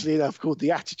 curiously enough called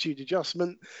the Attitude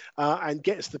Adjustment, and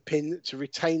gets the pin to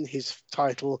retain his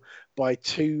title by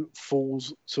 2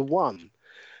 falls to 1.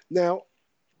 Now,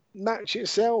 match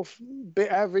itself,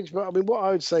 bit average, but I mean, what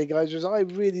I would say, guys, is I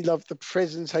really loved the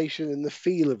presentation and the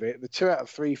feel of it. The 2 out of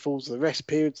 3 falls, the rest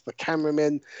periods, the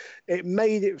cameramen, it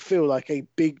made it feel like a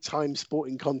big-time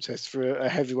sporting contest for a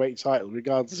heavyweight title,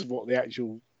 regardless of what the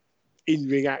actual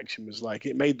in-ring action was like.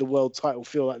 It made the world title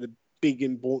feel like the big,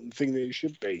 important thing that it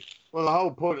should be. Well, the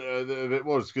whole point of it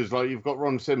was because, like, you've got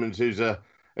Ron Simmons, who's a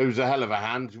hell of a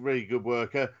hand, really good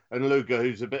worker, and Luger,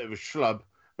 who's a bit of a schlub.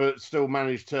 but still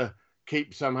managed to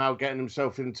keep somehow getting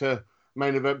himself into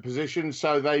main event position.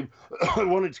 So they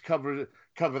wanted to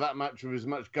cover that match with as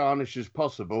much garnish as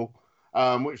possible,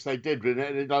 which they did.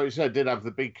 And like you said, did have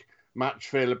the big match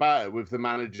feel about it with the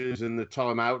managers and the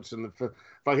timeouts and the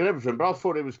fucking everything. But I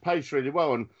thought it was paced really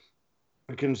well, and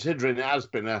considering it has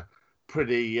been a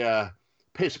pretty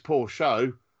piss poor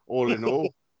show, all in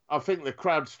all, I think the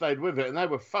crowd stayed with it and they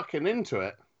were fucking into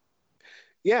it.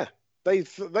 Yeah, they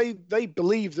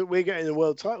believe that we're getting a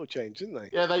world title change, didn't they?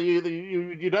 Yeah,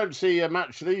 you don't see a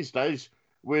match these days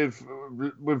with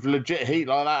legit heat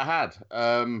like that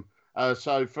had.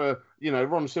 So for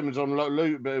Ron Simmons on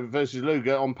versus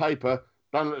Luger on paper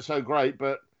don't look so great,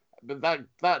 but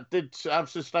that did have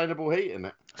sustainable heat in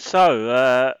it.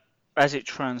 So as it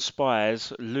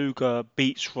transpires, Luger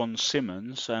beats Ron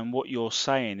Simmons, and what you're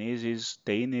saying is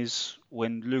Dean, is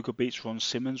when Luger beats Ron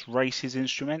Simmons, race is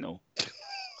instrumental.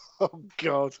 Oh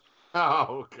God.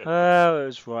 Oh, okay. Oh, it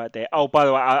was right there. Oh, by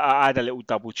the way, I had a little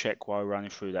double check while running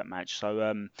through that match.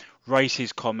 So,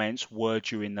 Race's comments were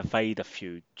during the Vader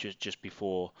feud, just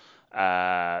before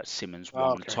Simmons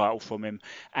won the title from him,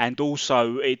 and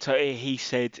also he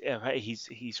said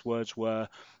his words were,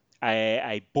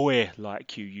 "A boy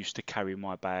like you used to carry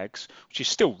my bags," which is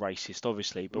still racist,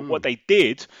 obviously. But what they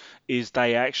did is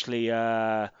they actually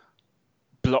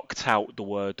blocked out the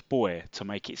word boy to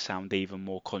make it sound even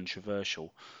more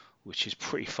controversial, which is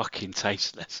pretty fucking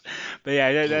tasteless. But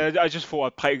yeah, I just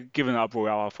thought given that I brought it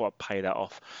up, I thought I'd pay that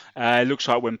off. It looks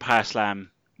like when Power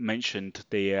Slam mentioned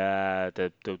the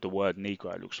word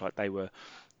Negro, it looks like they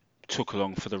took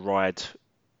along for the ride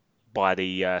by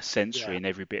the censoring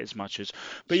every bit as much as.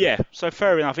 But yeah, so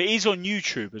fair enough. It is on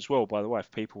YouTube as well, by the way,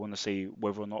 if people want to see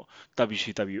whether or not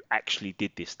WCW actually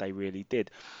did this. They really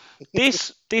did.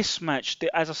 This match,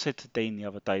 as I said to Dean the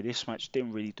other day, this match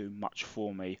didn't really do much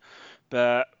for me,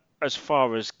 but as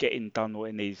far as getting done what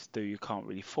it needs to do, you can't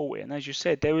really fault it. And as you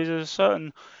said, there is a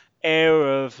certain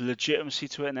air of legitimacy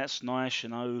to it, and that's nice.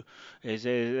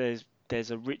 There's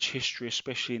a rich history,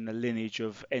 especially in the lineage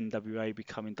of NWA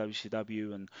becoming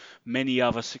WCW and many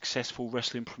other successful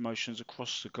wrestling promotions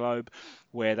across the globe,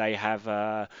 where they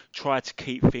have tried to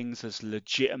keep things as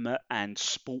legitimate and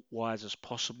sport-wise as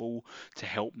possible to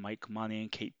help make money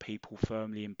and keep people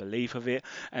firmly in belief of it.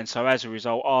 And so as a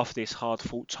result, after this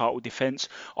hard-fought title defense,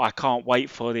 I can't wait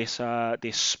for this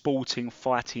sporting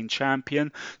fighting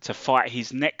champion to fight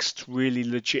his next really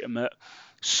legitimate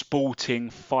sporting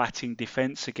fighting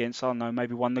defense against, I don't know,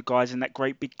 maybe one of the guys in that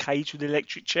great big cage with the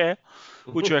electric chair.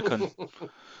 What do you reckon?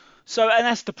 So, and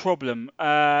that's the problem.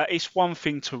 It's one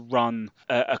thing to run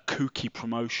a kooky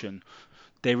promotion.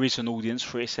 There is an audience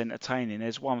for it, it's entertaining.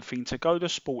 There's one thing to go the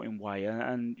sporting way,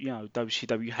 and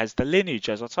WCW has the lineage,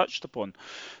 as I touched upon.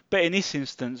 But in this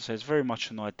instance, there's very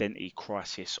much an identity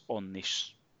crisis on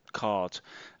this card.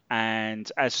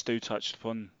 And as Stu touched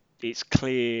upon, it's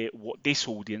clear what this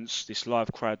audience, this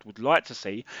live crowd, would like to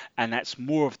see, and that's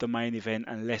more of the main event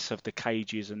and less of the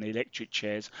cages and the electric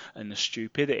chairs and the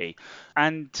stupidity.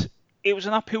 And it was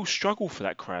an uphill struggle for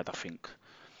that crowd, I think,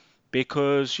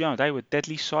 because they were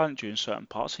deadly silent during certain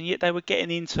parts, and yet they were getting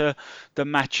into the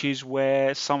matches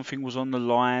where something was on the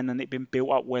line and it'd been built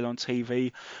up well on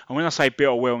TV. And when I say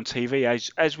built up well on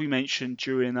TV, as we mentioned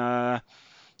during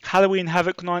Halloween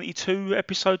Havoc 92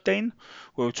 episode, Dean,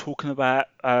 we were talking about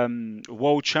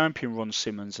world champion Ron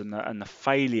Simmons and the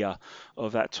failure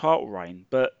of that title reign.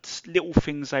 But little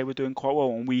things they were doing quite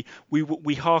well, and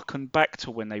we harkened back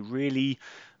to when they really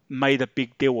made a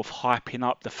big deal of hyping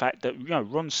up the fact that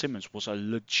Ron Simmons was a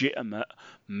legitimate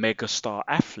megastar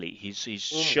athlete. His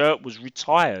shirt was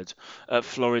retired at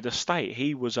Florida State.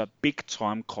 He was a big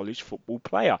time college football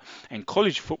player, and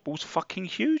college football's fucking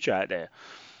huge out there.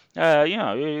 The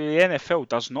NFL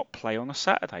does not play on a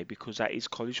Saturday because that is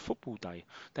college football day.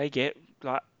 They get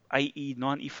like 80,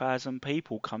 90,000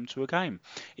 people come to a game.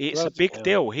 It's a big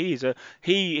deal.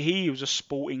 He was a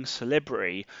sporting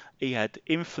celebrity. He had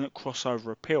infinite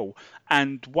crossover appeal.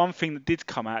 And one thing that did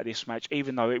come out of this match,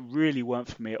 even though it really weren't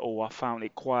for me at all, I found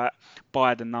it quite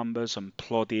by the numbers and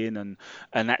plodding, and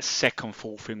that second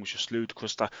fall thing was just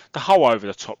ludicrous. The whole over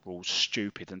the top rule is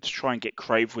stupid, and to try and get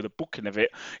creative with the booking of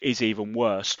it is even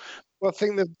worse. Well, I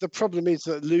think the problem is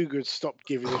that Luger had stopped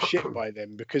giving a shit by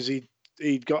then, because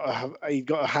he'd got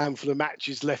a handful of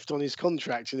matches left on his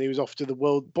contract, and he was off to the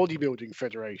World Bodybuilding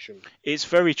Federation. It's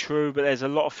very true, but there's a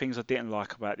lot of things I didn't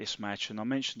like about this match, and I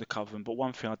mentioned a couple of them, but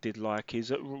one thing I did like is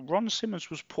that Ron Simmons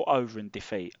was put over in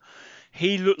defeat.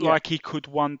 He looked Yeah. like he could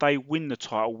one day win the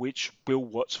title, which Bill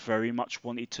Watts very much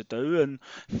wanted to do. And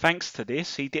thanks to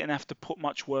this, he didn't have to put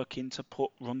much work in to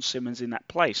put Ron Simmons in that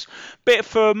place. But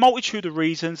for a multitude of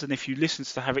reasons, and if you listen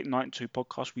to the Havoc 92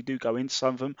 podcast, we do go into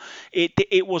some of them,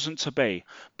 it wasn't to be.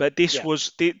 But this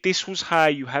was how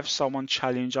you have someone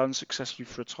challenge unsuccessfully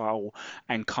for a title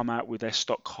and come out with their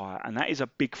stock higher. And that is a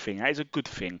big thing. That is a good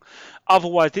thing.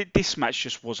 Otherwise, this match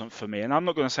just wasn't for me. And I'm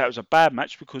not going to say it was a bad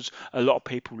match because a lot of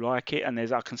people like it, and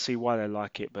I can see why they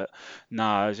like it. But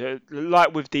no,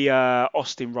 like with the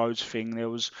Austin Rhodes thing, there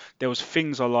was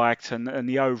things I liked, and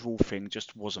the overall thing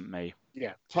just wasn't me.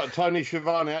 Yeah. Tony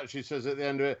Schiavone actually says at the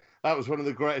end of it, that was one of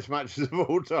the greatest matches of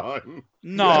all time.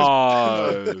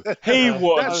 No, he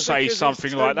wouldn't say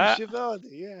something like that. Schiavone,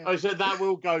 yeah. I said that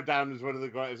will go down as one of the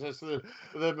greatest. That's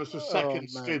the second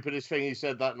stupidest thing he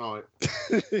said that night.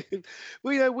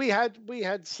 We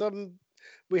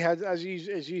had, as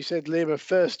you said, Liam, a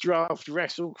first draft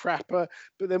wrestle crapper,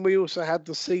 but then we also had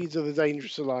the seeds of the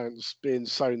Dangerous Alliance being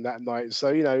sown that night.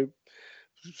 So,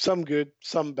 some good,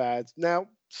 some bad. Now,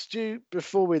 Stu,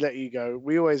 before we let you go,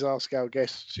 we always ask our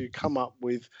guests to come up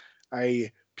with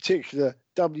a particular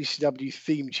WCW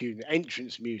theme tune,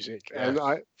 entrance music. Yes. And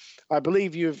I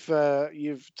believe you've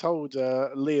told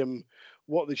Liam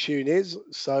what the tune is.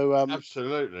 So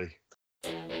absolutely.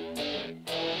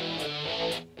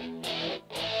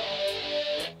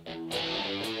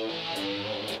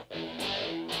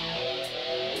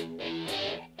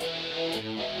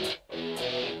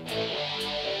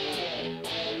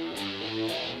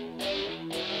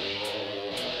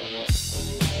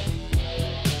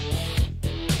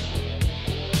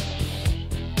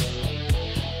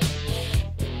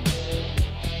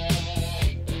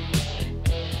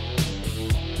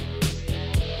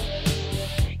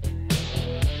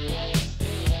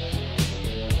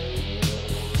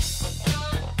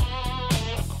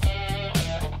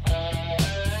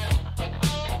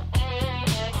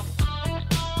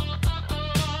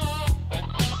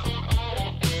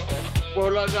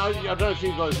 I don't know if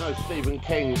you guys know Stephen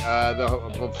King,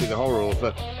 obviously the horror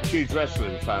author, huge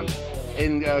wrestling fan.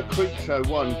 In Creepshow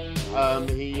 1,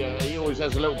 he always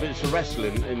has a little bit of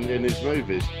wrestling in his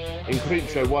movies. In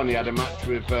Creepshow 1, he had a match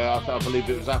with, I believe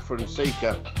it was Afra and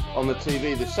Sika on the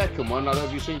TV. The second one, I don't know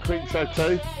if you've seen Creepshow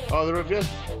 2, either of you?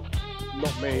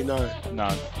 Not me, no.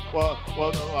 No. Well,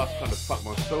 that's kind of fucked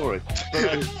my story.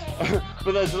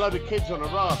 But there's a load of kids on a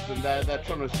raft, and they're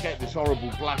trying to escape this horrible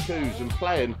black ooze, and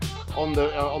playing on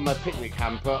their picnic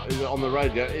hamper on the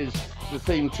radio is the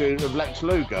theme tune of Lex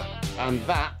Luger, and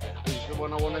that is the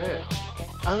one I want to hear.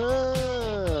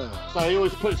 So he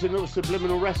always puts in little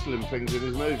subliminal wrestling things in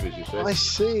his movies, you see. I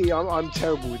see. I'm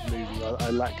terrible with movies. I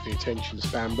lack the attention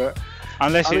span, but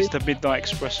unless it's the Midnight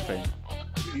Express thing.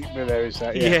 There is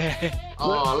that, yeah.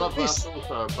 Oh, I love that. That's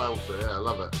also a belter. Yeah, I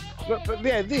love it. But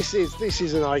yeah, this is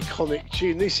an iconic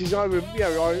tune. This is I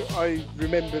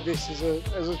remember this as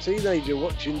a teenager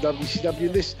watching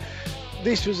WCW.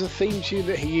 This was a theme tune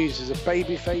that he used as a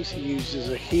babyface. He used as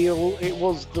a heel. It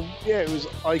was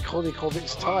iconic of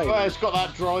its time. Well, it's got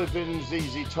that driving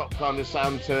ZZ Top kind of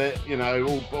sound to it. I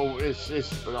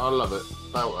love it.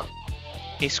 Belter.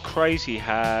 It's crazy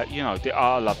how,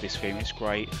 I love this theme, it's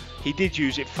great. He did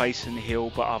use it facing the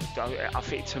hill, but I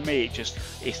think to me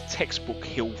it's textbook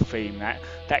hill theme, that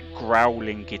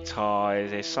growling guitar,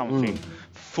 there's something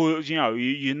full,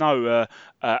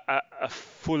 a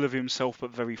full of himself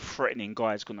but very threatening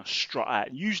guy is going to strut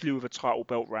out, usually with a title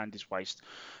belt around his waist.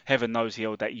 Heaven knows he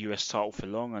held that US title for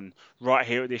long, and right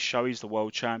here at this show he's the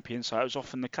world champion, so that was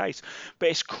often the case. But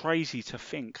it's crazy to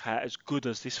think how, as good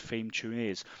as this theme tune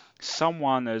is,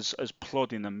 someone as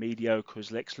plodding and mediocre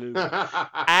as Lex Luger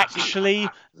actually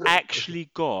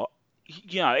got,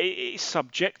 it's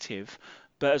subjective,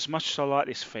 but as much as I like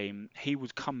this theme, he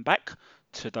would come back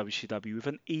to WCW with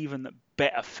an even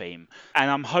better theme. And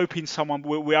I'm hoping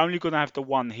we're only going to have the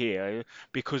one here,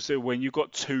 because when you've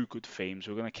got two good themes,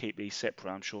 we're going to keep these separate.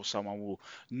 I'm sure someone will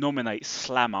nominate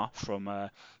Slammer from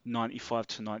 95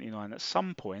 to 99 at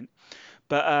some point.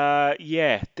 But he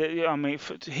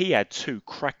had two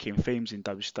cracking themes in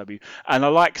WCW, and I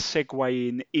like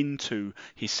segueing into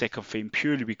his second theme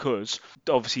purely because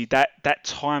obviously that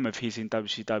time of his in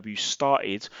WCW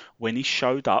started when he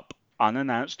showed up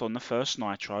unannounced on the first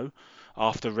Nitro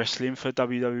after wrestling for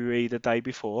WWE the day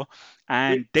before.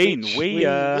 And Dean, we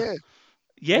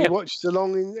watched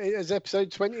along as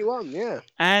episode 21, yeah.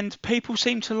 And people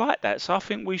seem to like that, so I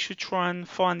think we should try and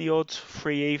find the odd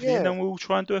free evening, and we'll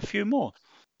try and do a few more.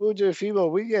 We'll do a few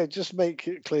more. Just make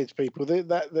it clear to people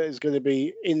that is going to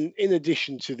be in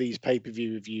addition to these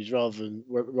pay-per-view reviews rather than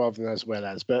as well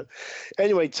as. But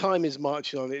anyway, time is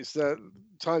marching on. It's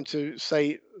time to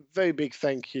say very big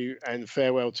thank you and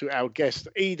farewell to our guest,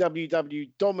 EWW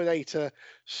Dominator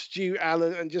Stu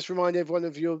Allen, and just remind everyone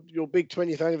of your big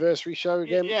 20th anniversary show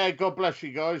again. Yeah, God bless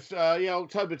you guys.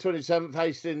 October 27th,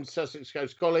 Hastings, Sussex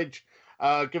Coast College.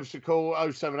 Give us a call,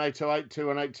 07808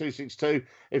 218 262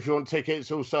 if you want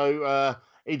tickets. Also,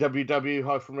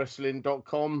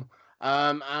 eww-wrestling.com.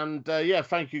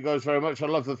 Thank you guys very much. I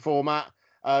love the format.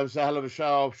 It's a hell of a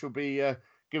show. I shall be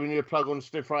giving you a plug on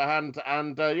Stiff Right Hand.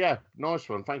 And nice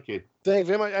one. Thank you. Thank you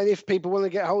very much. And if people want to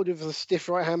get hold of the Stiff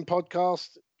Right Hand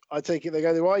podcast, I take it they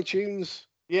go to iTunes.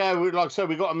 Yeah, like I said,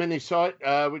 we've got a mini site,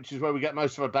 which is where we get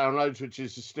most of our downloads, which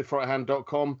is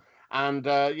stiffrighthand.com. And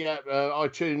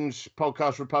iTunes,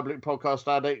 Podcast Republic, Podcast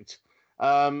Addict,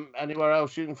 anywhere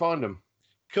else you can find them.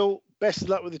 Cool. Best of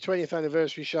luck with the 20th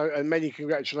anniversary show, and many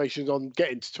congratulations on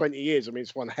getting to 20 years. I mean,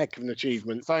 it's one heck of an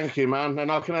achievement. Thank you, man.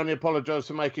 And I can only apologise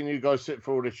for making you guys sit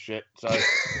for all this shit. So,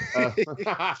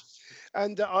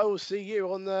 And I will see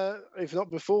you on if not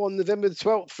before, on November the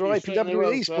 12th for IPW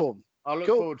in Eastbourne. I look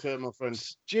forward to it, my friend.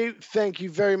 Stu, thank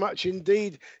you very much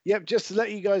indeed. Yep, just to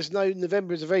let you guys know,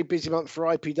 November is a very busy month for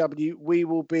IPW. We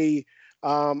will be,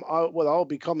 I'll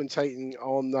be commentating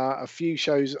on a few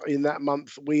shows in that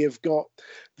month. We have got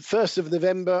the 1st of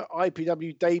November,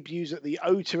 IPW debuts at the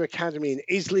O2 Academy in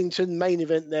Islington. Main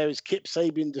event there is Kip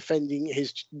Sabian defending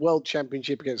his World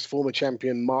Championship against former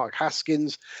champion Mark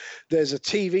Haskins. There's a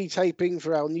TV taping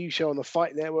for our new show on the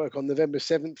Fight Network on November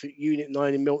 7th at Unit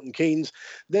 9 in Milton Keynes.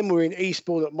 Then we're in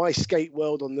Eastbourne at My Skate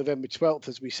World on November 12th,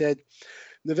 as we said.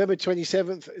 November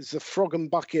 27th is the Frog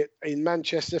and Bucket in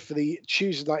Manchester for the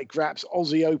Tuesday Night Graps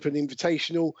Aussie Open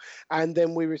Invitational. And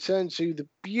then we return to the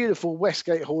beautiful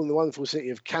Westgate Hall in the wonderful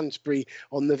city of Canterbury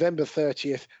on November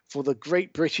 30th for the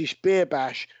Great British Beer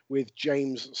Bash with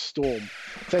James Storm.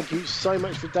 Thank you so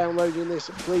much for downloading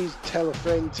this. Please tell a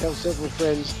friend, tell several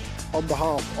friends. On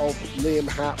behalf of Liam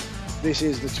Happ, this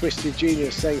is the Twisted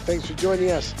Genius saying thanks for joining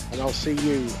us, and I'll see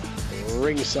you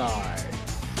ringside.